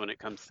streets when it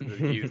comes to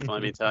the youth.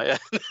 Let me tell you,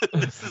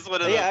 this is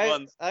one of those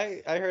ones.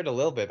 I heard a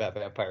little bit about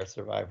Vampire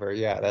Survivor.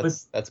 Yeah,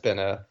 that's been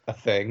a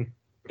thing.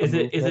 Is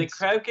it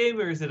Crowd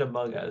Game or is it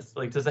Among Us?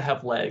 Like, does it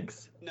have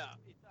legs? No,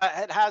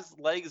 it has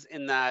legs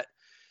in that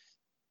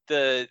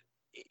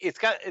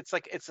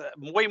it's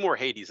way more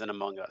Hades than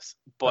Among Us,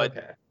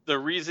 but the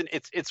reason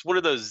it's one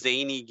of those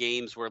zany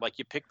games where like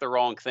you pick the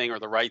wrong thing or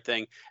the right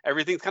thing,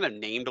 everything's kind of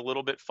named a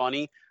little bit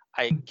funny.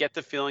 I get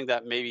the feeling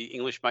that maybe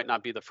English might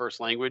not be the first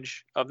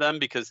language of them,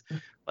 because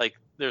like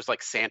there's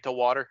like Santa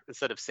water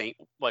instead of Saint,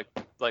 like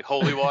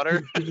holy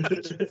water.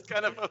 It's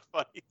kind of a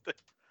funny thing.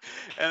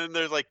 And then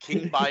there's like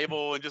King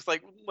Bible and just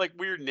like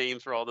weird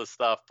names for all this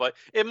stuff. But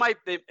I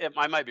might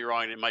be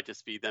wrong, and it might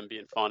just be them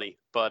being funny.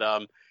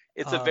 But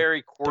it's a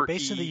very quirky. They're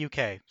based in the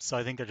UK, so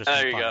I think they're just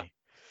there funny. You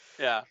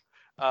go.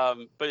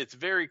 Yeah, but it's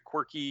very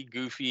quirky,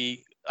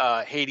 goofy,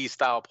 Hades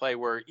style play,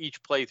 where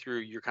each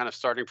playthrough you're kind of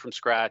starting from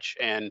scratch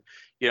and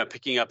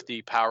picking up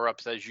the power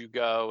ups as you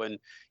go. And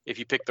if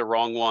you pick the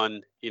wrong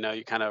one,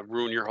 you kind of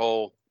ruin your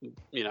whole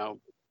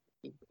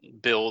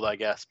build, I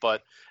guess.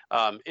 But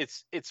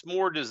it's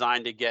more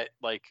designed to get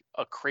like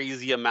a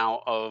crazy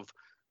amount of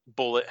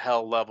bullet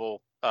hell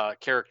level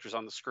characters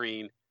on the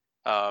screen.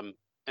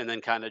 And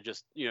then kind of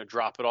just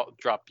drop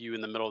you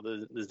in the middle of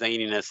the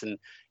zaniness, and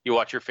you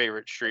watch your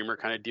favorite streamer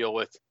kind of deal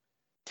with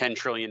 10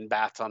 trillion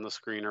bats on the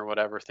screen or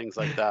whatever, things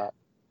like that.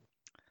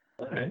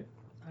 All right.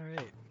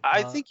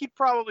 I think you'd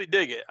probably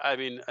dig it. I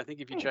mean, I think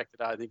if you checked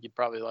it out, I think you'd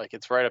probably like it.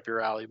 It's right up your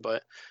alley.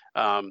 But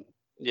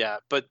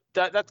but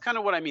that's kind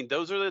of what I mean.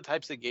 Those are the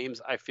types of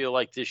games I feel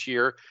like this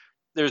year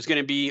there's going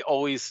to be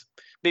always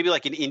maybe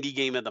like an indie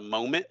game at the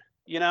moment,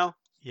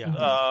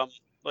 Yeah.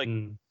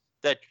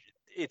 That.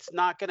 It's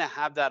not going to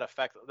have that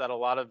effect that a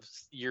lot of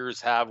years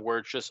have, where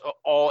it's just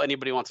all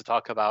anybody wants to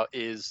talk about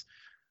is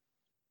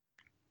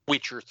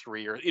Witcher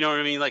 3, or you know what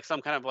I mean, like some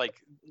kind of like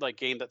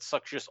game that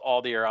sucks just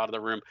all the air out of the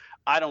room.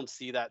 I don't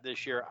see that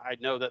this year. I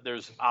know that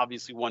there's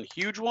obviously one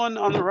huge one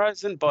on the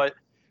horizon, but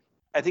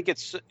I think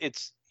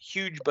it's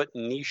huge but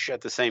niche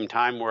at the same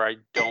time, where I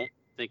don't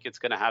think it's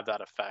going to have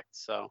that effect.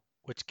 So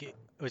which game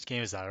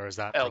is that, or is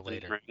that Elden for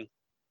later? Ring.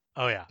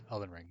 Oh yeah,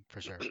 Elden Ring for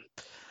sure.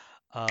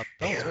 What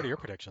are your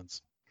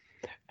predictions?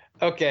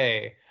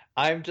 Okay,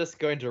 I'm just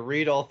going to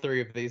read all three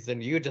of these,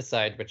 and you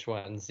decide which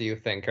ones you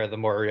think are the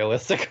more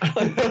realistic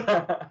ones.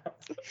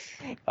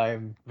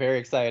 I'm very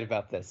excited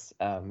about this.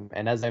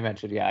 And as I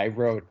mentioned, I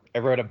wrote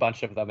a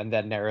bunch of them and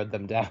then narrowed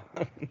them down.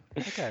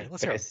 Okay,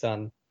 let's hear based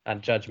on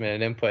judgment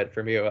and input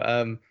from you.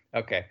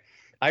 Okay,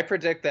 I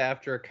predict that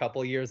after a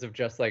couple years of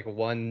just like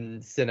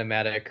one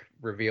cinematic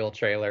reveal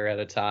trailer at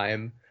a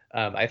time,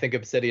 I think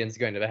Obsidian's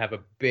going to have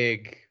a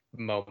big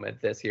moment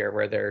this year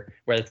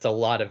where it's a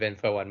lot of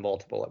info on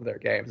multiple of their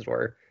games,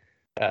 where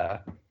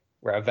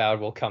Avowed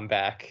will come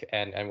back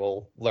and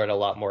we'll learn a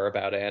lot more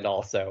about it, and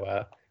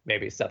also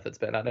maybe stuff that's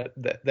been on it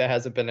that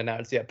hasn't been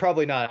announced yet.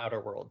 Probably not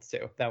Outer Worlds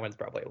too. That one's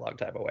probably a long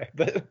time away.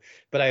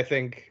 But I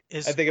think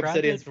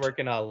Obsidian's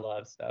working on a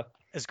lot of stuff.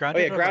 Is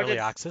Grounded on early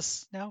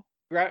access now?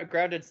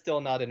 Grounded's still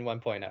not in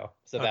 1.0,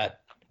 so okay.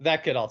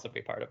 that could also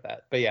be part of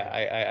that. But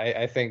yeah,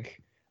 I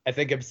think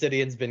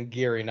Obsidian's been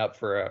gearing up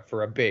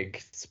for a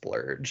big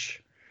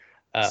splurge.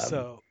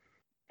 So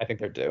I think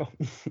they're due.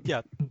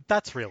 Yeah,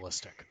 that's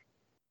realistic.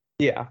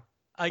 Yeah,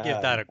 I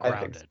give that a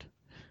Grounded.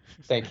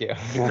 Thank you.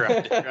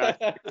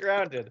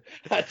 Grounded.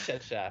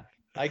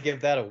 I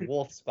give that a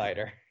wolf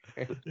spider.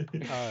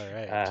 All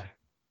right.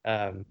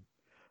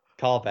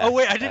 Callback. Oh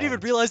wait, I didn't even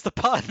realize the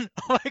pun.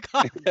 Oh my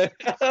god.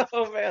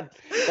 Oh man,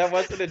 that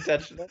wasn't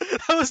intentional.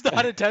 That was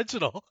not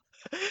intentional.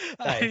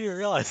 Nice. I didn't even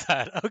realize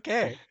that.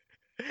 Okay.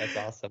 That's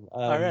awesome.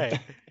 All right.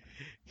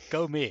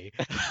 Go me.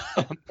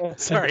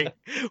 Sorry.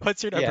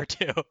 What's your number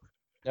 2?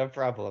 No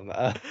problem.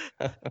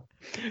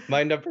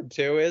 My number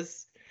 2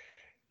 is,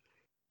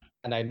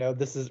 and I know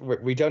this is,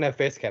 we don't have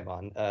Facecam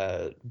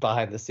on,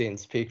 behind the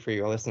scenes peek for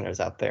your listeners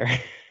out there.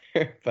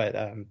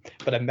 but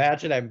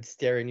imagine I'm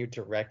staring you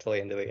directly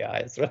into the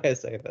eyes when I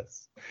say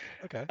this.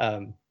 Okay.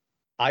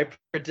 I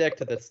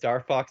predict that Star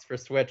Fox for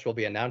Switch will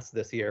be announced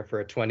this year for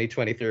a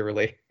 2023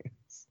 release.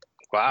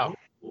 Wow.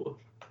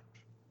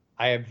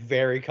 I am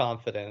very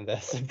confident in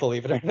this,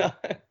 believe it or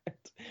not.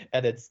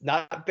 And it's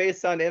not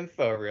based on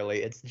info,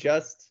 really. It's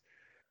just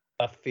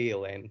a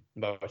feeling,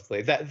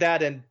 mostly.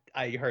 That and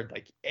I heard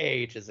like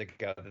ages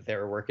ago that they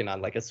were working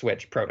on like a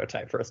Switch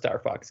prototype for a Star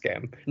Fox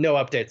game. No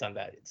updates on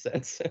that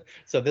since.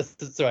 So this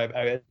is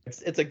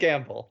it's a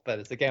gamble, but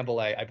it's a gamble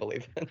I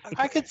believe in.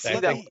 I could see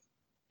that.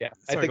 Yeah,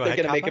 sorry, I think they're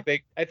gonna make a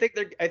big. I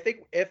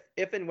think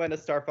if and when a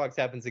Star Fox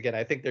happens again,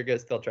 I think they're gonna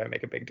still try and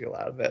make a big deal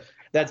out of it.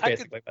 That's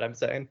basically what I'm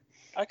saying.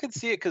 I could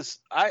see it because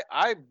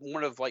I'm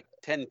one of like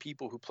 10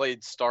 people who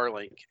played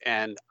Starlink,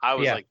 and I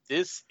was like,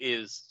 this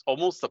is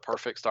almost the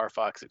perfect Star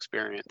Fox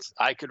experience.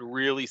 I could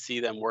really see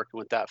them working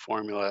with that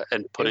formula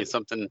and putting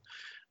something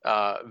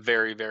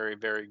very, very,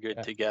 very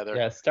good together.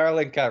 Yeah,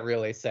 Starlink got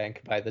really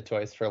sank by the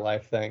Toys for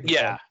Life thing.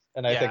 Yeah.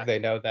 And I think they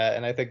know that,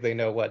 and I think they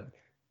know what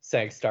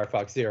sank Star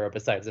Fox Zero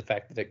besides the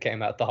fact that it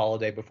came out the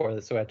holiday before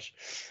the Switch.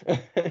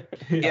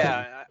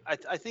 Yeah,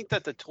 I think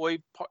that the toy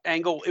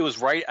angle, it was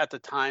right at the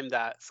time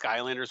that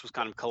Skylanders was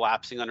kind of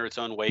collapsing under its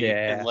own weight,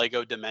 and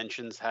Lego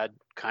Dimensions had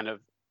kind of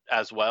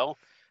as well.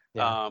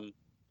 Yeah.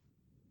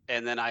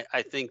 And then I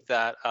think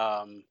that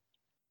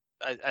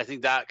I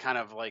think that kind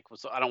of like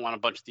was, I don't want a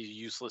bunch of these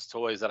useless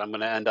toys that I'm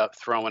going to end up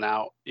throwing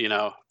out,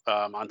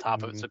 on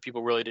top of it. So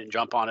people really didn't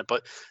jump on it,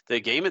 but the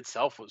game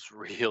itself was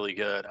really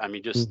good. I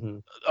mean, just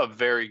a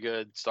very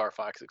good Star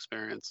Fox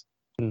experience.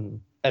 Mm-hmm.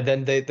 And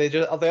then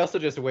they also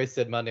just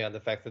wasted money on the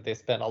fact that they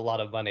spent a lot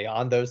of money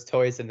on those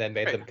toys and then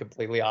made them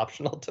completely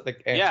optional to the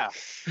game. Yeah.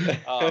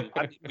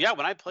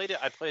 When I played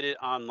it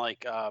on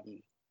like, I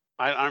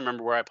don't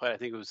remember where I played. I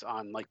think it was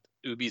on like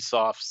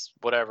Ubisoft's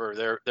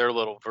whatever their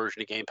little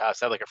version of Game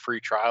Pass. I had like a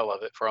free trial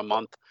of it for a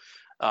month.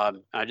 I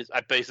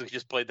basically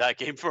just played that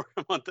game for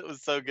a month. It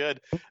was so good.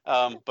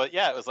 But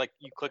yeah, it was like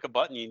you click a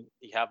button, you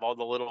have all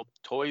the little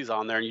toys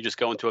on there, and you just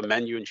go into a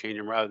menu and change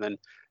them rather than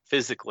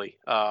physically.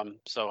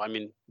 So I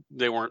mean,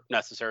 they weren't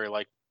necessary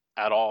like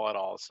at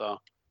all.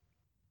 So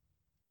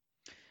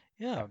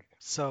yeah,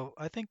 so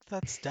I think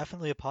that's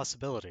definitely a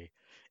possibility.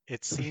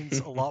 It seems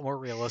a lot more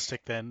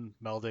realistic than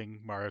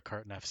melding Mario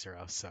Kart and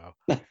F-Zero, so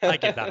I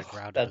give that a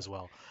Grounded as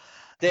well.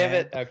 Damn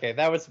it. Okay,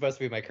 that was supposed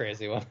to be my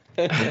crazy one.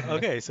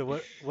 Okay, so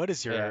what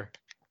is your...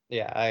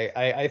 Yeah,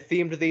 I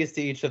themed these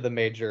to each of the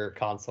major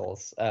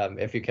consoles,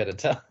 if you couldn't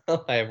tell.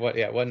 I have one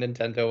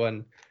Nintendo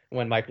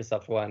one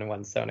Microsoft one, and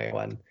one Sony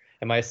one.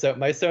 And my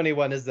Sony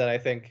one is that I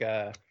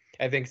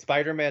think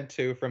Spider-Man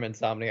 2 from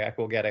Insomniac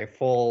will get a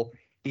full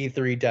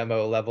E3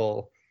 demo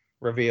level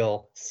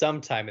reveal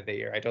sometime in the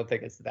year. I don't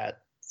think it's that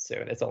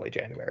soon. It's only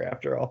January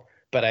after all.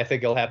 But I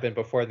think it'll happen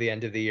before the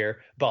end of the year.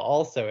 But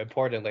also,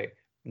 importantly,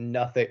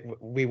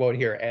 we won't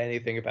hear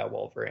anything about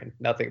Wolverine.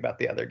 Nothing about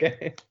the other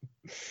game.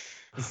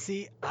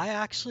 See, I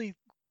actually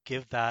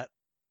give that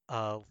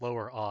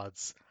lower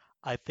odds.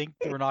 I think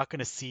we're not going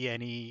to see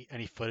any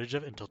footage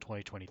of it until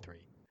 2023.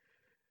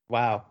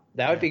 Wow,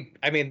 that would be.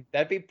 I mean,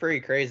 that'd be pretty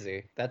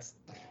crazy. That's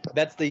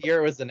the year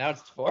it was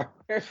announced for.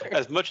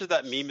 As much as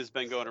that meme has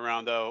been going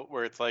around, though,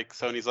 where it's like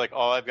Sony's like,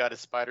 all I've got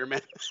is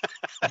Spider-Man.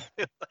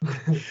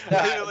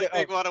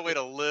 They want to wait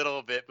a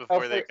little bit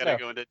before they kind of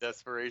go into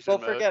desperation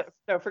mode.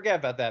 Forget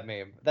about that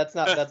meme. That's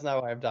not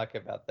why I'm talking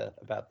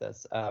about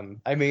this.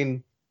 I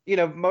mean,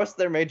 most of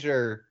their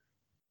major,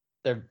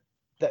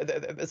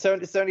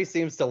 Sony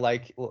seems to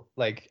like.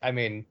 I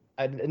mean,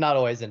 not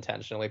always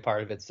intentionally.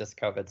 Part of it's just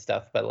COVID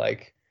stuff, but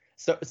like.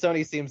 So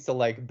Sony seems to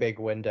like big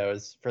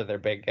windows for their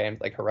big games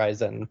like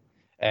Horizon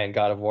and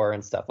God of War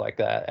and stuff like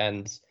that.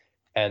 And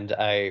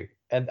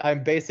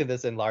I'm basing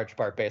this in large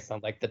part based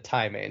on like the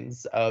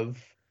timings of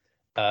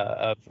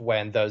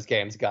when those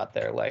games got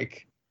their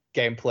like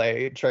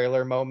gameplay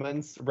trailer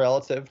moments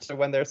relative to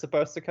when they're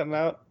supposed to come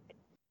out.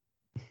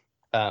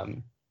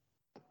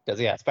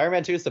 Because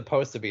Spider-Man 2 is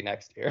supposed to be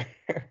next year.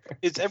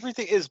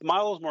 Is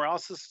Miles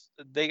Morales?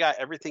 They got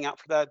everything out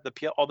for that.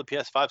 All the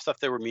PS5 stuff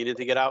they were meaning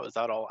to get out, is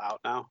that all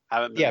out now?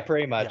 Yeah,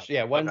 pretty much.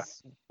 Yeah,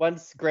 once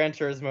Gran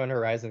Turismo and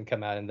Horizon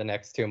come out in the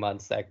next 2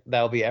 months,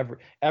 that'll be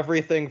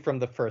everything from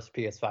the first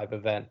PS5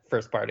 event,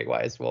 first party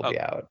wise, will be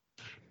out.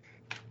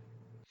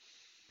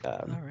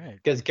 All right.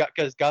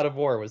 Because God of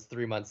War was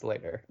 3 months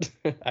later.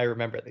 I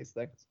remember these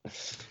things.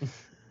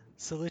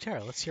 So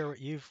Lutera, let's hear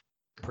what you've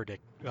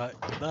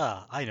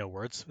I know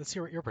words. Let's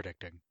hear what you're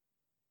predicting.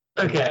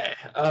 Okay.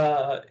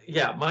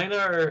 Yeah, mine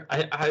are.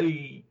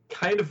 I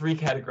kind of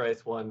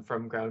recategorized one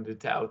from grounded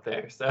to out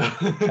there. So.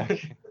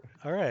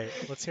 All right,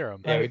 let's hear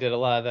them. Yeah, we did a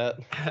lot of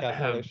that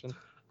calculation.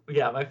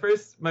 Yeah, my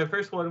first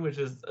one, which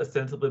is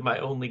ostensibly my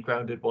only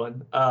grounded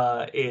one,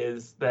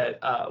 is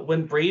that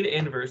when Braid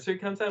Anniversary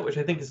comes out, which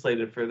I think is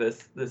slated for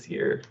this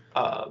year,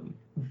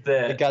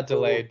 that it got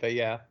delayed, but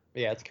yeah,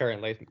 it's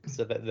currently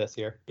this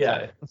year.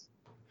 Yeah.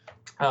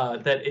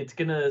 That it's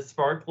gonna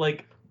spark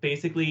like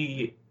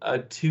basically a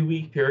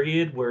 2-week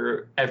period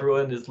where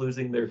everyone is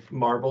losing their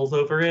marbles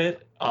over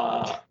it,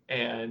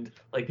 and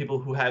like people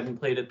who hadn't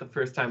played it the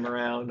first time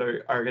around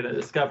are gonna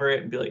discover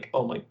it and be like,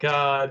 oh my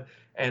god,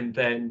 and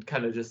then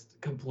kind of just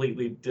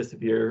completely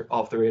disappear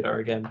off the radar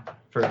again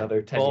for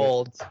another 10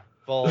 years.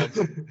 Bold.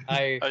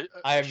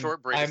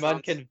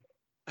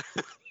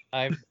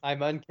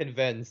 I'm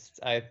unconvinced.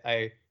 I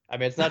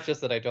mean, it's not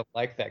just that I don't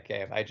like that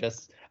game. I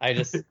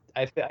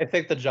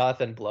think the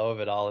Jonathan Blow of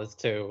it all is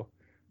too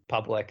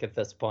public at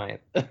this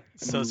point.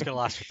 So it's gonna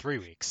last for 3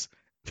 weeks.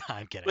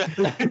 I'm kidding.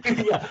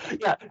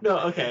 yeah. No,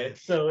 okay.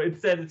 So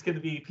instead, it's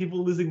gonna be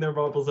people losing their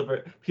marbles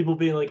over people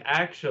being like,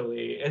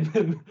 actually, and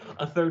then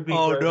a third week.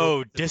 Oh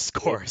no,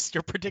 discourse!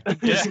 You're predicting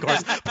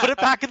discourse. Put it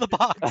back in the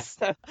box,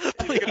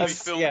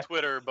 please. Film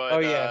Twitter,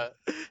 but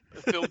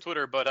film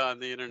Twitter, but on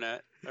the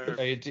internet.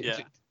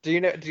 Do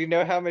you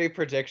know how many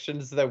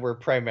predictions that were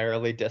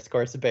primarily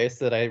discourse based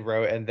that I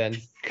wrote and then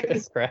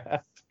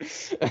scrapped?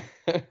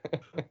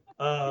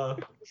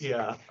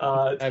 Yeah.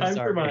 I'm time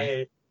sorry.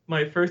 for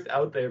my first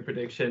out there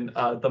prediction.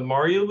 The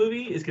Mario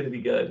movie is going to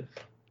be good.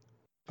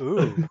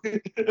 Ooh.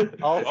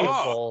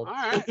 Also bold. All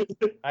right.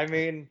 I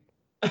mean,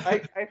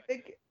 I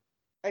think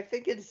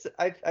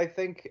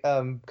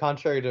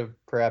contrary to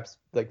perhaps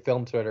like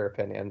film Twitter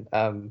opinion,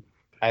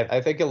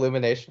 I think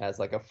Illumination has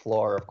like a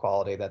floor of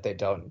quality that they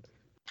don't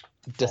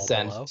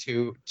descend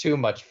too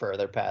much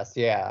further past.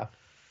 Yeah.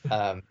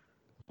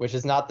 Which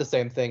is not the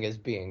same thing as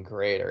being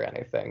great or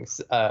anything.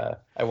 I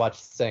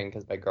watched Sing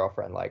because my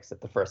girlfriend likes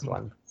it, the first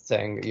one.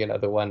 Sing,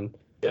 the one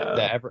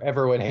that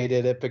everyone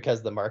hated it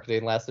because the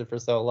marketing lasted for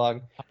so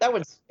long. That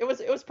was it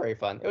was pretty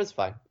fun. It was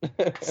fine.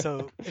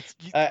 So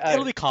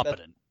it'll be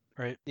competent,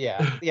 right?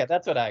 Yeah,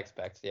 that's what I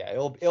expect. Yeah,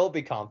 it'll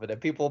be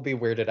confident. People will be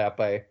weirded out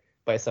by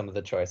some of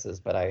the choices,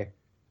 but I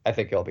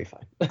think it'll be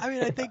fine. I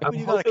mean, I think when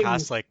you got a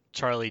cast like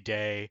Charlie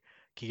Day,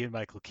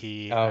 Keegan-Michael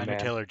Key, Anya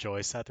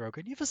Taylor-Joy, Seth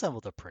Rogen, you've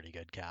assembled a pretty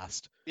good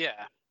cast. Yeah.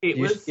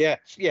 Was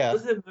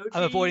Emoji...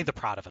 I'm avoiding the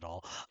proud of it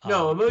all.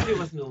 No, Emoji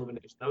wasn't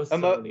Illumination. That was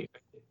Sony.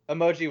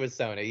 Emoji was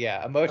Sony.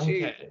 Yeah,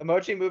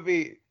 Emoji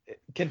movie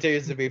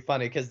continues to be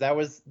funny because that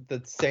was the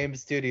same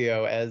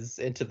studio as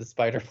Into the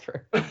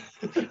Spider-Verse.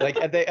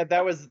 and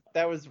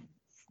that was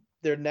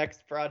their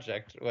next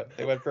project.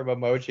 They went from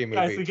Emoji movie.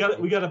 Guys,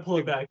 we got to pull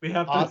it back. We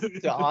have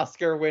to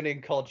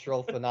Oscar-winning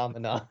cultural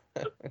phenomenon.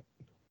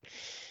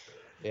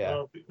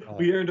 Yeah,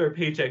 we earned our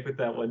paycheck with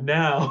that one.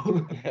 Now,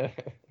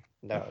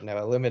 no,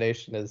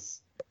 Illumination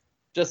is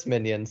just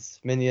Minions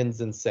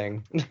and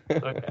Sing.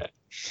 Okay,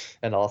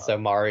 and also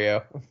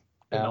Mario.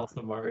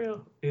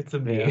 It's a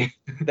me.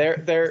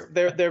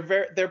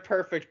 They're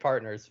perfect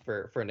partners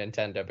for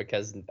Nintendo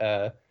because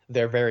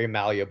they're very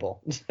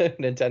malleable.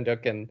 Nintendo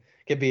can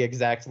be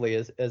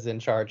exactly as in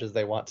charge as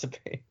they want to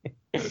be.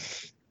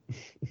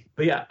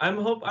 But yeah, I'm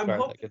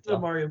hoping the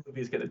Mario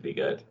movie is going to be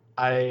good.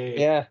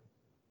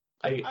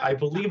 I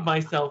believe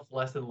myself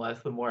less and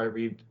less the more I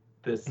read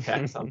this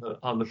text on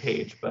the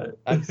page, but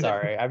I'm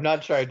sorry. I'm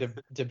not trying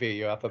to beat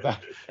you up about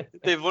it.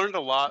 They've learned a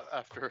lot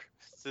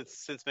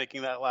since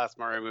making that last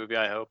Mario movie,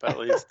 I hope, at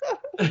least.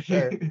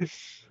 Sure.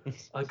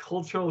 A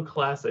cultural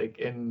classic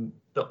in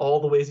all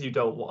the ways you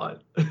don't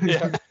want.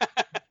 Yeah.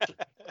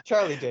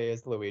 Charlie Day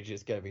as Luigi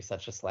is going to be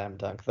such a slam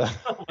dunk, though.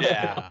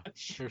 Yeah, for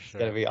sure. It's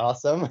going to be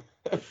awesome.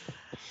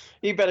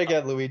 You better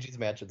get Luigi's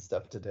Mansion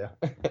stuff to do.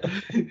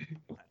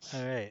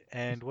 All right,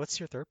 and what's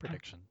your third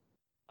prediction?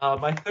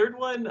 My third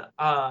one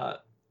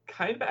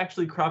kind of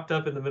actually cropped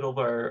up in the middle of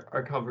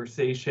our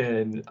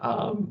conversation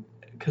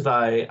because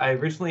I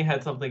originally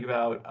had something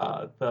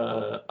about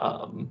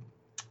the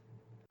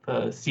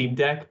Steam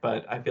Deck,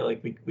 but I feel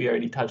like we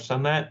already touched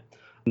on that.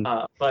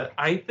 But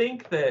I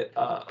think that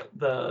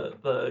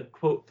the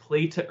quote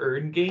play to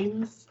earn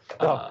games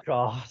are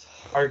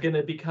going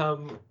to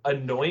become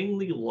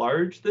annoyingly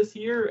large this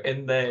year,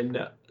 and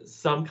then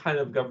some kind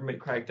of government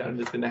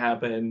crackdown is going to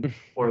happen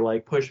or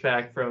like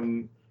pushback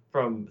from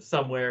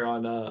somewhere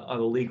on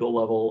a legal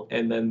level,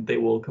 and then they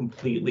will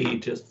completely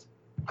just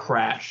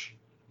crash.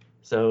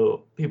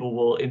 So people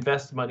will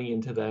invest money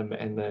into them,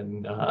 and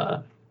then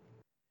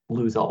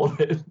lose all of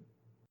it.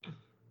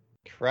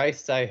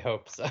 Christ, I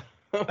hope so.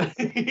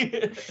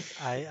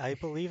 I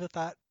believe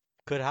that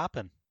could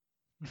happen.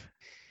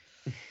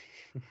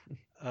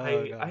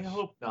 I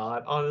hope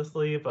not,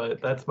 honestly,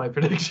 but that's my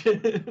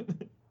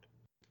prediction.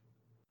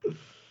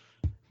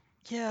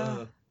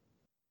 Yeah.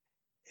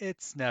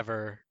 It's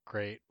never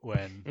great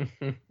when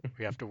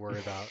we have to worry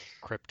about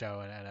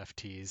crypto and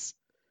NFTs.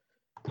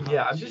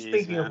 Yeah, I'm just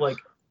thinking of like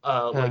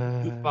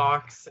loot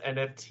box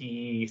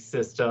NFT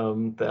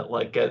system that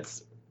like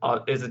gets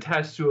is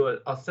attached to a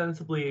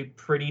ostensibly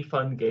pretty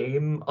fun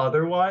game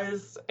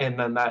otherwise, and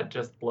then that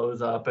just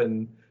blows up,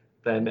 and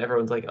then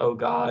everyone's like, "Oh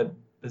God,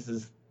 this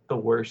is the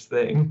worst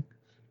thing."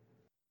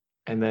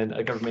 And then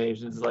a government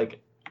agent is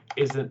like,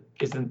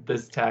 "Isn't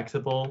this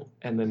taxable?"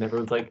 And then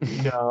everyone's like,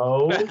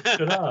 "No,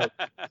 shut up."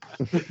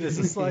 This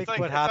is like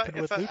what happened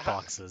with loot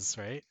boxes,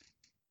 right?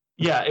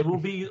 Yeah, it will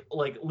be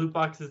like loot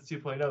boxes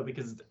 2.0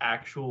 because it's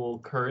actual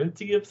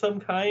currency of some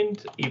kind,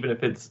 even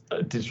if it's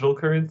a digital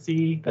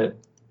currency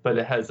but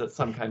it has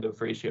some kind of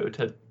ratio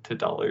to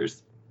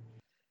dollars.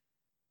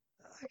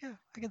 I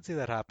can see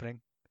that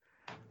happening.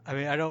 I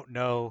mean, I don't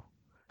know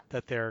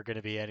that there are going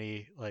to be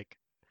any like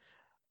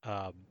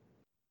I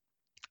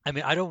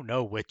mean, I don't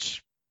know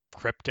which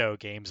crypto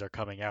games are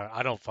coming out.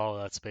 I don't follow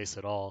that space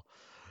at all,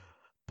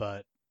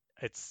 but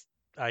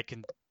I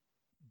can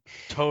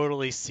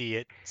totally see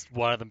it,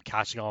 one of them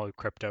catching all the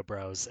crypto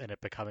bros and it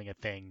becoming a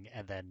thing,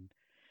 and then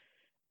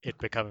it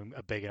becoming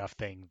a big enough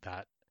thing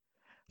that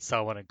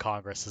someone in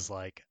Congress is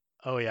like,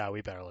 "Oh yeah,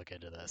 we better look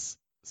into this."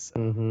 So,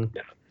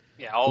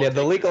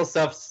 the legal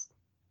stuff's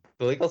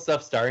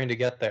starting to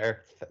get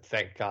there.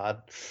 Thank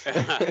God.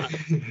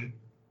 Starting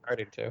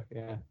to,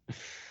 yeah.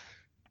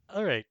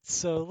 All right,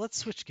 so let's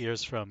switch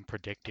gears from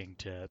predicting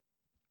to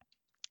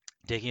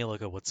taking a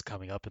look at what's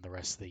coming up in the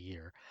rest of the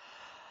year.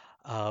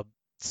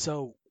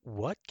 So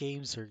what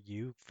games are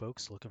you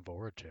folks looking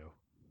forward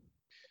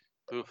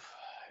to? Oof,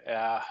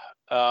 yeah.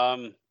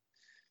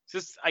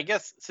 Just I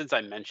guess since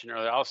I mentioned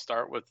earlier, I'll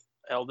start with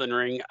Elden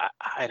Ring.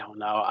 I don't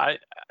know.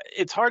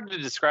 It's hard to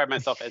describe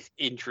myself as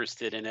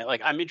interested in it.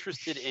 Like I'm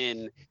interested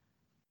in.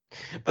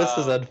 This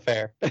is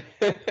unfair.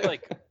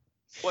 Like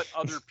what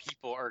other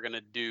people are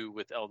gonna do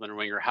with Elden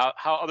Ring, or how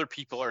other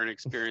people are gonna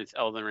experience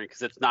Elden Ring,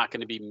 because it's not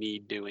gonna be me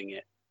doing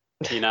it.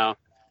 You know.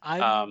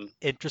 I'm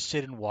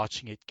interested in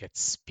watching it get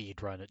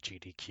speedrun at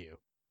GDQ.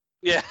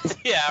 Yeah,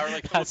 yeah, or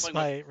like that's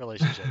my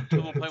relationship.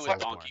 Someone playing with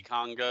Donkey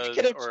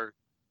Kongas, or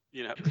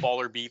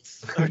Baller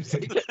Beats.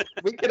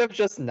 We could have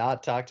just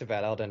not talked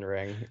about Elden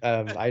Ring.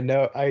 I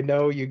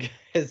know you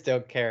guys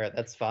don't care.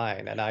 That's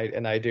fine, and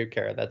I do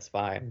care. That's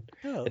fine.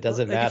 No, it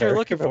doesn't matter. If you're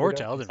looking forward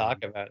to Elden Ring,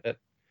 talk about it.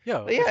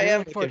 Yeah, I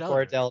am looking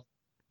forward to Elden.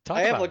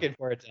 I am looking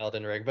forward to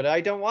Elden Ring, but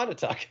I don't want to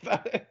talk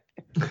about it.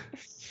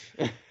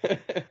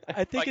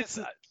 I think it's.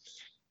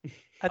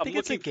 I think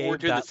it's a game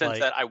to the sense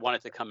that I want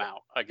it to come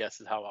out, I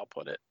guess is how I'll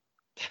put it.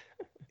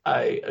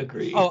 I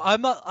agree. Oh,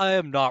 I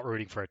am not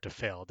rooting for it to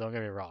fail. Don't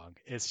get me wrong.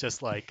 It's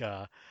just like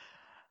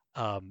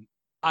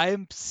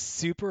I'm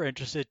super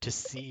interested to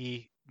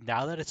see,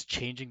 now that it's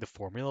changing the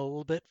formula a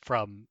little bit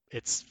from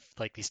it's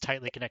like these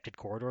tightly connected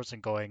corridors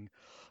and going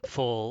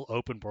full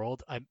open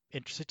world. I'm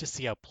interested to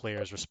see how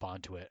players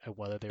respond to it and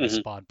whether they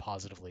respond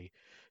positively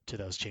to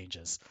those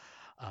changes.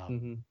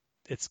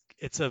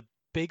 It's a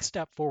big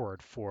step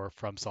forward for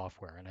From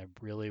Software, and I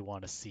really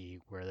want to see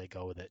where they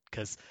go with it,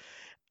 because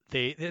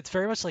it's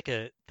very much like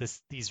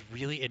these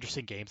really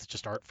interesting games that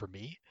just aren't for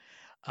me,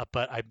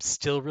 but I'm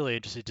still really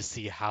interested to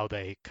see how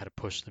they kind of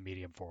push the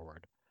medium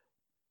forward.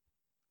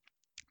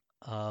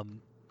 I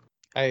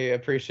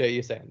appreciate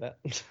you saying that.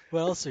 What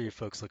else are you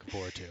folks looking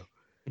forward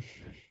to?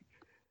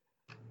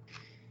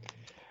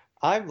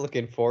 I'm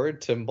looking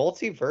forward to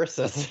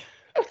Multiversus.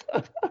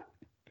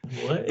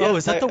 What? Oh,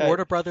 is that the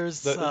Warner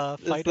Brothers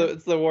fight?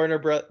 It's the Warner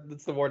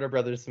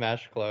Brothers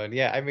Smash clone.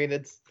 Yeah, I mean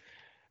it's.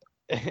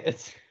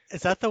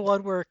 Is that the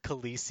one where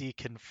Khaleesi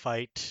can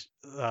fight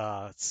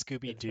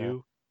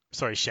Scooby-Doo?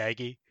 Sorry,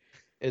 Shaggy.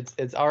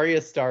 It's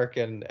Arya Stark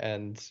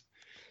and.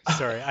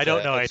 Sorry, I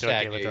don't know anything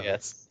about Game of Thrones.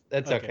 Yes,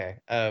 that's okay.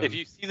 If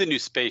you see the new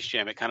Space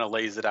Jam, it kind of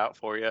lays it out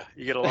for you.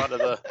 You get a lot of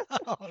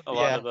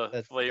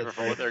the flavor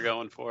for what they're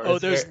going for. Oh,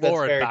 there's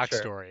lore and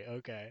backstory. True.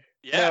 Okay.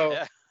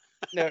 Yeah.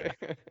 No.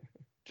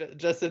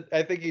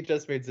 I think he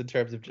just means in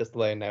terms of just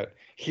laying out.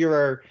 Here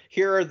are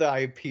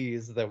the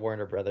IPs that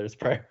Warner Brothers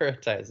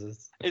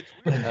prioritizes. It's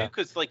weird too,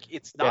 because like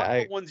it's not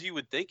the ones you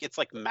would think. It's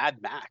like Mad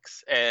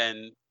Max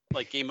and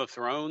like Game of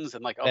Thrones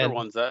and like other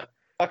ones that.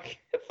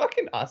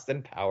 Fucking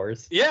Austin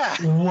Powers. Yeah.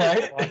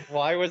 What?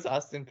 Why was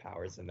Austin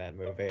Powers in that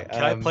movie?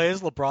 Can I play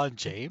as LeBron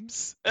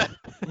James?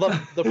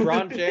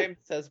 LeBron James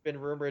has been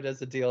rumored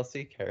as a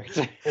DLC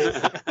character.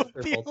 That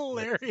would be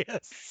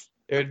hilarious.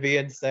 It would be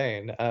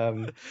insane.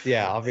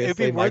 Yeah, obviously. It'd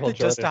be Michael worth it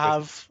just to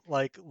have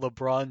like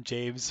LeBron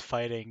James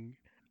fighting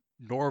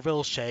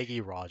Norville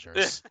Shaggy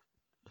Rogers.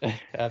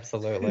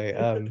 Absolutely.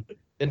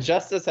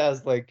 Injustice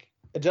has like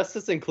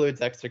Justice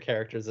includes extra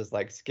characters as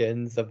like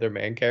skins of their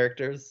main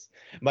characters.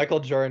 Michael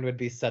Jordan would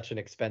be such an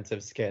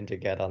expensive skin to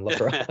get on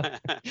LeBron.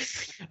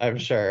 I'm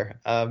sure.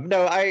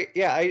 No,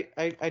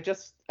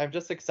 I'm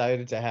just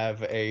excited to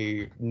have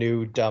a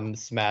new dumb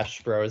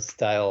Smash Bros.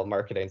 Style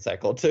marketing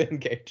cycle to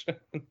engage in.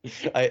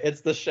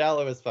 It's the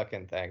shallowest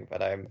fucking thing,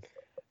 but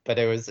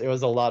it was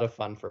a lot of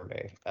fun for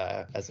me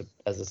as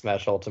a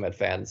Smash Ultimate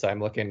fan. So I'm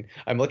looking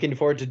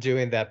forward to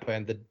doing that, but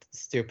in the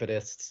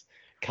stupidest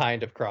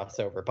kind of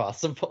crossover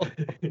possible,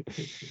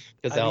 because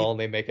that'll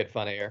only make it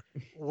funnier.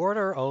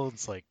 Warner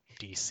owns like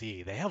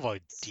DC. They have a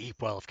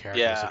deep well of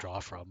characters to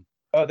draw from.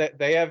 Oh,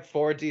 they have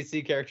 4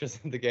 DC characters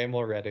in the game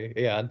already.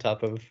 Yeah, on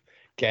top of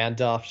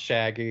Gandalf,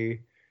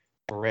 Shaggy,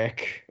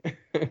 Rick.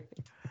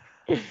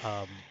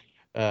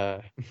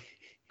 But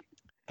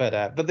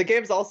the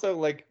game's also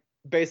like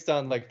based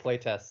on like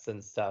playtests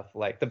and stuff.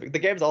 Like the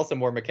game's also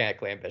more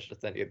mechanically ambitious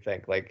than you'd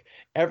think. Like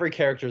every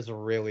character is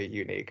really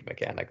unique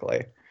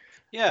mechanically.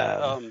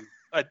 Yeah,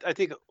 I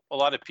think a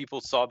lot of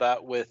people saw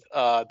that with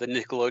the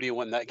Nickelodeon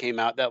one that came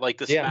out. That like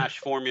the Smash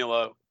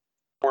formula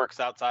works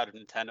outside of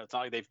Nintendo. It's not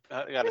like they've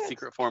got a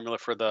secret formula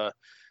for the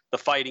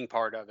fighting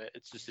part of it.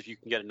 It's just if you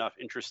can get enough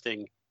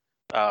interesting,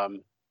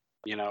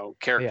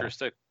 characters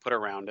to put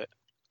around it.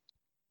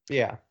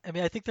 Yeah, I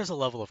mean, I think there's a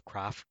level of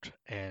craft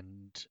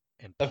and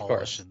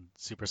polish in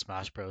Super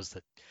Smash Bros.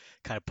 That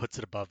kind of puts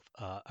it above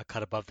a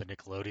cut above the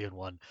Nickelodeon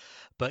one.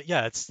 But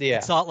yeah,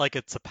 it's not like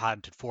it's a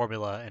patented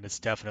formula, and it's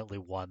definitely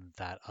one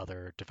that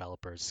other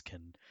developers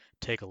can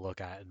take a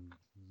look at and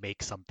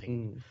make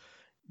something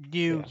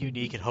new,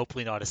 unique, and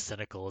hopefully not as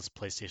cynical as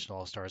PlayStation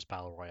All-Stars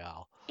Battle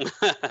Royale.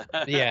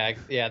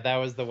 yeah, that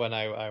was the one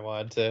I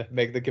wanted to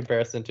make the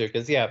comparison to,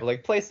 because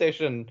like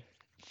PlayStation,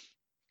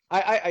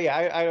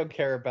 I don't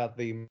care about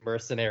the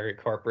mercenary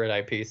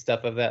corporate IP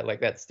stuff of that. Like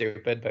that's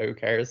stupid, but who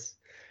cares?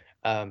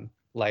 PlayStation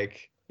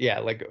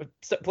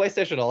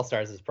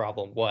All-Stars'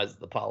 problem was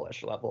the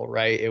polish level,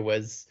 right? It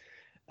was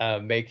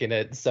making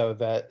it so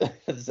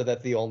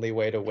that the only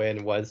way to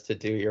win was to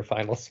do your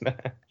final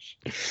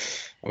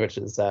smash, which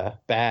is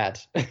bad.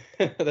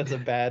 That's a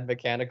bad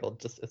mechanical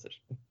decision.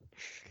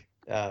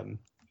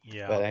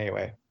 But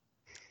anyway.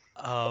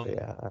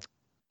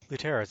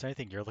 Lutera, is there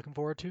anything you're looking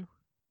forward to?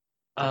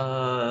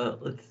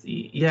 Let's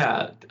see.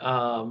 Yeah.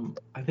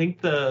 I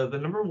think the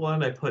number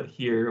one I put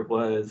here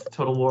was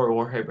Total War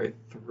Warhammer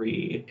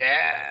 3.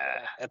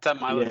 Yeah, that's on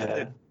my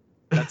list.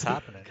 That's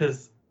happening.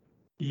 Because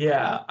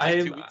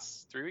I'm 2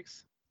 weeks, 3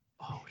 weeks.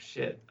 Oh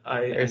shit!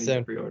 I need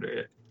to pre-order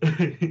it.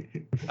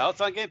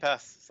 It's on Game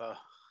Pass, so.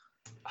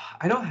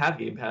 I don't have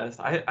Game Pass.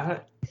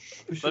 I'll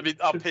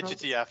pitch it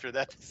to you after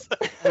that. It's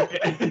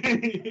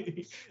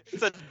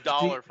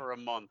 $1 for a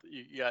month.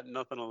 You got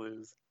nothing to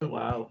lose.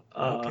 Wow.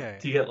 Okay.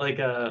 Do you get like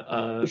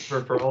a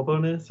referral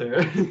bonus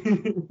or?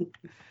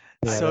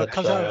 So it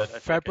comes out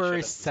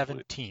February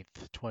 17th,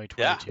 2022.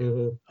 Yeah.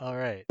 All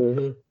right.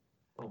 Oh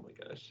my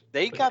gosh.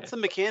 They got some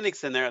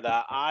mechanics in there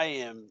that I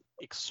am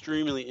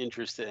extremely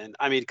interested in.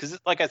 I mean, because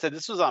like I said,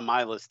 this was on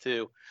my list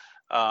too.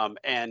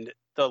 And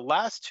the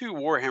last 2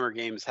 Warhammer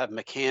games have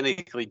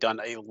mechanically done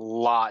a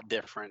lot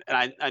different.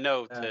 And I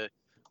know to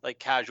like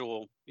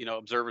casual,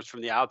 observers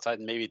from the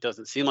outside, maybe it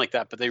doesn't seem like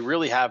that, but they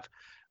really have.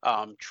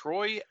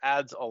 Troy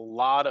adds a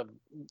lot of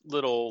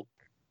little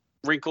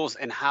wrinkles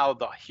in how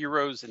the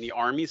heroes and the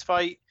armies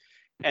fight.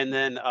 And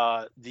then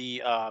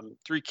the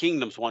Three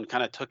Kingdoms one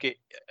kind of took it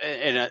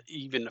in an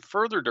even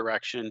further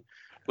direction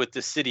with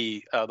the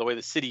city, the way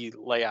the city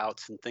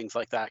layouts and things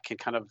like that can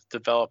kind of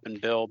develop and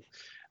build.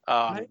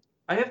 I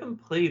haven't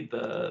played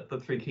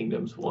the Three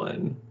Kingdoms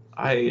one.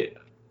 I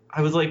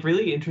was like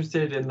really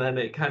interested, and then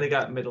it kind of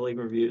got middling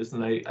reviews,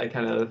 and I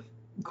kind of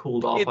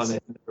cooled off on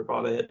it and never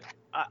bought it.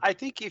 I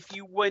think if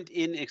you went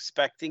in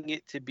expecting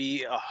it to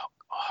be a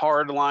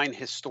hardline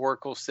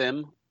historical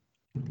sim,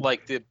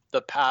 like the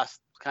past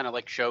kind of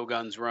like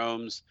Shoguns,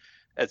 Rome's,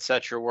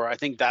 etc., where I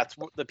think that's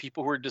what the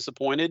people who are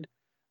disappointed.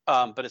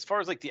 But as far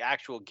as like the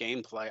actual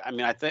gameplay, I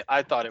mean,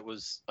 I thought it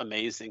was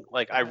amazing.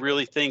 Like I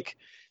really think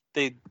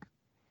they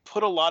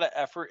put a lot of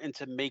effort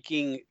into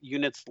making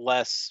units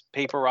less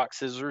paper, rock,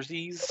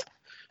 scissors-y,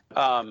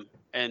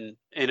 and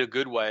in a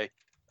good way.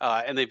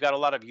 And they've got a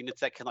lot of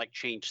units that can like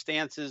change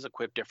stances,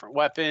 equip different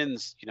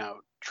weapons,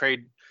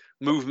 trade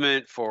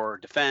movement for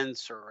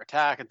defense or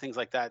attack and things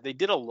like that. They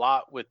did a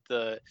lot with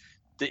the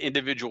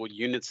individual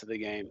units of the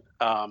game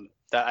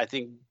that I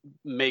think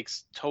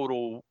makes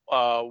Total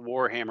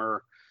Warhammer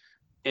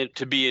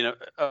to be in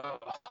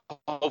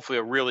hopefully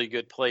a really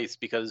good place,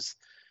 because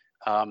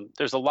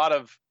there's a lot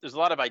of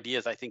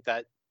ideas I think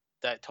that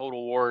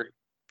Total War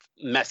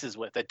messes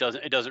with it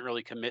doesn't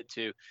really commit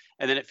to,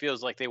 and then it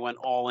feels like they went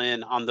all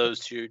in on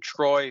those 2.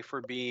 Troy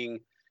for being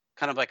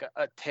kind of like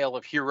a tale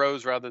of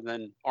heroes rather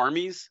than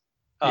armies,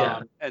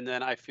 and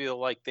then I feel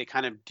like they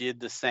kind of did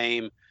the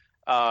same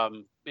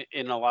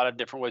in a lot of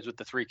different ways with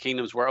the Three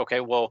Kingdoms, where okay,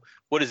 well,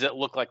 what does it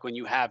look like when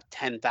you have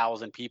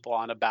 10,000 people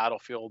on a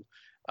battlefield?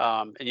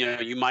 And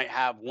you might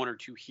have 1 or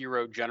 2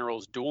 hero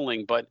generals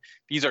dueling, but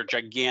these are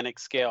gigantic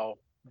scale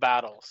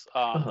battles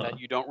that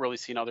you don't really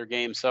see in other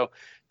games. So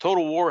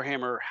Total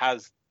Warhammer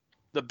has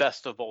the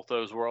best of both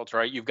those worlds,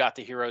 right? You've got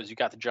the heroes, you've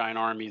got the giant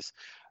armies.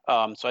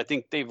 So I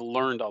think they've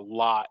learned a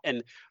lot.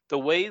 And the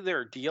way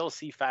their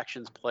DLC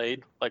factions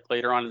played, like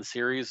later on in the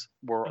series,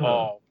 were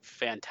all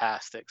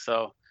fantastic.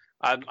 So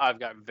I've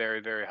got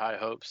very, very high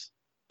hopes.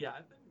 Yeah,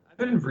 I've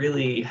been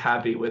really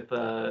happy with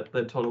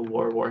the Total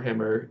War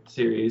Warhammer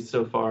series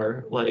so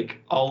far.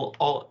 Like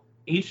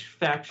each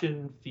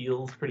faction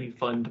feels pretty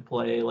fun to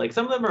play. Like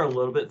some of them are a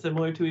little bit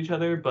similar to each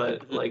other,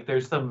 but like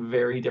there's some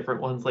very different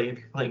ones. Like if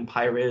you're playing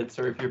pirates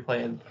or if you're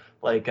playing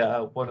like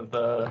one of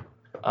the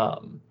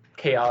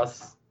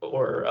chaos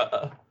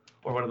or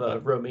one of the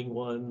roaming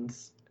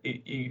ones,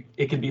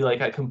 it can be like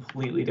a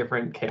completely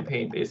different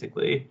campaign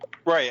basically.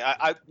 Right.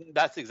 I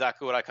that's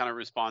exactly what I kind of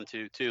respond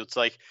to too. It's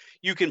like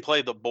you can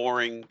play the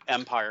boring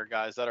Empire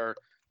guys that are,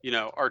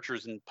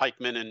 archers and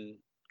pikemen and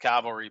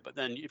cavalry, but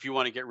then if you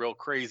want to get real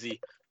crazy,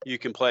 you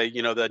can play,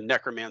 the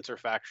Necromancer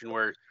faction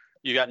where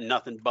you got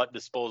nothing but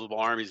disposable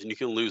armies and you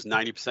can lose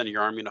 90% of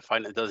your army in a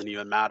fight and it doesn't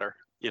even matter,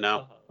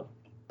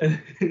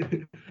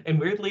 And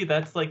weirdly,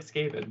 that's like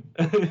Skaven.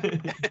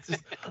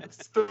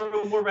 just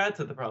throw more rats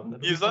at the problem.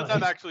 You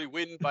sometimes actually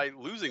win by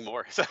losing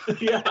more. So.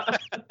 Yeah.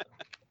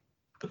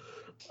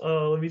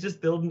 Oh, let me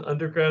just build an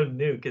underground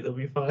nuke. It'll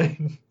be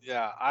fine.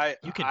 Yeah,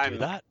 You can do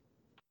that?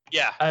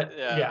 Yeah.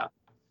 Yeah.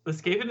 The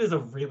Skaven is a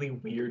really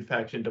weird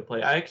faction to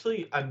play.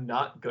 I'm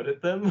not good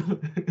at them.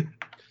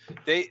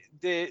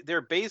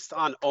 They're based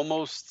on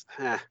almost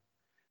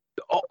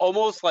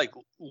like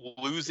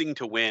losing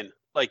to win.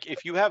 Like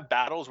if you have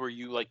battles where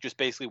you like just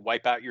basically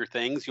wipe out your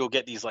things, you'll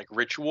get these like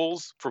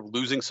rituals for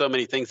losing so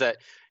many things that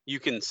you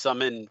can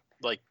summon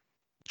like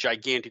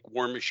gigantic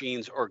war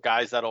machines or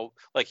guys that'll,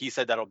 like he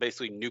said, that'll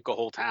basically nuke a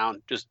whole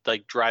town, just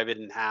like drive it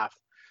in half.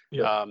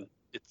 Yeah.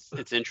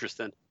 It's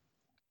interesting.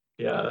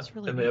 Yeah,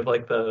 and they have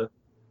like the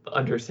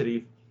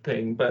Undercity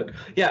thing. But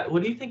yeah,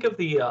 what do you think of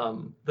the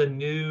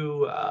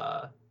new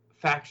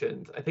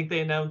factions? I think they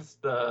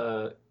announced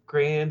the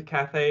Grand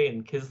Cathay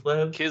and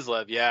Kislev.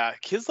 Kislev, yeah.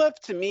 Kislev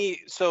to me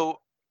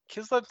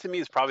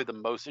is probably the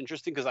most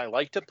interesting because I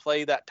like to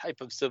play that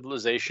type of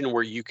civilization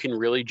where you can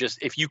really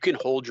just, if you can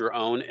hold your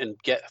own and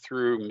get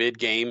through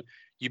mid-game,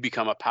 you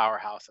become a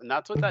powerhouse. And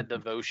that's what that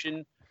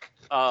devotion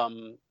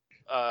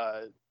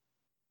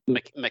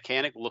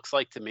mechanic looks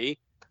like to me.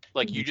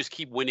 Like you just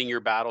keep winning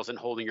your battles and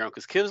holding your own.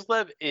 Because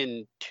Kislev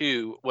in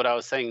 2, what I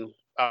was saying,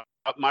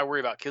 my worry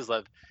about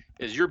Kislev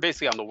is you're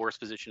basically on the worst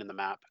position in the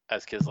map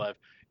as Kislev.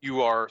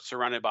 You are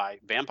surrounded by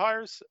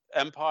vampires,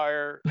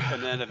 Empire,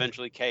 and then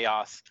eventually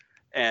Chaos.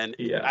 And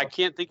I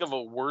can't think of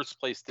a worse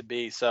place to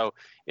be. So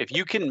if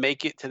you can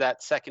make it to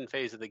that second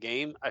phase of the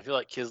game, I feel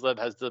like Kislev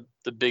has the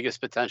biggest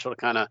potential to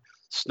kind of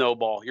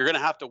snowball. You're going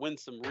to have to win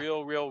some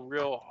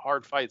real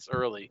hard fights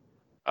early.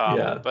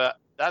 But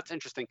that's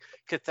interesting.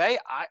 Cathay,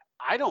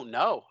 I don't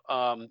know.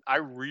 I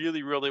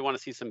really want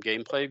to see some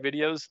gameplay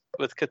videos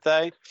with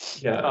Cathay.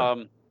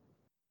 Yeah.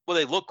 Well,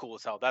 they look cool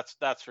as hell.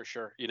 That's for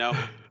sure,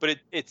 But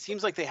it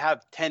seems like they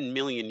have 10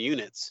 million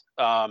units,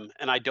 and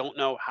I don't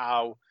know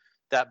how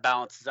that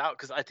balances out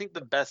because I think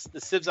the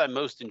civs I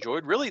most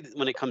enjoyed, really,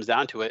 when it comes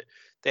down to it,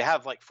 they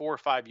have like 4 or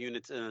 5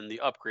 units and then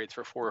the upgrades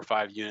for 4 or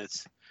 5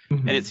 units,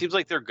 and it seems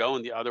like they're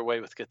going the other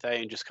way with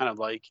Cathay and just kind of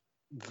like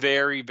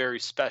very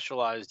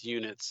specialized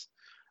units,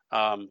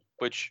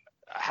 which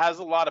has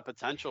a lot of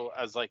potential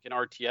as like an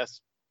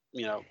RTS,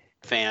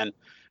 fan.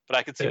 But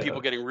I could see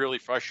people getting really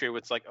frustrated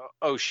with like,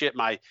 oh shit,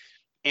 my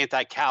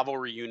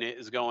anti-cavalry unit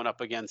is going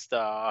up against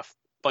a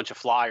bunch of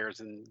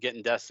flyers and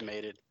getting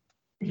decimated.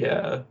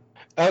 Yeah.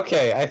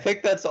 Okay, I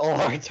think that's all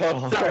our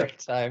total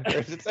time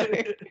for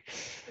today.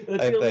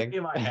 That's the only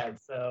game I had,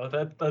 so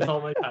that's all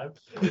my time.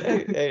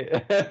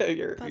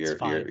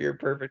 You're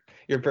perfect.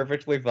 You're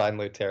perfectly fine,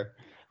 Luther.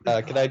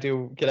 Can I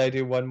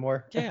do one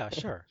more? Yeah,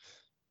 sure.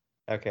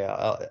 Okay,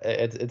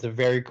 it's a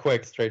very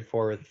quick,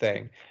 straightforward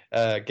thing.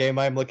 Game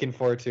I'm looking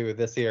forward to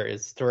this year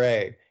is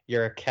Stray.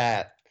 You're a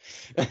cat.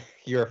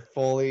 You're a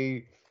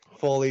fully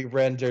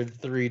rendered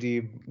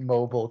 3D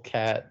mobile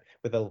cat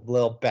with a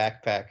little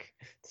backpack.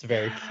 It's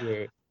very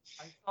cute.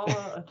 I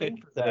saw a thing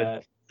for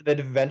that. It's an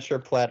adventure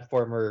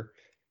platformer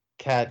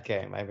cat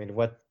game. I mean,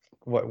 what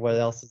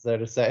else is there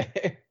to say?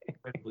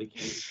 Incredibly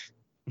cute.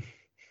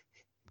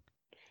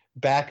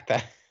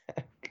 Backpack.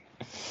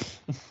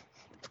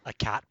 A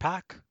cat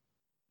pack?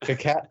 A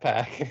cat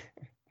pack.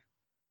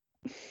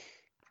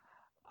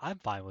 I'm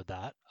fine with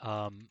that.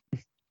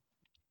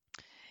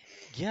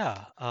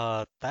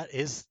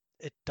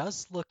 It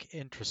does look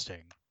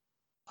interesting.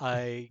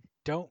 I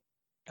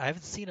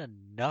haven't seen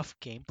enough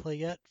gameplay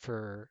yet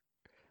for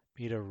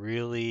me to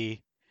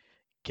really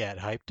get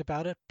hyped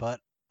about it,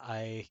 but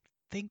I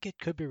think it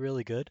could be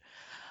really good.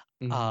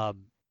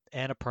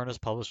 Annapurna's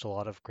published a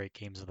lot of great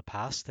games in the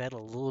past. They had a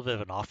little bit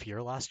of an off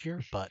year last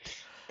year, but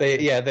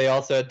they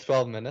also had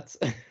 12 minutes.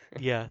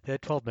 Yeah, they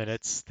had 12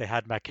 minutes. They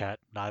had Maquette.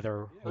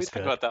 Neither was we talked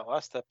about that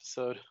last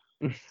episode.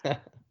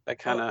 That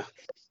kind of.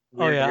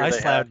 Oh yeah, I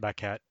slammed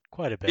Maquette.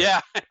 quite a bit. Yeah,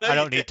 I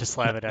don't need to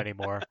slam it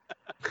anymore.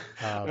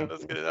 I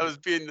was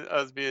being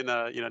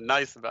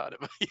nice about it.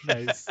 But yeah.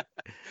 Nice.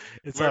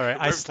 It's all right.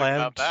 I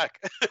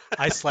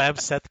slammed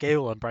Seth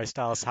Gable and Bryce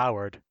Dallas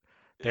Howard.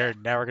 They're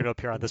never going to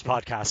appear on this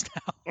podcast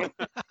now.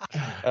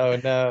 Oh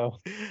no.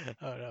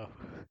 Oh no.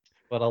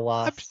 What a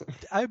loss.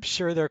 I'm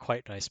sure they're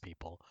quite nice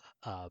people.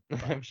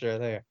 I'm sure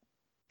they are.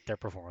 Their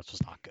performance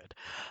was not good.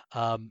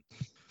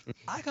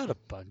 I got a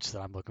bunch that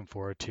I'm looking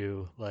forward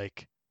to,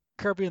 like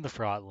Kirby and the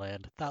Forgotten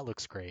Land. That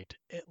looks great.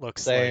 It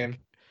looks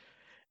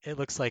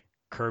like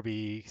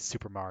Kirby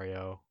Super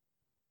Mario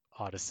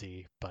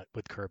Odyssey, but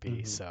with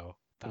Kirby. So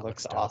that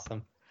looks dope.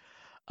 Awesome.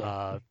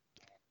 I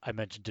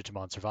mentioned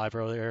Digimon Survive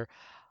earlier.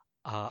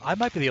 I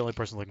might be the only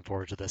person looking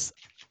forward to this.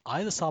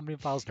 The Somnium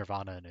Files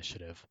Nirvana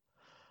Initiative.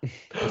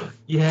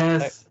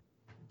 Yes.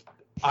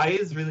 I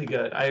is really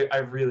good. I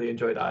really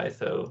enjoyed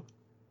so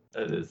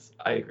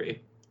I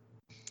agree.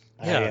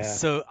 Yeah,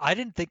 so I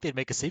didn't think they'd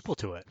make a sequel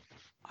to it.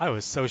 I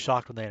was so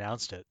shocked when they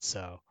announced it,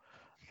 so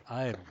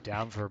I am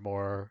down for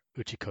more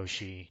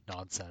Uchikoshi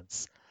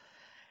nonsense.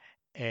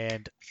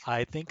 And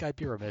I think I'd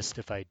be remiss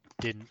if I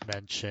didn't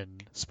mention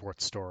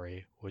Sports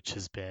Story, which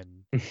has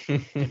been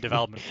in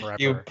development forever.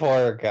 You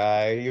poor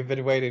guy. You've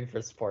been waiting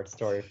for Sports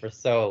Story for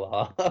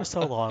so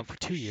long. For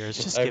 2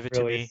 years. Just give it to me.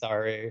 I'm really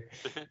sorry.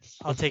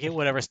 I'll take it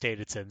whatever state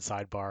it's in,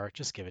 sidebar.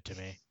 Just give it to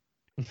me.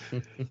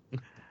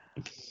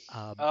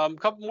 A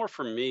couple more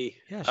from me.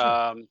 Yeah,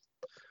 sure.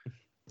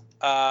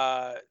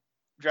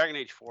 Dragon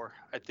Age 4.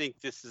 I think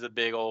this is a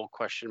big old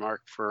question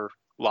mark for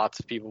lots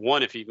of people.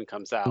 One, if it even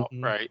comes out,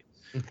 right?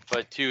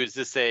 But two, is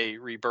this a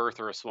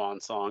rebirth or a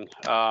swan song?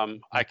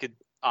 I could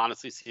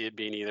honestly see it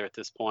being either at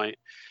this point.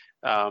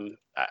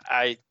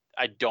 I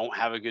don't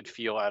have a good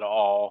feel at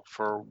all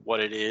for what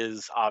it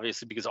is,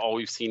 obviously, because all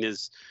we've seen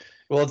is...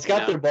 Well, it's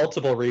got their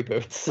multiple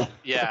reboots.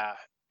 Yeah,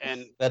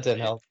 and... that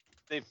didn't help.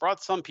 They've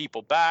brought some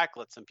people back,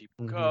 let some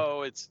people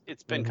go. It's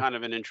been kind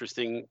of an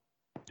interesting...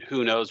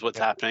 Who knows what's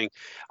happening.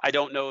 I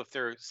don't know if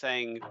they're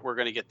saying we're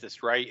going to get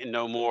this right and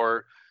no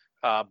more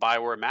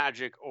Bioware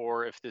magic,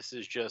 or if this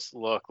is just,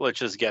 look, let's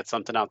just get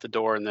something out the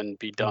door and then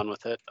be done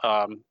with it.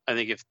 I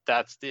think if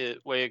that's the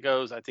way it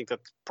goes, I think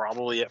that's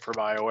probably it for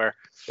Bioware.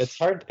 It's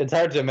hard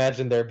to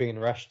imagine they're being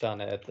rushed on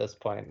it at this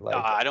point. Like,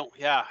 I mean,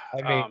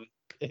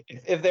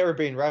 if they were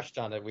being rushed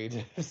on it,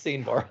 we'd have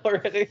seen more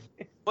already.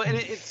 Well, and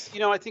it's,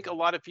 I think a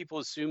lot of people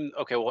assume,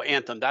 okay, well,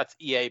 Anthem, that's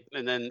EA,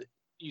 and then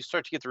you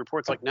start to get the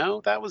reports like, no,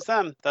 that was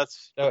them.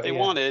 That's what they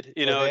wanted.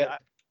 They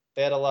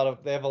have a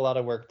lot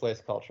of workplace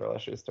cultural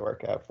issues to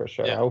work out for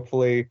sure. Yeah.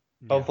 Hopefully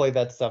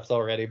that stuff's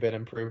already been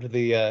improved.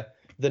 The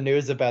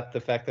news about the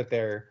fact that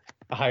they're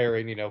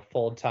hiring,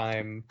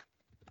 full-time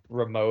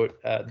remote,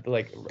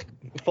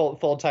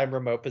 full-time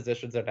remote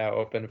positions are now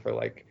open for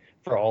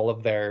all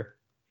of their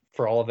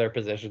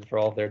positions, for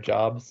all of their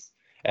jobs,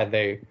 and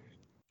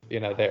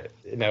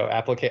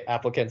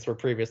applicants were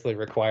previously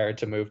required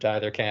to move to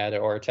either Canada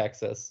or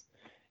Texas.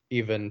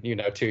 Even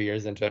 2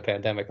 years into a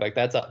pandemic, like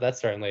that's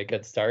certainly a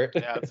good start.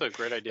 Yeah, that's a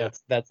great idea.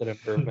 that's an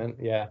improvement.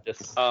 Yeah,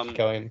 just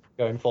going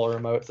full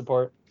remote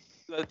support.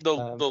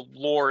 The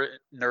lore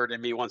nerd in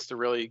me wants to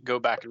really go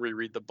back and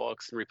reread the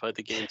books and replay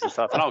the games and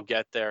stuff, and I'll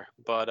get there.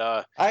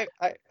 But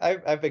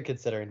I've been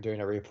considering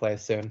doing a replay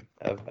soon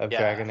of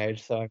Dragon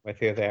Age, so I'm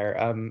with you there.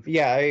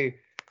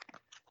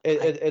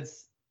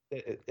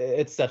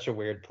 It's such a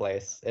weird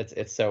place.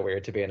 It's so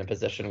weird to be in a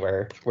position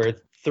where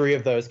 3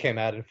 of those came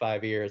out in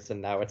 5 years, and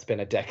now it's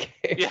been a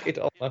decade.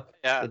 Almost.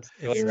 Yeah.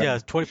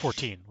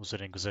 2014 was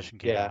when Inquisition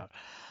came out.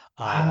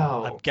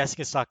 Wow. I'm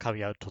guessing it's not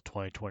coming out until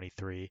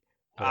 2023.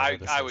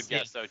 I would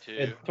guess so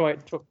too.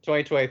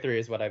 2023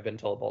 is what I've been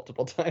told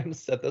multiple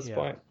times at this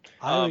point.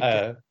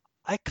 I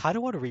kind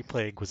of want to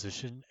replay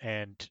Inquisition,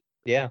 and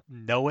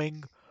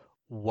knowing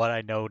what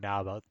I know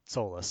now about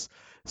Solus.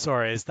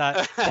 Sorry, is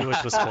that too much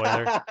of a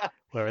spoiler?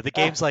 Where the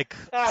game's like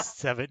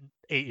 7-8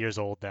 years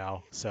old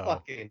now, so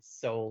fucking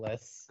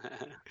Solus.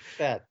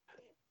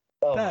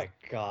 My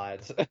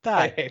god,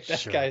 I hate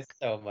that guy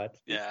so much.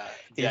 Yeah.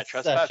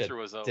 Trespasser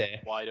was a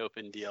wide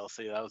open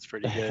DLC. That was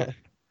pretty good.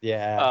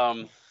 Yeah.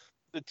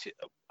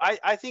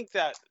 I think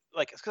that,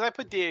 like, because I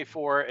put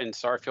DA4 and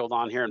Starfield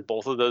on here, and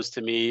both of those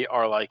to me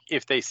are like,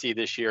 if they see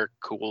this year,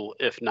 cool.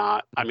 If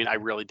not, I mean, I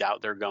really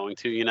doubt they're going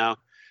to.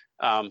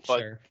 But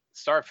sure.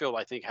 Starfield,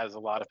 I think, has a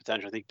lot of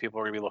potential. I think people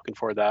are going to be looking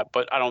for that,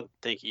 but I don't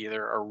think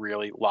either are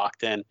really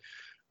locked in.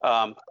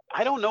 I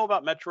don't know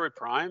about Metroid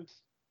Prime.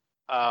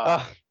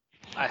 I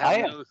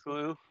have no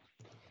clue.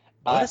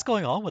 What is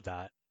going on with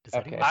that?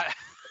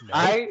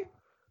 I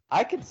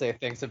can say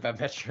things about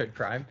Metroid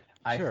Prime.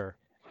 Sure.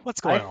 What's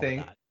going on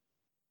with that?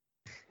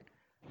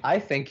 I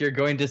think you're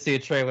going to see a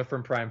trailer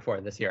from Prime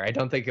 4 this year. I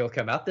don't think it'll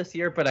come out this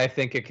year, but I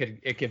think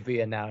it could be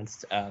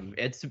announced.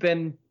 It's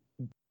been,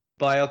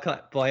 by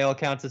all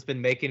accounts, it's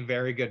been making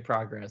very good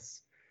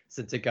progress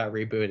since it got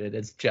rebooted.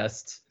 It's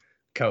just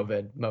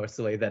COVID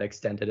mostly that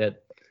extended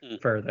it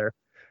further.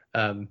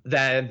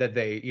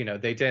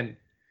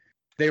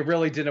 They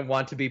really didn't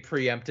want to be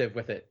preemptive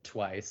with it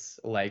twice,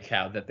 like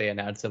how that they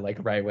announced it like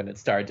right when it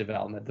started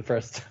development the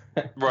first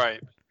time.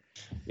 Right.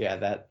 Yeah,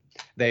 that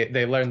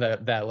they learned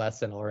that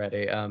lesson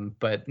already.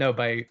 But no,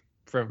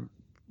 from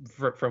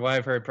what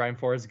I've heard, Prime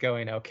 4 is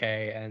going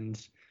okay, and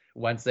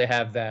once they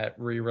have that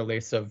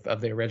re-release of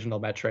the original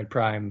Metroid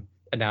Prime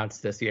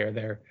announced this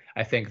year,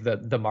 I think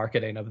the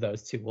marketing of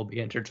those two will be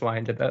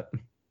intertwined a bit.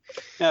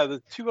 Yeah,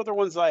 the two other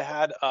ones I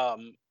had,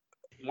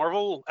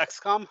 Marvel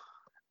XCOM.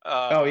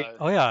 Oh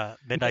yeah,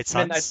 Midnight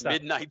Suns.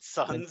 Midnight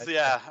Suns.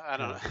 Yeah, I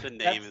don't know. The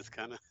name is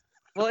kind of.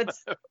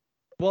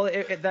 Well,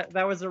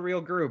 that was a real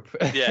group.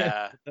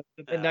 Yeah. The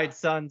Midnight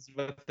Suns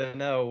with the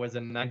No was a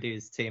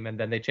 '90s team, and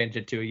then they changed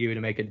it to a U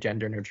to make it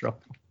gender neutral.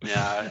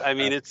 Yeah, I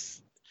mean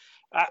it's.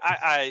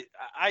 I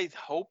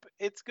hope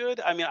it's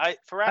good. I mean, I'm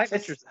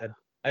interested.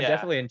 I'm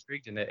definitely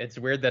intrigued in it. It's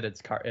weird that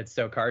it's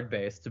so card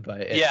based,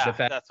 but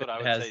that's what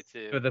I would say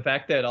too. But the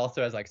fact that it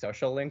also has like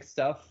social link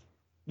stuff,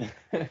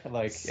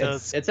 like so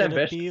it's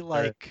ambitious.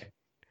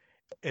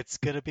 It's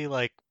gonna be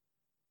like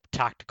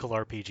tactical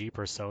RPG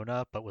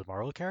Persona, but with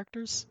Marvel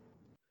characters.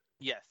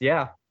 Yes.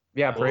 Yeah.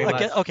 Pretty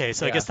much. Okay,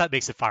 so I guess that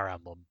makes it Fire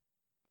Emblem.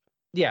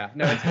 Yeah.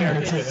 No, it's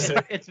very.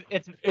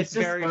 it's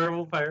very just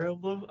Marvel Fire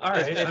Emblem. All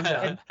right, I'm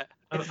down.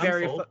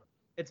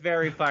 It's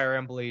very Fire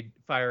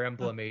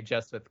Emblem-y,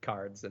 just with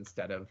cards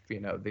instead of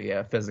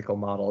the physical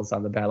models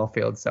on the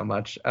battlefield so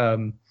much.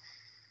 But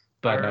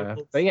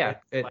yeah,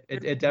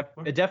 it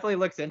definitely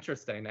looks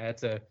interesting. I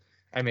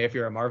mean, if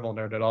you're a Marvel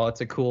nerd at all,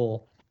 it's a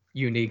cool,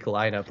 unique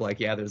lineup. Like,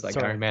 yeah, there's like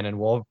Iron Man and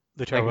Wolf.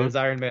 There's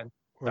Iron Man.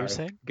 What were you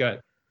saying?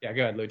 Good. Yeah,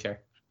 go ahead, Lucher.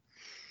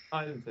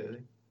 I didn't say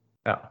anything.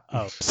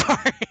 Oh,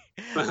 sorry.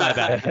 My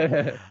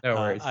bad. No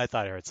worries. I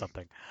thought I heard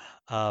something.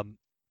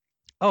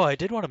 I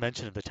did want to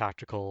mention in the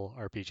tactical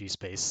RPG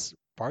space,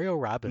 Mario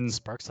Rabbids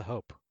Sparks of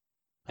Hope.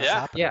 That's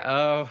happening.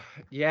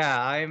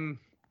 I'm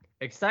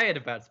excited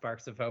about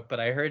Sparks of Hope, but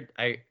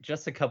I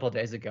just a couple of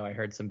days ago I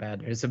heard some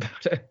bad news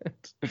about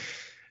it.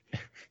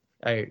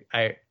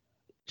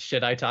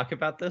 Should I talk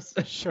about this?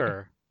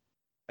 Sure.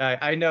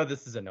 I know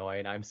this is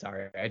annoying. I'm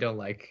sorry.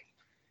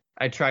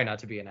 I try not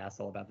to be an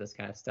asshole about this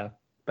kind of stuff,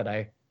 but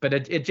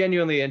it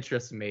genuinely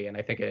interests me, and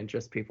I think it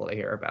interests people to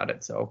hear about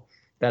it. So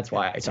that's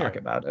why I talk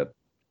about it.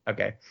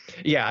 Okay.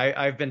 Yeah,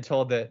 I've been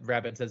told that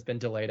Rabbids has been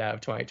delayed out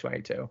of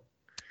 2022.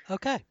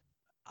 Okay.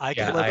 I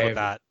can live with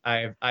that.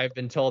 I've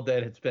been told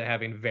that it's been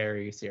having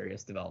very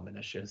serious development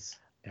issues.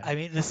 Yeah. I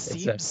mean, this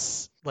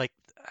seems like,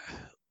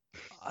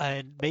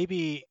 and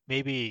maybe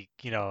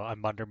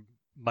I'm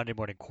Monday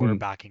morning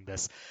quarterbacking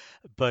this,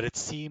 but it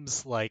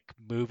seems like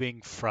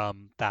moving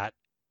from that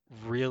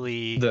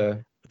really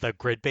the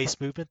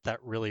grid-based movement,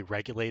 that really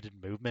regulated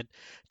movement,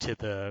 to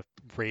the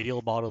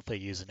radial model they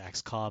use in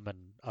XCOM and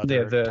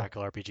other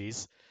tactical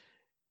RPGs.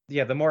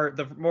 Yeah, the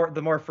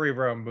more free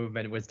roam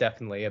movement was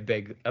definitely a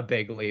big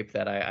leap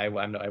that I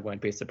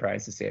wouldn't be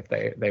surprised to see if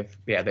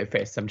they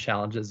faced some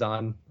challenges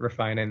on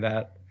refining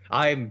that.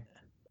 I'm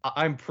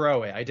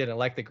pro it. I didn't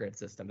like the grid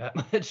system that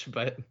much,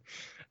 but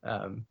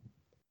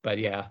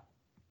yeah.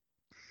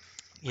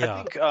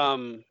 I think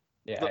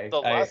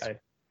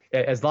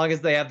as long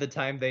as they have the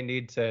time they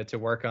need to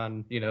work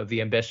on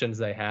the ambitions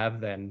they have,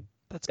 then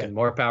that's good.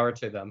 More power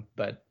to them.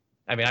 But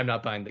I mean, I'm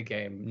not buying the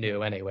game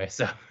new anyway.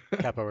 So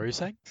Kappa, what were you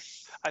saying?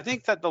 I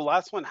think that the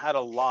last one had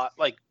a lot,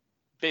 like,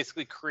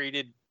 basically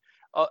created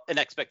an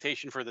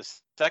expectation for the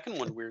second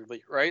one,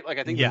 weirdly, right? Like,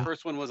 I think the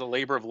first one was a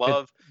labor of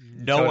love.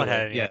 No one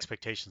had any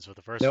expectations for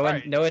the first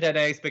one. No one had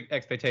any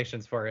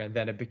expectations for it, and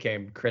then it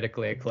became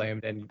critically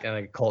acclaimed and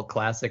a cult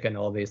classic and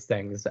all these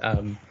things.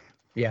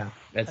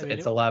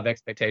 It's a lot of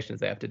expectations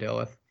they have to deal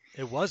with.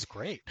 It was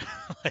great.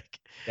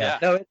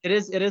 No, it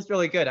is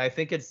really good. I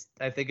think its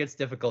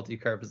difficulty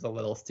curve is a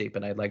little steep,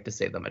 and I'd like to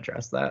see them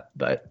address that.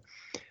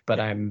 But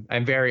I'm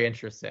very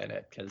interested in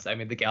it because I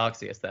mean the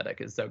Galaxy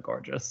aesthetic is so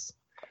gorgeous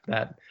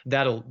that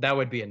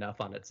would be enough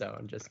on its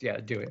own. Just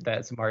doing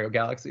that's Mario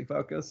Galaxy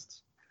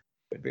focused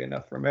would be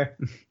enough for me.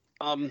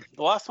 The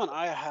last one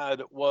I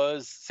had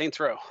was Saints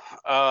Row.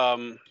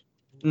 I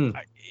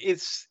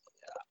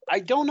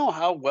don't know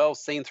how well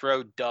Saints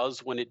Row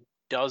does when it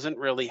doesn't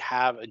really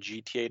have a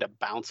GTA to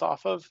bounce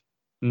off of.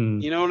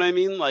 You know what I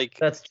mean? Like,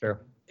 that's true.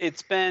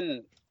 It's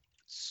been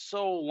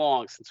so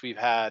long since we've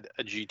had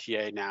a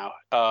GTA now,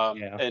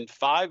 and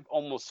 5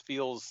 almost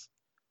feels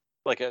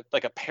like a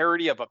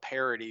parody of a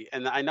parody.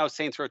 And I know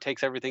Saints Row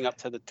takes everything up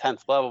to the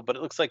 10th level, but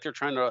it looks like they're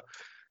trying to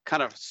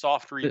kind of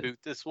soft reboot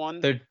this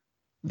one. They're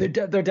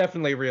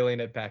definitely reeling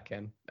it back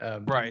in.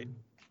 Right.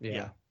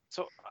 Yeah.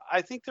 So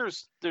I think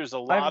there's a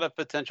lot of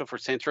potential for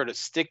Saints Row to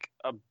stick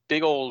a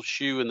big old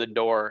shoe in the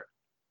door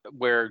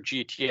where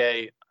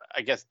GTA,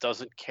 I guess,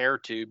 doesn't care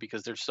to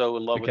because they're so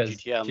in love with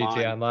GTA Online.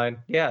 GTA Online.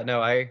 Yeah,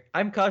 no,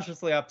 I'm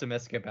cautiously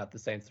optimistic about the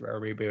Saints Row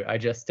reboot. I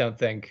just don't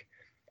think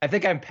 – I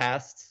think I'm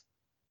past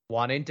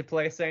wanting to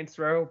play Saints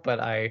Row, but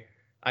I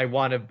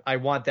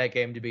want that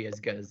game to be as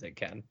good as it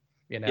can.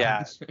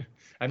 Yeah.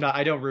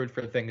 I don't root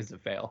for things to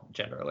fail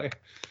generally.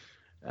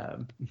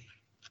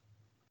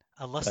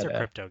 Unless they're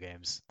crypto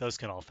games. Those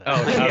can all fail.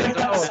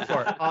 Of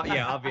course.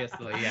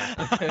 Obviously, yeah.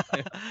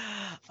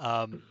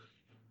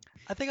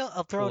 I think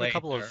I'll throw in a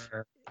couple of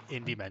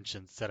indie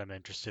mentions that I'm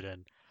interested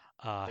in.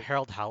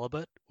 Harold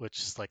Halibut, which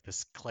is like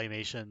this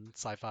claymation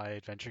sci-fi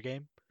adventure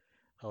game.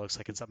 That looks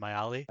like it's up my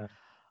alley.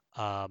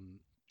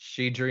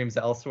 She Dreams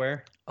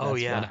Elsewhere. Oh That's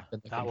one yeah, I've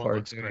been that looking one forward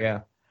looks to. great. Yeah.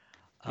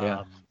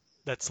 Yeah.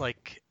 That's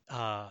like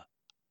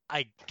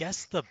I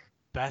guess the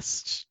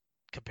best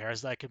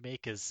comparison I could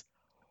make is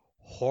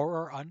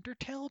horror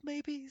Undertale,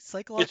 maybe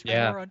psychological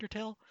Yeah. horror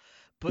Undertale,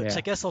 which Yeah.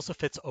 I guess also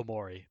fits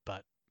Omori,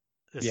 but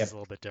this Yep. is a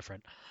little bit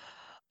different.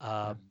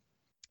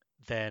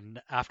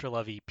 Then After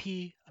Love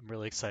EP, I'm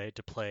really excited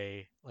to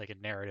play like a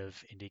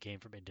narrative indie game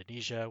from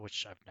Indonesia,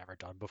 which I've never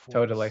done before.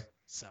 Totally.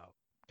 So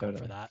go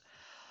for that.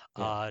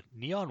 Yeah.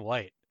 Neon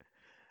White,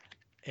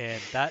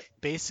 and that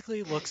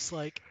basically looks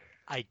like,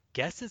 I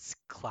guess it's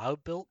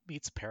Cloud Built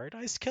meets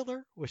Paradise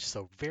Killer, which is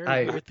a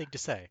very weird thing to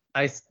say.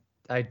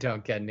 I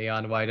don't get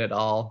Neon White at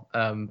all.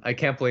 I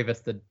can't believe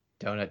it's the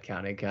Donut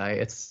County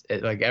guy.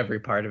 Like every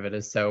part of it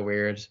is so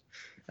weird.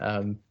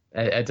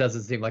 It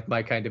doesn't seem like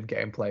my kind of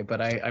gameplay, but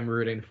I'm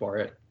rooting for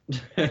it.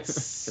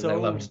 It's so I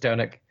loved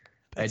Donut.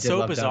 It's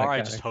so bizarre.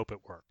 I just hope it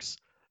works.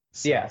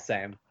 So. Yeah,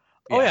 same.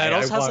 Oh yeah, it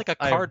also has like a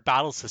card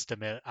battle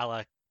system a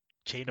la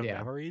Chain of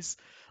Memories.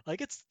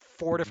 Like it's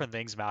 4 different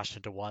things mashed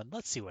into one.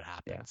 Let's see what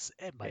happens.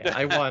 Yeah. It might.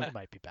 It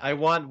might be bad. I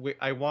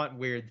want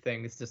weird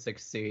things to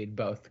succeed,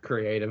 both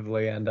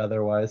creatively and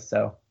otherwise.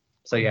 So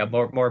yeah,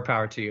 more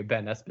power to you,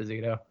 Ben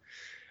Esposito.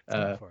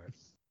 Go for it.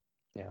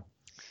 Yeah.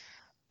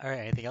 All right.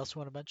 Anything else you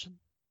want to mention?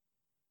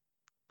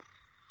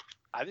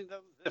 I think that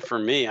was it for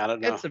me. I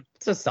don't know.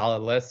 It's a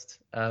solid list.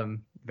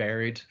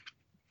 Varied.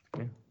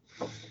 Yeah.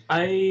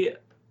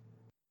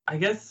 I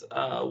guess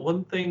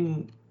one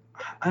thing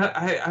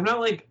I'm not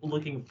like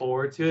looking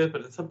forward to it,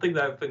 but it's something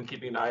that I've been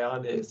keeping an eye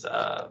on is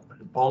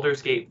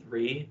Baldur's Gate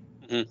 3.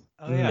 Mm-hmm.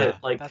 Oh yeah.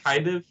 That,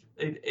 kind of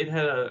it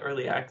had an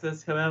early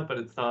access come out, but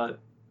it's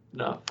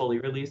not fully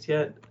released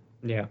yet.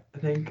 Yeah. I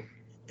think.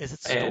 Is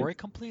it story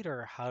complete,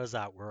 or how does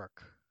that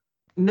work?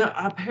 No,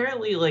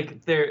 apparently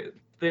like they're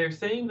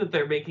saying that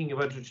they're making a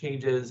bunch of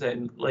changes,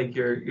 and like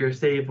your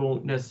save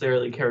won't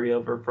necessarily carry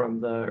over from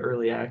the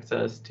early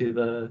access to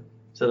the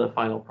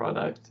final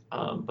product.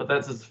 But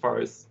that's as far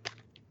as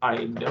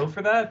I know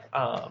for that.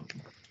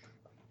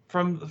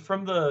 From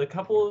the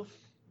couple of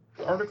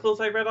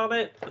articles I read on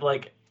it,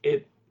 like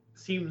it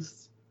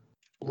seems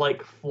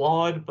like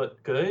flawed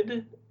but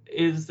good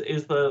is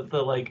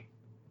the like,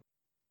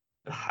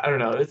 I don't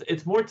know.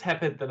 It's more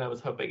tepid than I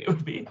was hoping it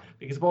would be,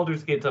 because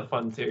Baldur's Gate's a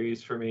fun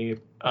series for me.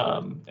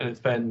 And it's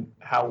been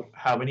how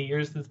many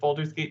years since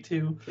Baldur's Gate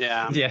 2?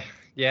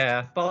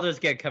 Yeah. Baldur's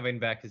Gate coming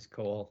back is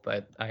cool,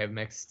 but I have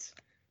mixed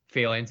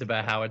feelings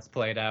about how it's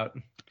played out.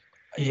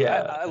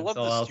 Yeah, I love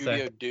the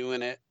studio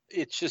doing it.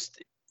 It's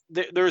just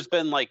there's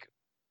been like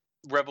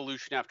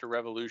revolution after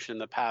revolution in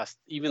the past,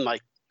 even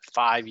like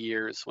 5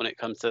 years when it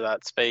comes to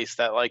that space.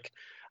 That like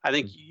I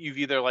think you've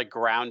either like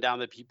ground down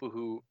the people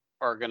who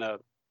are gonna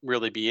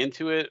really be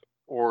into it,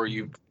 or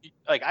you've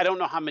like, I don't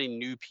know how many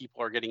new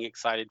people are getting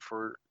excited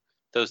for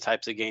those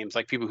types of games,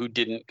 like people who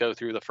didn't go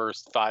through the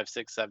first 5,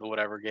 6, 7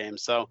 whatever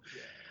games. So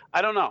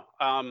I don't know.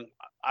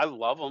 I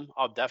love them.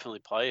 I'll definitely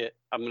play it.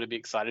 I'm going to be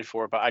excited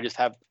for it, but I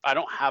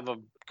don't have a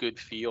good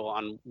feel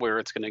on where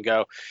it's going to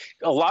go.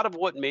 A lot of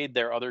what made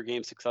their other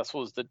games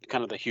successful is the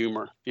kind of the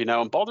humor,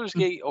 and Baldur's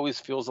Gate always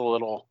feels a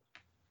little,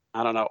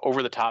 I don't know,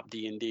 over the top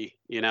D&D,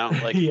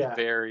 like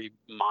very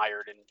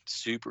mired in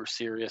super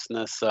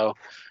seriousness. So,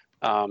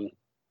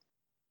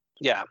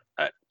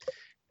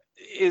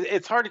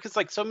 it's hard because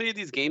like so many of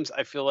these games,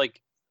 I feel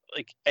like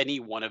any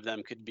one of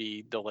them could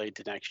be delayed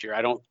to next year.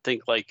 I don't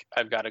think like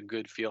I've got a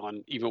good feel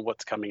on even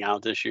what's coming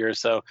out this year.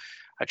 So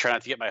I try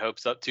not to get my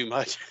hopes up too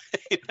much,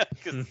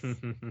 because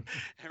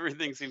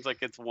everything seems like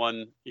it's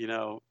one,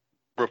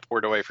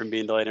 report away from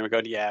being delayed, and we're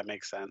going, yeah, it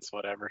makes sense.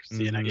 Whatever.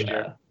 See you next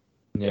year.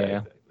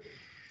 Yeah.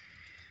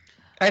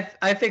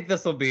 I think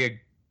this will be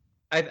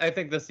I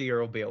think this year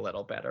will be a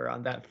little better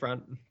on that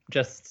front.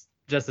 Just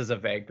as a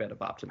vague bit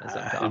of optimism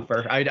to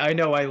offer. I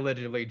know I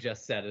literally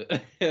just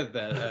said it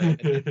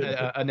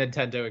that a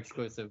Nintendo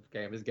exclusive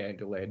game is getting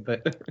delayed,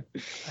 but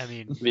I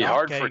mean, it'd be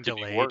hard for it to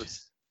be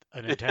worse.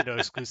 A Nintendo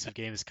exclusive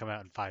game has come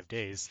out in 5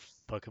 days.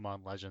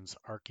 Pokemon Legends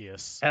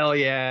Arceus. Hell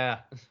yeah!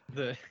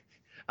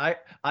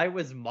 I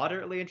was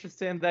moderately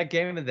interested in that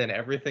game, and then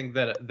everything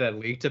that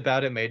leaked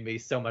about it made me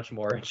so much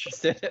more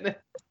interested in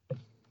it.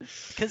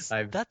 Because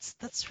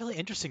that's really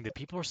interesting that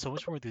people are so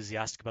much more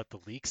enthusiastic about the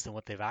leaks than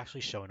what they've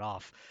actually shown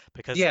off.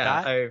 Because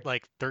that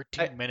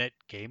 13-minute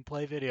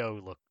gameplay video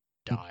looked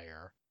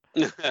dire.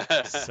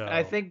 So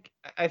I think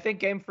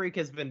Game Freak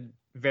has been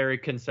very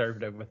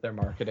conservative with their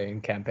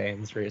marketing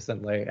campaigns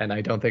recently, and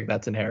I don't think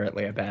that's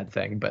inherently a bad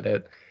thing. But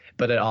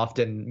it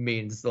often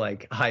means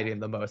like hiding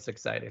the most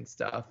exciting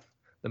stuff,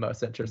 the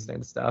most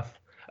interesting stuff.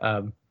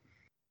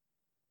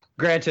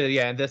 Granted,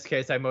 in this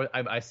case,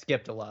 I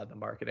skipped a lot of the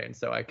marketing,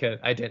 so I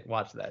didn't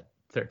watch that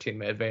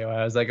 13-minute video.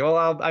 I was like,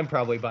 well, I'm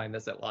probably buying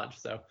this at launch,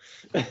 so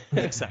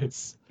makes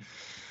sense.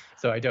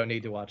 So I don't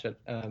need to watch it.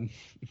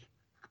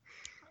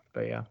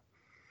 But yeah.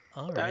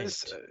 All right.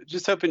 Guys,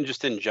 just hoping,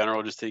 just in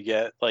general, just to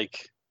get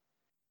like,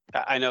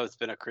 I know it's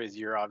been a crazy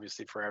year,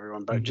 obviously for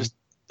everyone, but just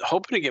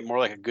hoping to get more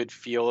like a good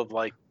feel of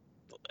like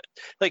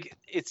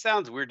it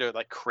sounds weird to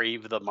like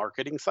crave the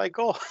marketing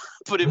cycle,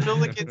 but it feels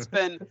like it's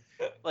been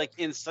like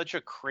in such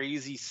a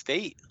crazy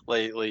state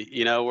lately,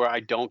 where I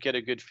don't get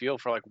a good feel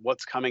for like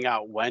what's coming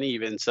out when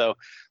even. So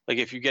like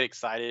if you get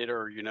excited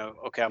or,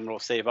 okay, I'm going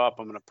to save up,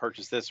 I'm going to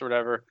purchase this or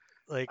whatever.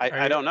 Like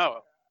I don't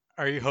know.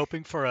 Are you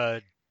hoping for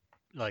a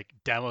like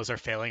demos are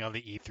failing on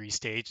the E3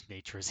 stage,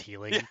 nature is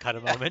healing kind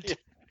of moment?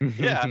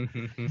 Yeah.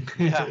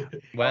 Yeah.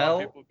 Well,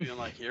 people being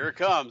like, here it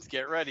comes,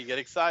 get ready, get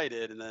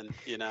excited, and then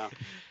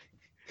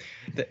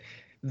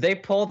They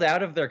pulled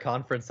out of their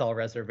conference hall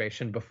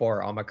reservation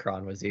before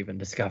Omicron was even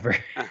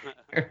discovered.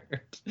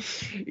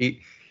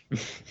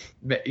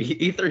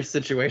 E3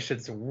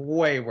 situation's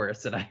way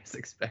worse than I was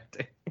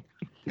expecting.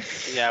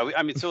 Yeah,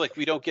 so like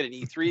we don't get an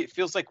E3. It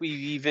feels like we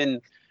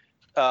even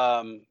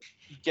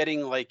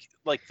getting like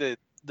the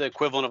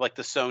equivalent of like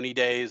the Sony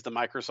days, the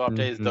Microsoft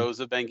days. Those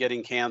have been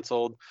getting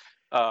canceled.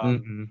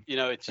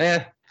 It's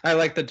I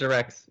like the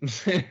directs.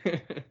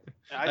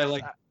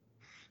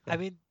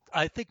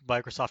 I think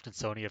Microsoft and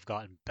Sony have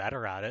gotten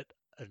better at it.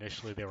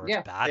 Initially, they were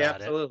bad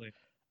at it,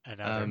 and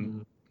now they're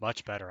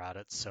much better at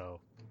it.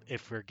 So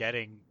if we're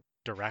getting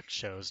direct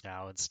shows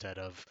now instead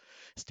of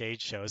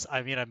stage shows,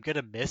 I'm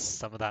gonna miss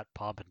some of that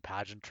pomp and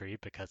pageantry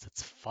because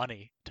it's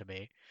funny to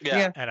me.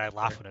 Yeah. And I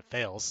laugh when it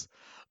fails.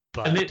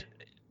 But and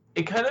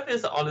it kind of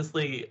is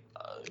honestly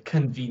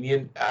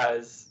convenient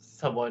as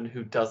someone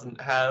who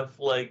doesn't have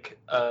like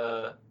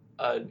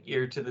an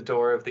ear to the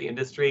door of the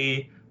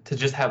industry to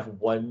just have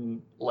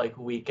one like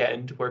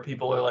weekend where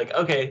people are like,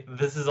 okay,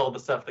 this is all the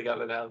stuff that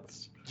got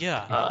announced.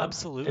 Yeah,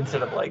 absolutely.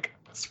 Instead of like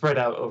spread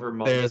out over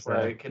months where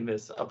I can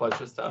miss a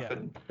bunch of stuff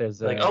and there's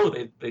like,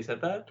 they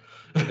said that.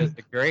 There's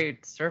a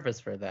great service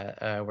for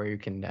that where you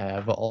can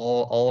have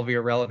all of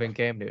your relevant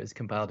game news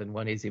compiled in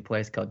one easy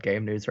place called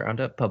Game News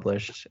Roundup,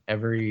 published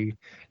every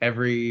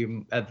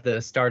at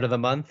the start of the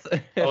month.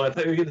 Oh, I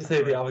thought you were going to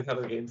say the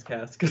Avocado Games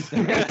Cast.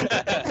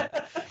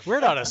 We're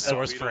not a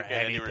source for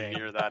anything.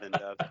 Near that in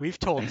depth. We've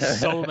told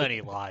so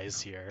many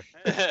lies here.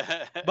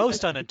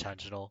 Most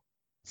unintentional,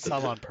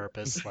 some on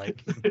purpose,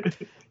 like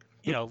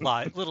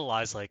little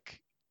lies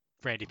like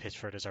Randy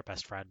Pitchford is our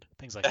best friend,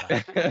 things like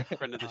that.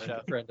 Friend of the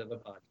show. Friend of the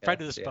podcast.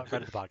 Friend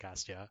of the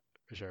podcast, yeah,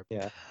 for sure.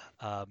 Yeah.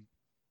 I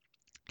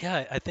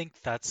think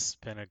that's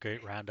been a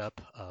great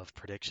roundup of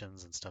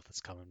predictions and stuff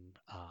that's coming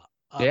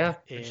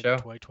up in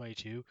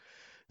 2022.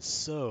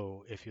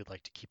 So if you'd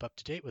like to keep up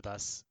to date with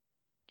us,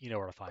 you know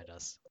where to find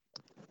us.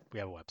 We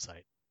have a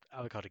website,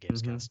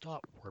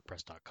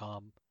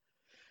 avocadogamescast.wordpress.com.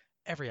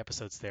 Every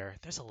episode's there.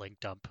 There's a link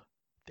dump.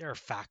 There are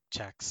fact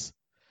checks.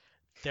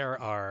 There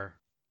are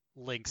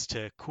links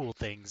to cool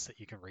things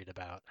that you can read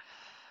about.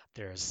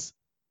 There's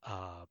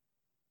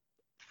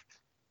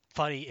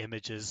funny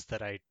images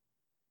that I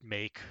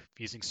make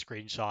using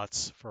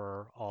screenshots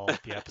for all of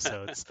the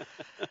episodes.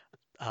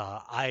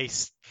 I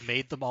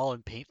made them all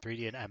in Paint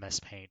 3D and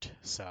MS Paint,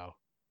 so...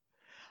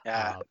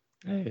 Yeah.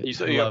 You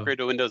upgraded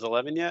to Windows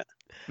 11 yet?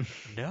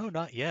 No,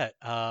 not yet.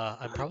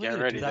 I'm probably going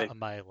to do that on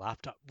my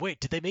laptop. Wait,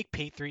 did they make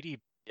Paint 3D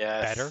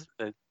better?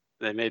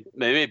 They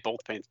made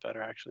both paints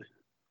better, actually.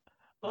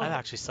 I'm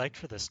actually psyched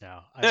for this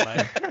now.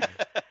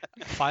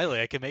 Finally,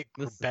 I can make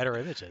better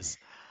images.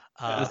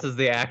 This is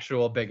the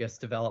actual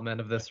biggest development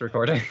of this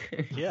recording.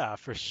 Yeah,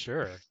 for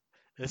sure.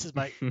 This is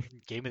my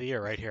game of the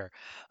year right here.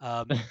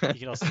 You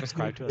can also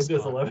subscribe to us.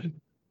 Windows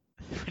 11.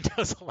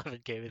 Windows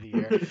 11 Game of the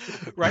Year.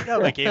 Right now,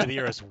 my Game of the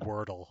Year is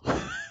Wordle.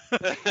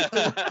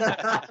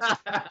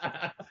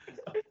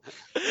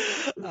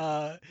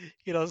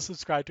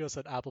 Subscribe to us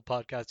on Apple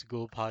Podcasts,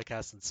 Google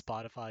Podcasts, and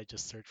Spotify.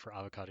 Just search for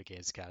Avocado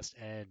Gamescast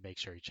and make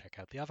sure you check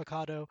out the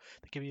Avocado,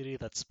 the community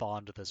that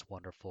spawned this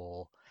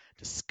wonderful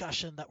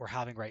discussion that we're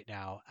having right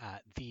now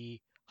at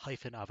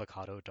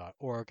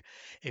the-avocado.org.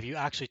 If you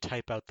actually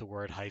type out the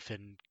word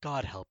hyphen,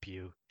 God help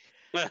you.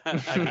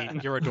 I mean,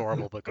 you're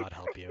adorable, but God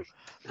help you.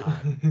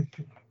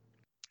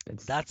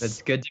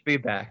 It's good to be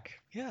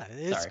back. Yeah, it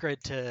is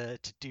great to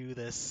do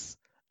this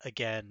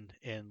again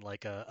in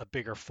like a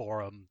bigger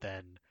forum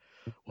than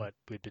what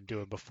we'd been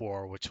doing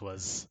before, which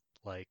was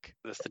like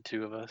just the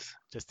two of us.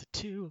 Just the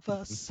two of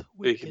us.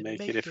 We can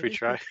make it if we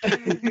try.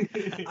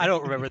 I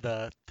don't remember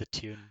the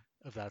tune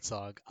of that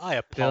song. I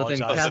apologize.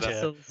 Building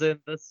castles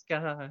in the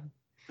sky.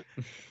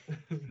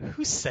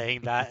 Who's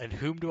saying that, and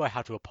whom do I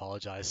have to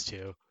apologize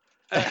to?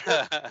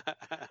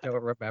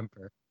 Don't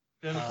remember.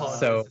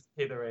 So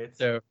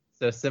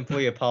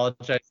simply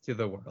apologize to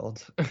the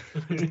world.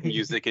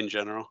 Music in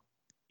general.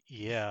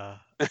 Yeah.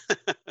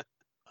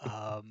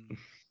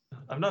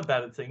 I'm not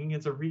bad at singing.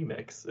 It's a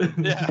remix.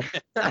 Yeah.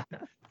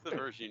 It's the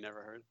version you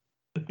never heard.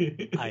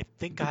 I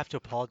think I have to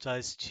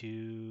apologize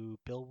to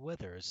Bill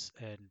Withers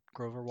and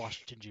Grover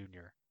Washington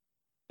Jr.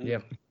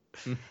 Yep.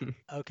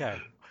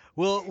 Okay.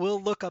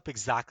 We'll look up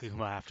exactly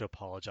whom I have to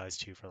apologize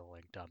to for the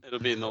link dump. It'll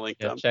be in the link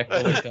dump. Check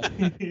the link dump.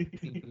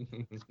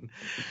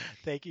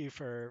 Thank you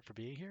for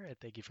being here, and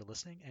thank you for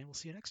listening, and we'll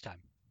see you next time.